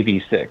Kia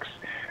EV6,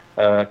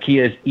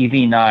 Kia's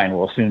EV9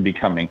 will soon be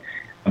coming,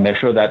 and they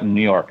show that in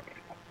New York.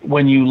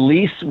 When you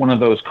lease one of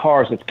those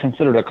cars, it's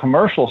considered a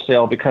commercial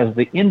sale because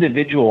the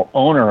individual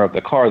owner of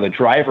the car, the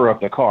driver of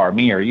the car,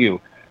 me or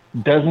you,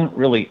 doesn't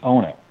really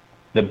own it.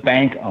 The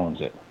bank owns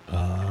it.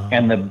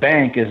 And the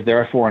bank is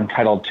therefore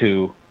entitled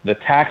to the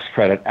tax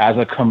credit as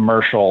a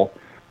commercial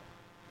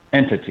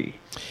entity.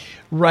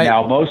 Right.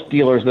 Now, most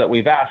dealers that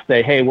we've asked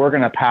say, hey, we're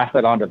going to pass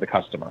that on to the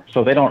customer.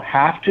 So they don't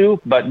have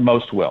to, but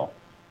most will.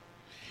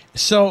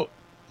 So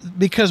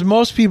because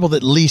most people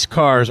that lease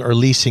cars are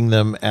leasing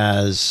them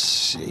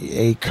as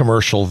a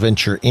commercial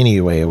venture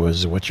anyway,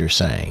 was what you're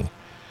saying.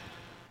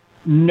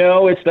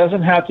 No, it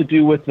doesn't have to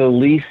do with the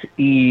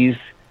leasee's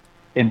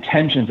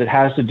intentions. It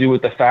has to do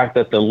with the fact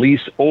that the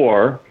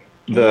leaseor,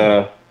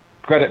 the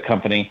credit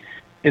company,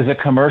 is a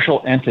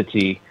commercial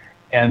entity,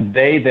 and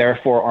they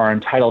therefore are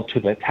entitled to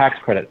the tax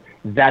credit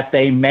that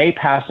they may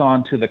pass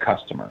on to the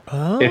customer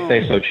if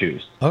they so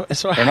choose.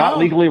 They're not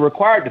legally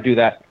required to do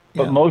that.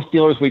 But most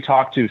dealers we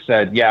talked to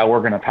said, we're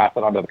going to pass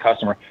it on to the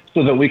customer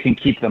so that we can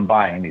keep them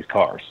buying these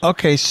cars.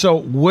 Okay, so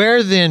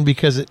where then,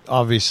 because it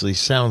obviously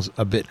sounds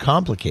a bit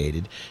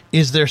complicated,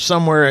 is there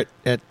somewhere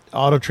at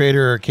AutoTrader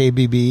or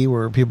KBB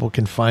where people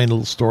can find a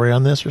little story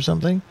on this or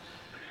something?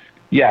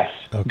 Yes.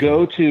 Okay.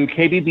 Go to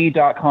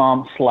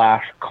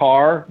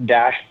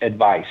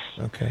kbb.com/car-advice.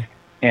 Okay.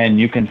 And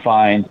you can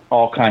find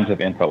all kinds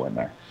of info in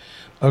there.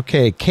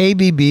 Okay,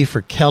 KBB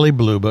for Kelly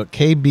Blue Book,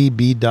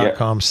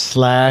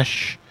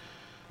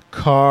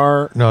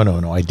 kbb.com/car.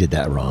 No, I did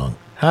that wrong.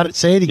 How did it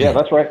say it again? Yeah,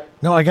 that's right.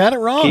 No, I got it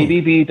wrong.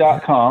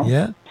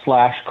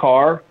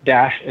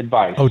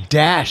 kbb.com/car-advice. Oh,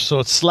 dash. So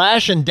it's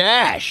slash and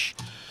dash.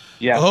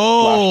 Yeah.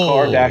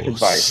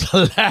 /car-advice.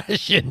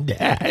 Slash and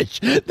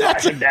dash.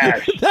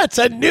 That's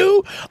a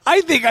new.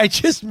 I think I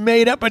just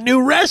made up a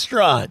new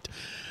restaurant.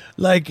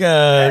 Like, you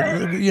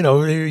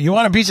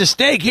want a piece of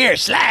steak here?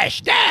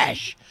 Slash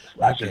dash.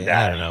 Okay,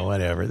 I don't know,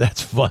 whatever.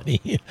 That's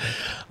funny.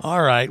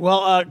 All right.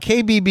 Well,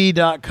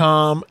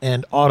 KBB.com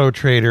and Auto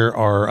Trader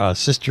are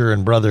sister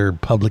and brother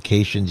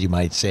publications, you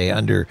might say,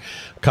 under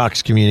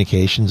Cox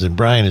Communications, and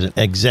Brian is an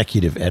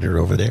executive editor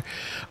over there.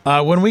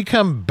 When we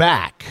come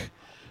back,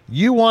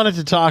 you wanted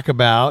to talk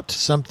about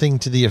something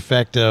to the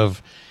effect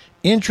of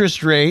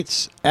interest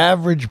rates,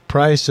 average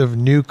price of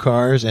new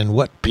cars, and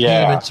what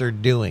payments are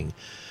doing.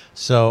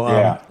 So,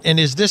 and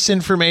is this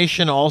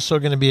information also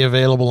going to be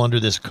available under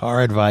this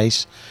car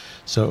advice?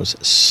 So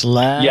it's /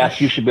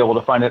 Yes, you should be able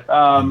to find it.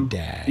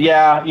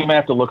 Yeah, you may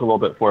have to look a little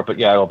bit for it, but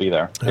yeah, it'll be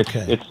there.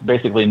 Okay. It's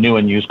basically new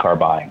and used car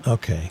buying.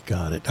 Okay,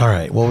 got it. All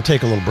right, well, we'll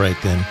take a little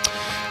break then.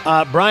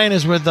 Brian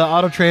is with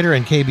Auto Trader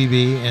and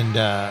KBB, and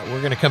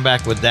we're going to come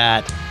back with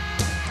that.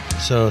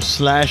 So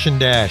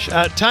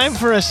 /and-. Time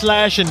for a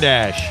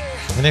 /and-.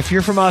 And if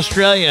you're from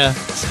Australia,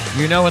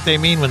 you know what they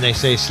mean when they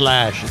say /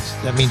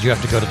 that means you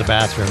have to go to the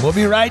bathroom. We'll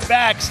be right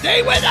back.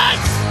 Stay with us.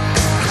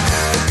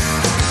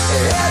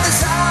 Hear the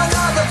sound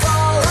of the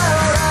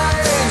falling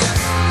rain,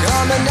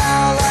 coming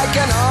down like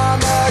an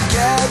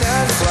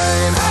Armageddon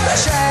flame. The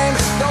shame,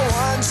 the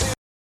ones who...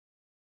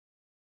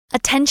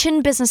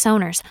 Attention business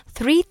owners,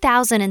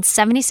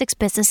 3,076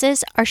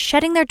 businesses are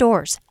shutting their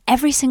doors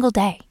every single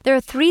day. There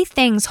are 3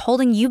 things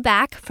holding you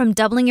back from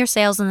doubling your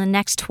sales in the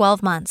next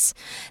 12 months.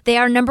 They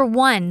are: number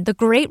 1, the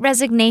Great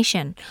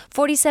Resignation.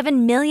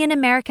 47 million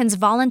Americans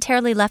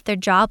voluntarily left their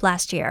job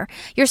last year.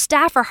 Your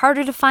staff are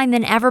harder to find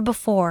than ever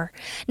before.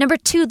 Number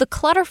 2, the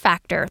clutter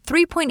factor.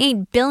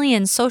 3.8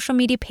 billion social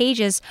media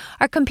pages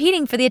are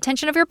competing for the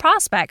attention of your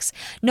prospects.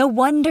 No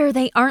wonder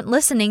they aren't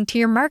listening to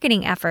your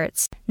marketing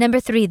efforts. Number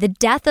 3, the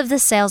death of the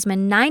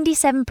salesman.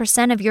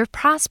 97% of your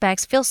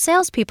prospects feel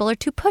salespeople are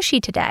too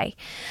pushy today.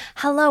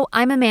 Hello,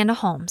 I'm Amanda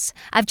Holmes.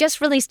 I've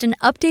just released an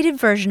updated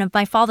version of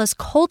my father's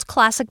cult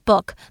classic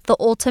book, The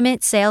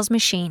Ultimate Sales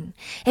Machine.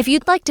 If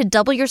you'd like to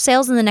double your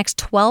sales in the next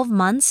 12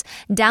 months,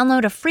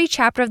 download a free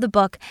chapter of the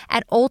book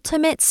at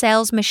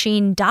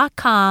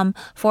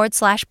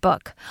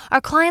ultimatesalesmachine.com/book.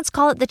 Our clients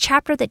call it the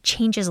chapter that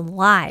changes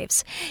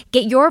lives.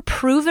 Get your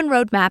proven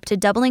roadmap to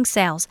doubling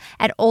sales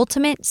at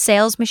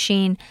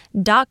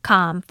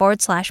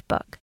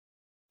ultimatesalesmachine.com/book.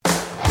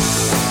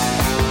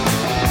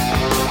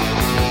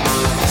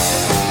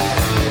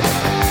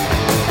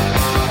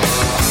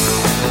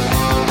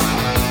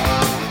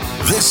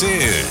 This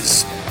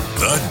is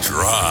The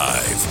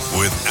Drive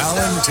with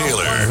Alan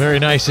Taylor. Very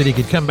nice that he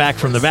could come back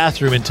from the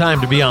bathroom in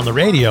time to be on the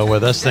radio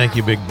with us. Thank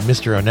you, big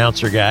Mr.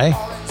 Announcer guy.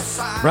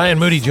 Brian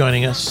Moody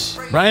joining us.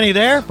 Brian, are you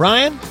there?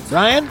 Brian?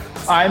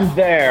 I'm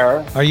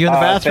there. Are you in the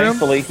bathroom?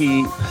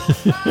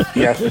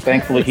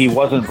 Thankfully, he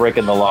wasn't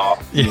breaking the law.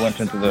 He went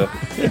into the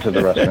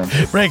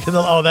restroom. Breaking the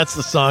law. Oh, that's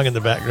the song in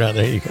the background.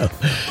 There you go.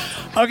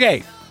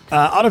 Okay.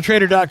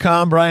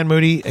 Autotrader.com, Brian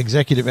Moody,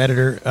 executive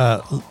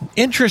editor.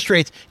 Interest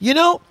rates. You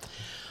know,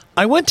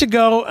 I went to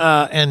go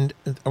and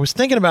I was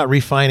thinking about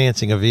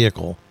refinancing a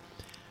vehicle,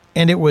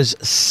 and it was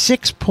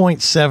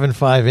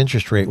 6.75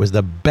 interest rate was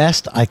the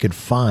best I could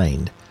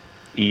find.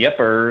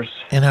 Yepers.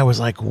 And I was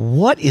like,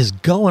 what is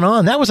going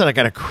on? That was like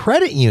at a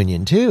credit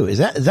union, too. Is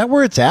that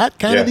where it's at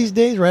kind of these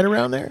days, right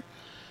around there?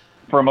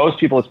 For most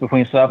people, it's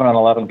between 7 and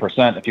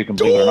 11%, if you can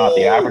believe it or not.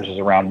 The average is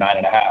around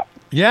 9.5%.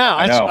 Yeah,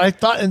 I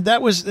thought, and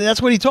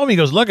that's what he told me. He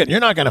goes, look, you're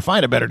not going to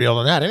find a better deal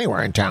than that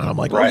anywhere in town. I'm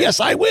like, oh,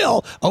 yes, I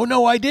will. Oh,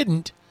 no, I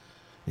didn't.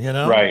 You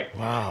know? Right.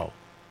 Wow.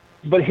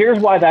 But here's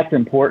why that's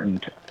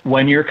important.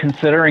 When you're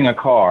considering a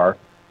car,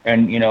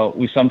 and, you know,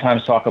 we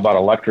sometimes talk about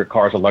electric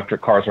cars.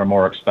 Electric cars are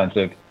more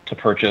expensive to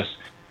purchase.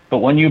 But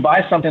when you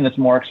buy something that's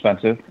more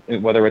expensive,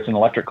 whether it's an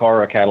electric car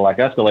or a Cadillac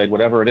Escalade,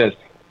 whatever it is,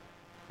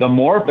 the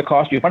more the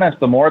cost you finance,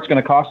 the more it's going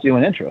to cost you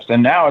in interest.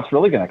 And now it's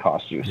really going to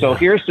cost you. Yeah. So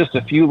here's just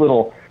a few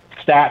little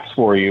stats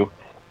for you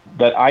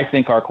that I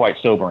think are quite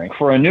sobering.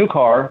 For a new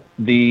car,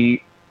 the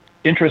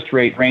interest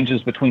rate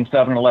ranges between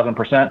 7 and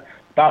 11%,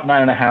 about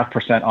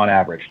 9.5% on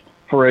average.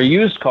 For a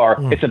used car,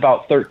 it's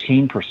about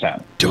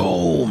 13%.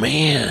 Oh,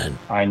 man.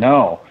 I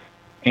know.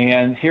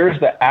 And here's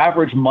the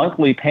average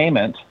monthly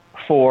payment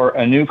for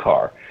a new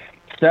car,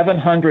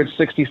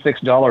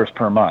 $766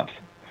 per month.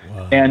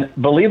 Wow. And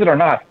believe it or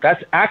not,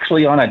 that's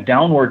actually on a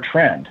downward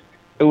trend.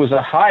 It was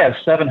a high of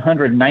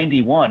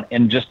 $791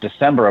 in just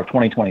December of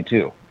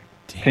 2022.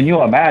 Damn. Can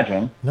you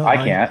imagine? No, I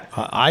can't.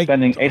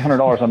 Spending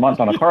 $800 a month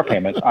on a car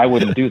payment, I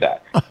wouldn't do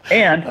that.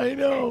 And I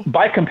know.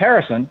 By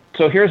comparison,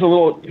 so here's a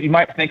little, you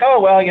might think, oh,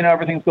 well, you know,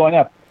 everything's going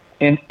up.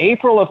 In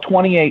April of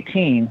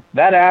 2018,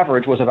 that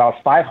average was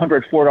about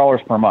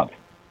 $504 per month.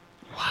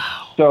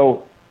 Wow.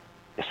 So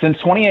since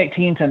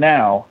 2018 to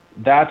now,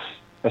 that's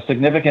a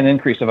significant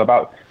increase of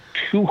about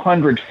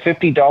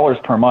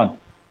 $250 per month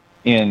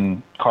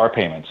in car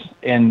payments.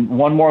 And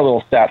one more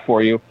little stat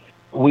for you.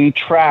 We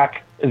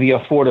track the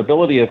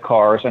affordability of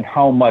cars and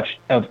how much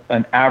of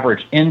an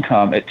average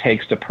income it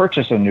takes to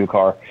purchase a new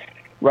car.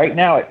 Right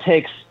now, it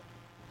takes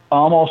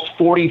almost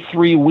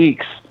 43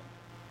 weeks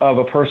of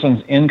a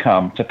person's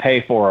income to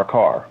pay for a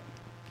car.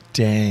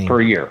 Dang. Per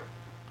year.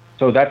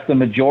 So that's the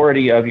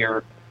majority of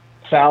your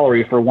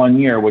salary for 1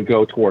 year would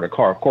go toward a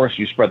car. Of course,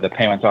 you spread the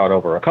payments out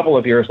over a couple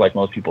of years like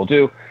most people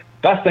do.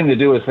 Best thing to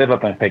do is save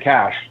up and pay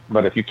cash.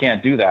 But if you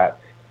can't do that,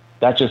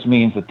 that just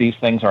means that these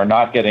things are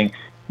not getting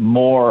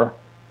more.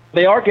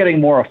 They are getting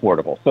more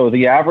affordable. So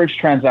the average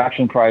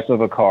transaction price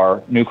of a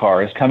new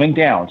car, is coming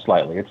down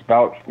slightly. It's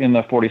about in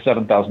the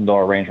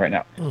 $47,000 range right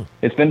now.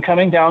 It's been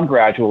coming down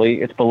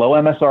gradually. It's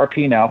below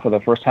MSRP now for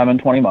the first time in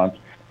 20 months.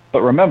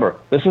 But remember,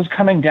 this is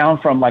coming down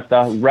from like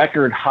the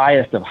record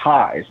highest of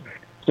highs.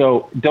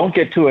 So don't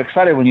get too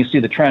excited when you see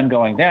the trend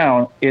going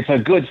down. It's a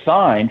good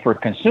sign for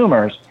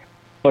consumers,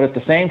 but at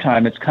the same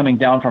time, it's coming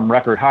down from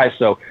record highs.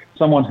 So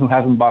someone who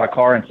hasn't bought a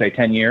car in, say,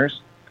 10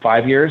 years,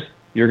 5 years,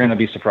 you're going to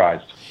be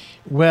surprised.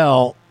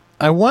 Well,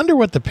 I wonder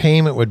what the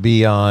payment would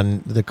be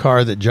on the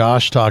car that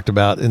Josh talked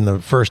about in the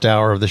first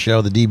hour of the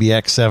show, the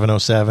DBX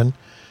 707,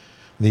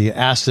 the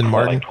Aston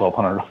Martin. Like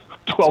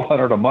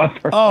 $1,200 a month.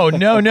 Oh,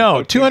 no.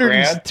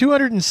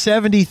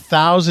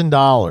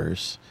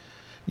 $270,000.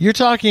 You're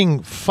talking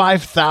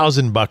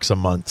 $5,000 a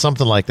month,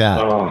 something like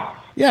that. Oh.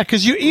 Yeah,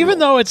 because even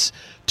though it's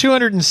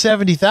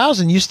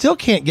 $270,000, you still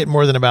can't get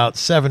more than about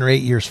 7 or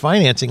 8 years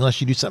financing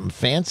unless you do something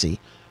fancy.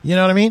 You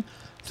know what I mean?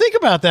 Think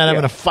about that,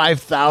 having a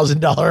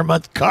 $5,000 a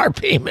month car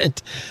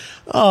payment.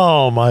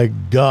 Oh my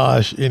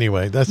gosh!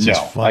 Anyway, that's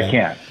just funny. I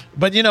can't.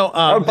 But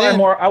I would buy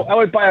more. I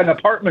would buy an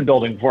apartment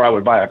building before I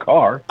would buy a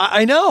car.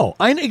 I know.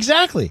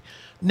 Exactly.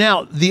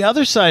 Now the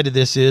other side of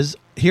this is,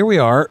 here we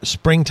are,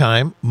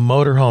 springtime,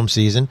 motorhome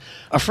season.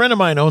 A friend of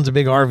mine owns a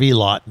big RV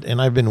lot, and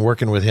I've been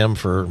working with him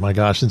for, my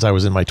gosh, since I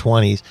was in my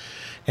 20s.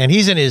 And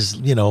he's in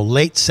his,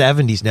 late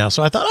 70s now.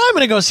 So I thought, I'm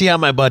going to go see how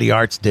my buddy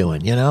Art's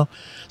doing, So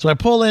I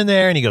pull in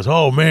there, and he goes,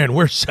 oh, man,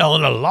 we're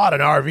selling a lot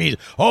of RVs.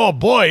 Oh,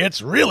 boy,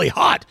 it's really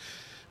hot.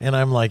 And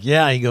I'm like,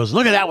 yeah. He goes,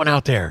 look at that one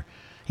out there.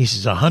 He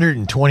says,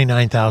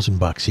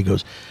 $129,000. He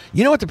goes,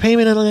 you know what the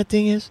payment on that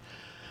thing is?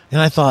 And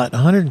I thought,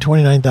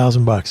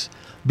 $129,000.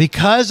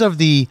 Because of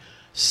the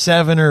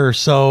 7% or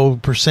so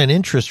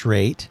interest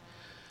rate,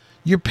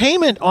 your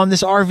payment on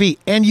this RV,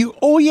 and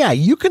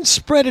you can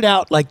spread it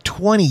out like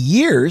 20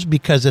 years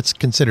because it's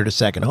considered a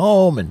second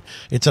home and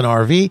it's an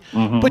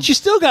RV, but you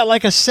still got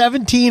like a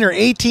 $1,700 or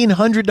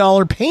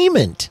 $1,800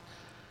 payment,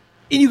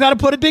 and you got to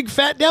put a big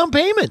fat down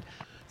payment.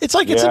 It's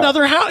like it's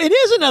another house. It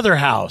is another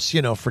house,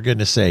 for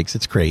goodness sakes.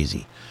 It's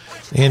crazy.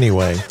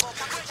 Anyway.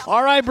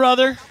 All right,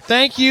 brother.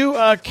 Thank you.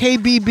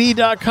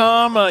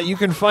 KBB.com. You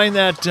can find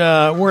that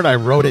word. I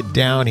wrote it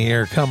down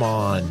here. Come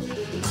on.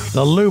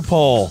 The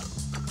loophole.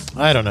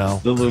 I don't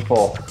know. The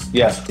loophole.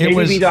 Yes.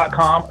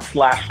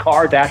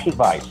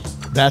 KBB.com/car-advice.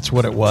 That's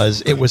what it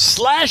was. It was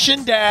slash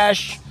and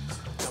dash.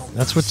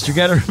 That's what you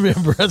got to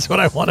remember. That's what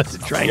I wanted to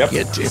try and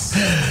get to.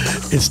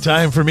 It's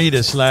time for me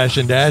to slash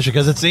and dash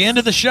because it's the end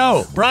of the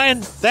show.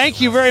 Brian,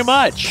 thank you very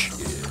much.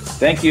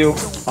 Thank you.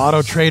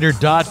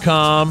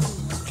 Autotrader.com,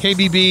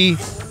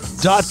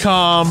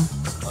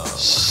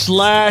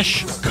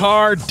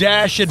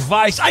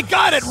 KBB.com/car-advice. I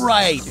got it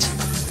right.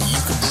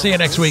 See you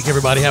next week,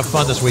 everybody. Have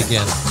fun this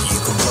weekend. You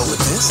can blow with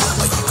this,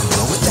 or you can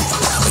blow with that,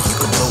 or you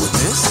can blow with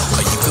this,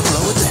 or you can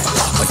blow with that,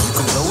 or you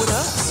can blow with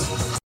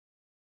us.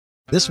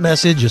 This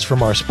message is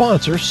from our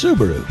sponsor,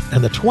 Subaru,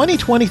 and the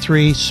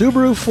 2023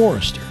 Subaru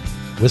Forester.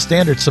 With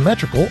standard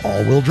symmetrical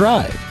all-wheel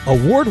drive,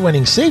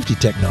 award-winning safety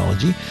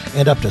technology,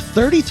 and up to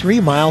 33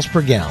 miles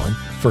per gallon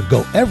for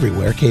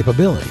go-everywhere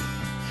capability.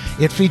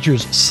 It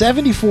features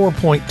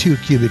 74.2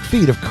 cubic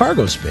feet of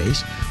cargo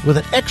space with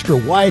an extra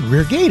wide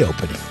rear gate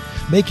opening,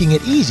 making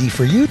it easy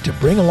for you to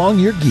bring along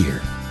your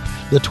gear.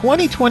 The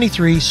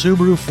 2023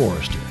 Subaru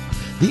Forester,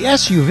 the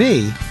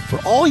SUV for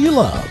all you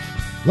love.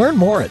 Learn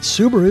more at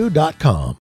Subaru.com.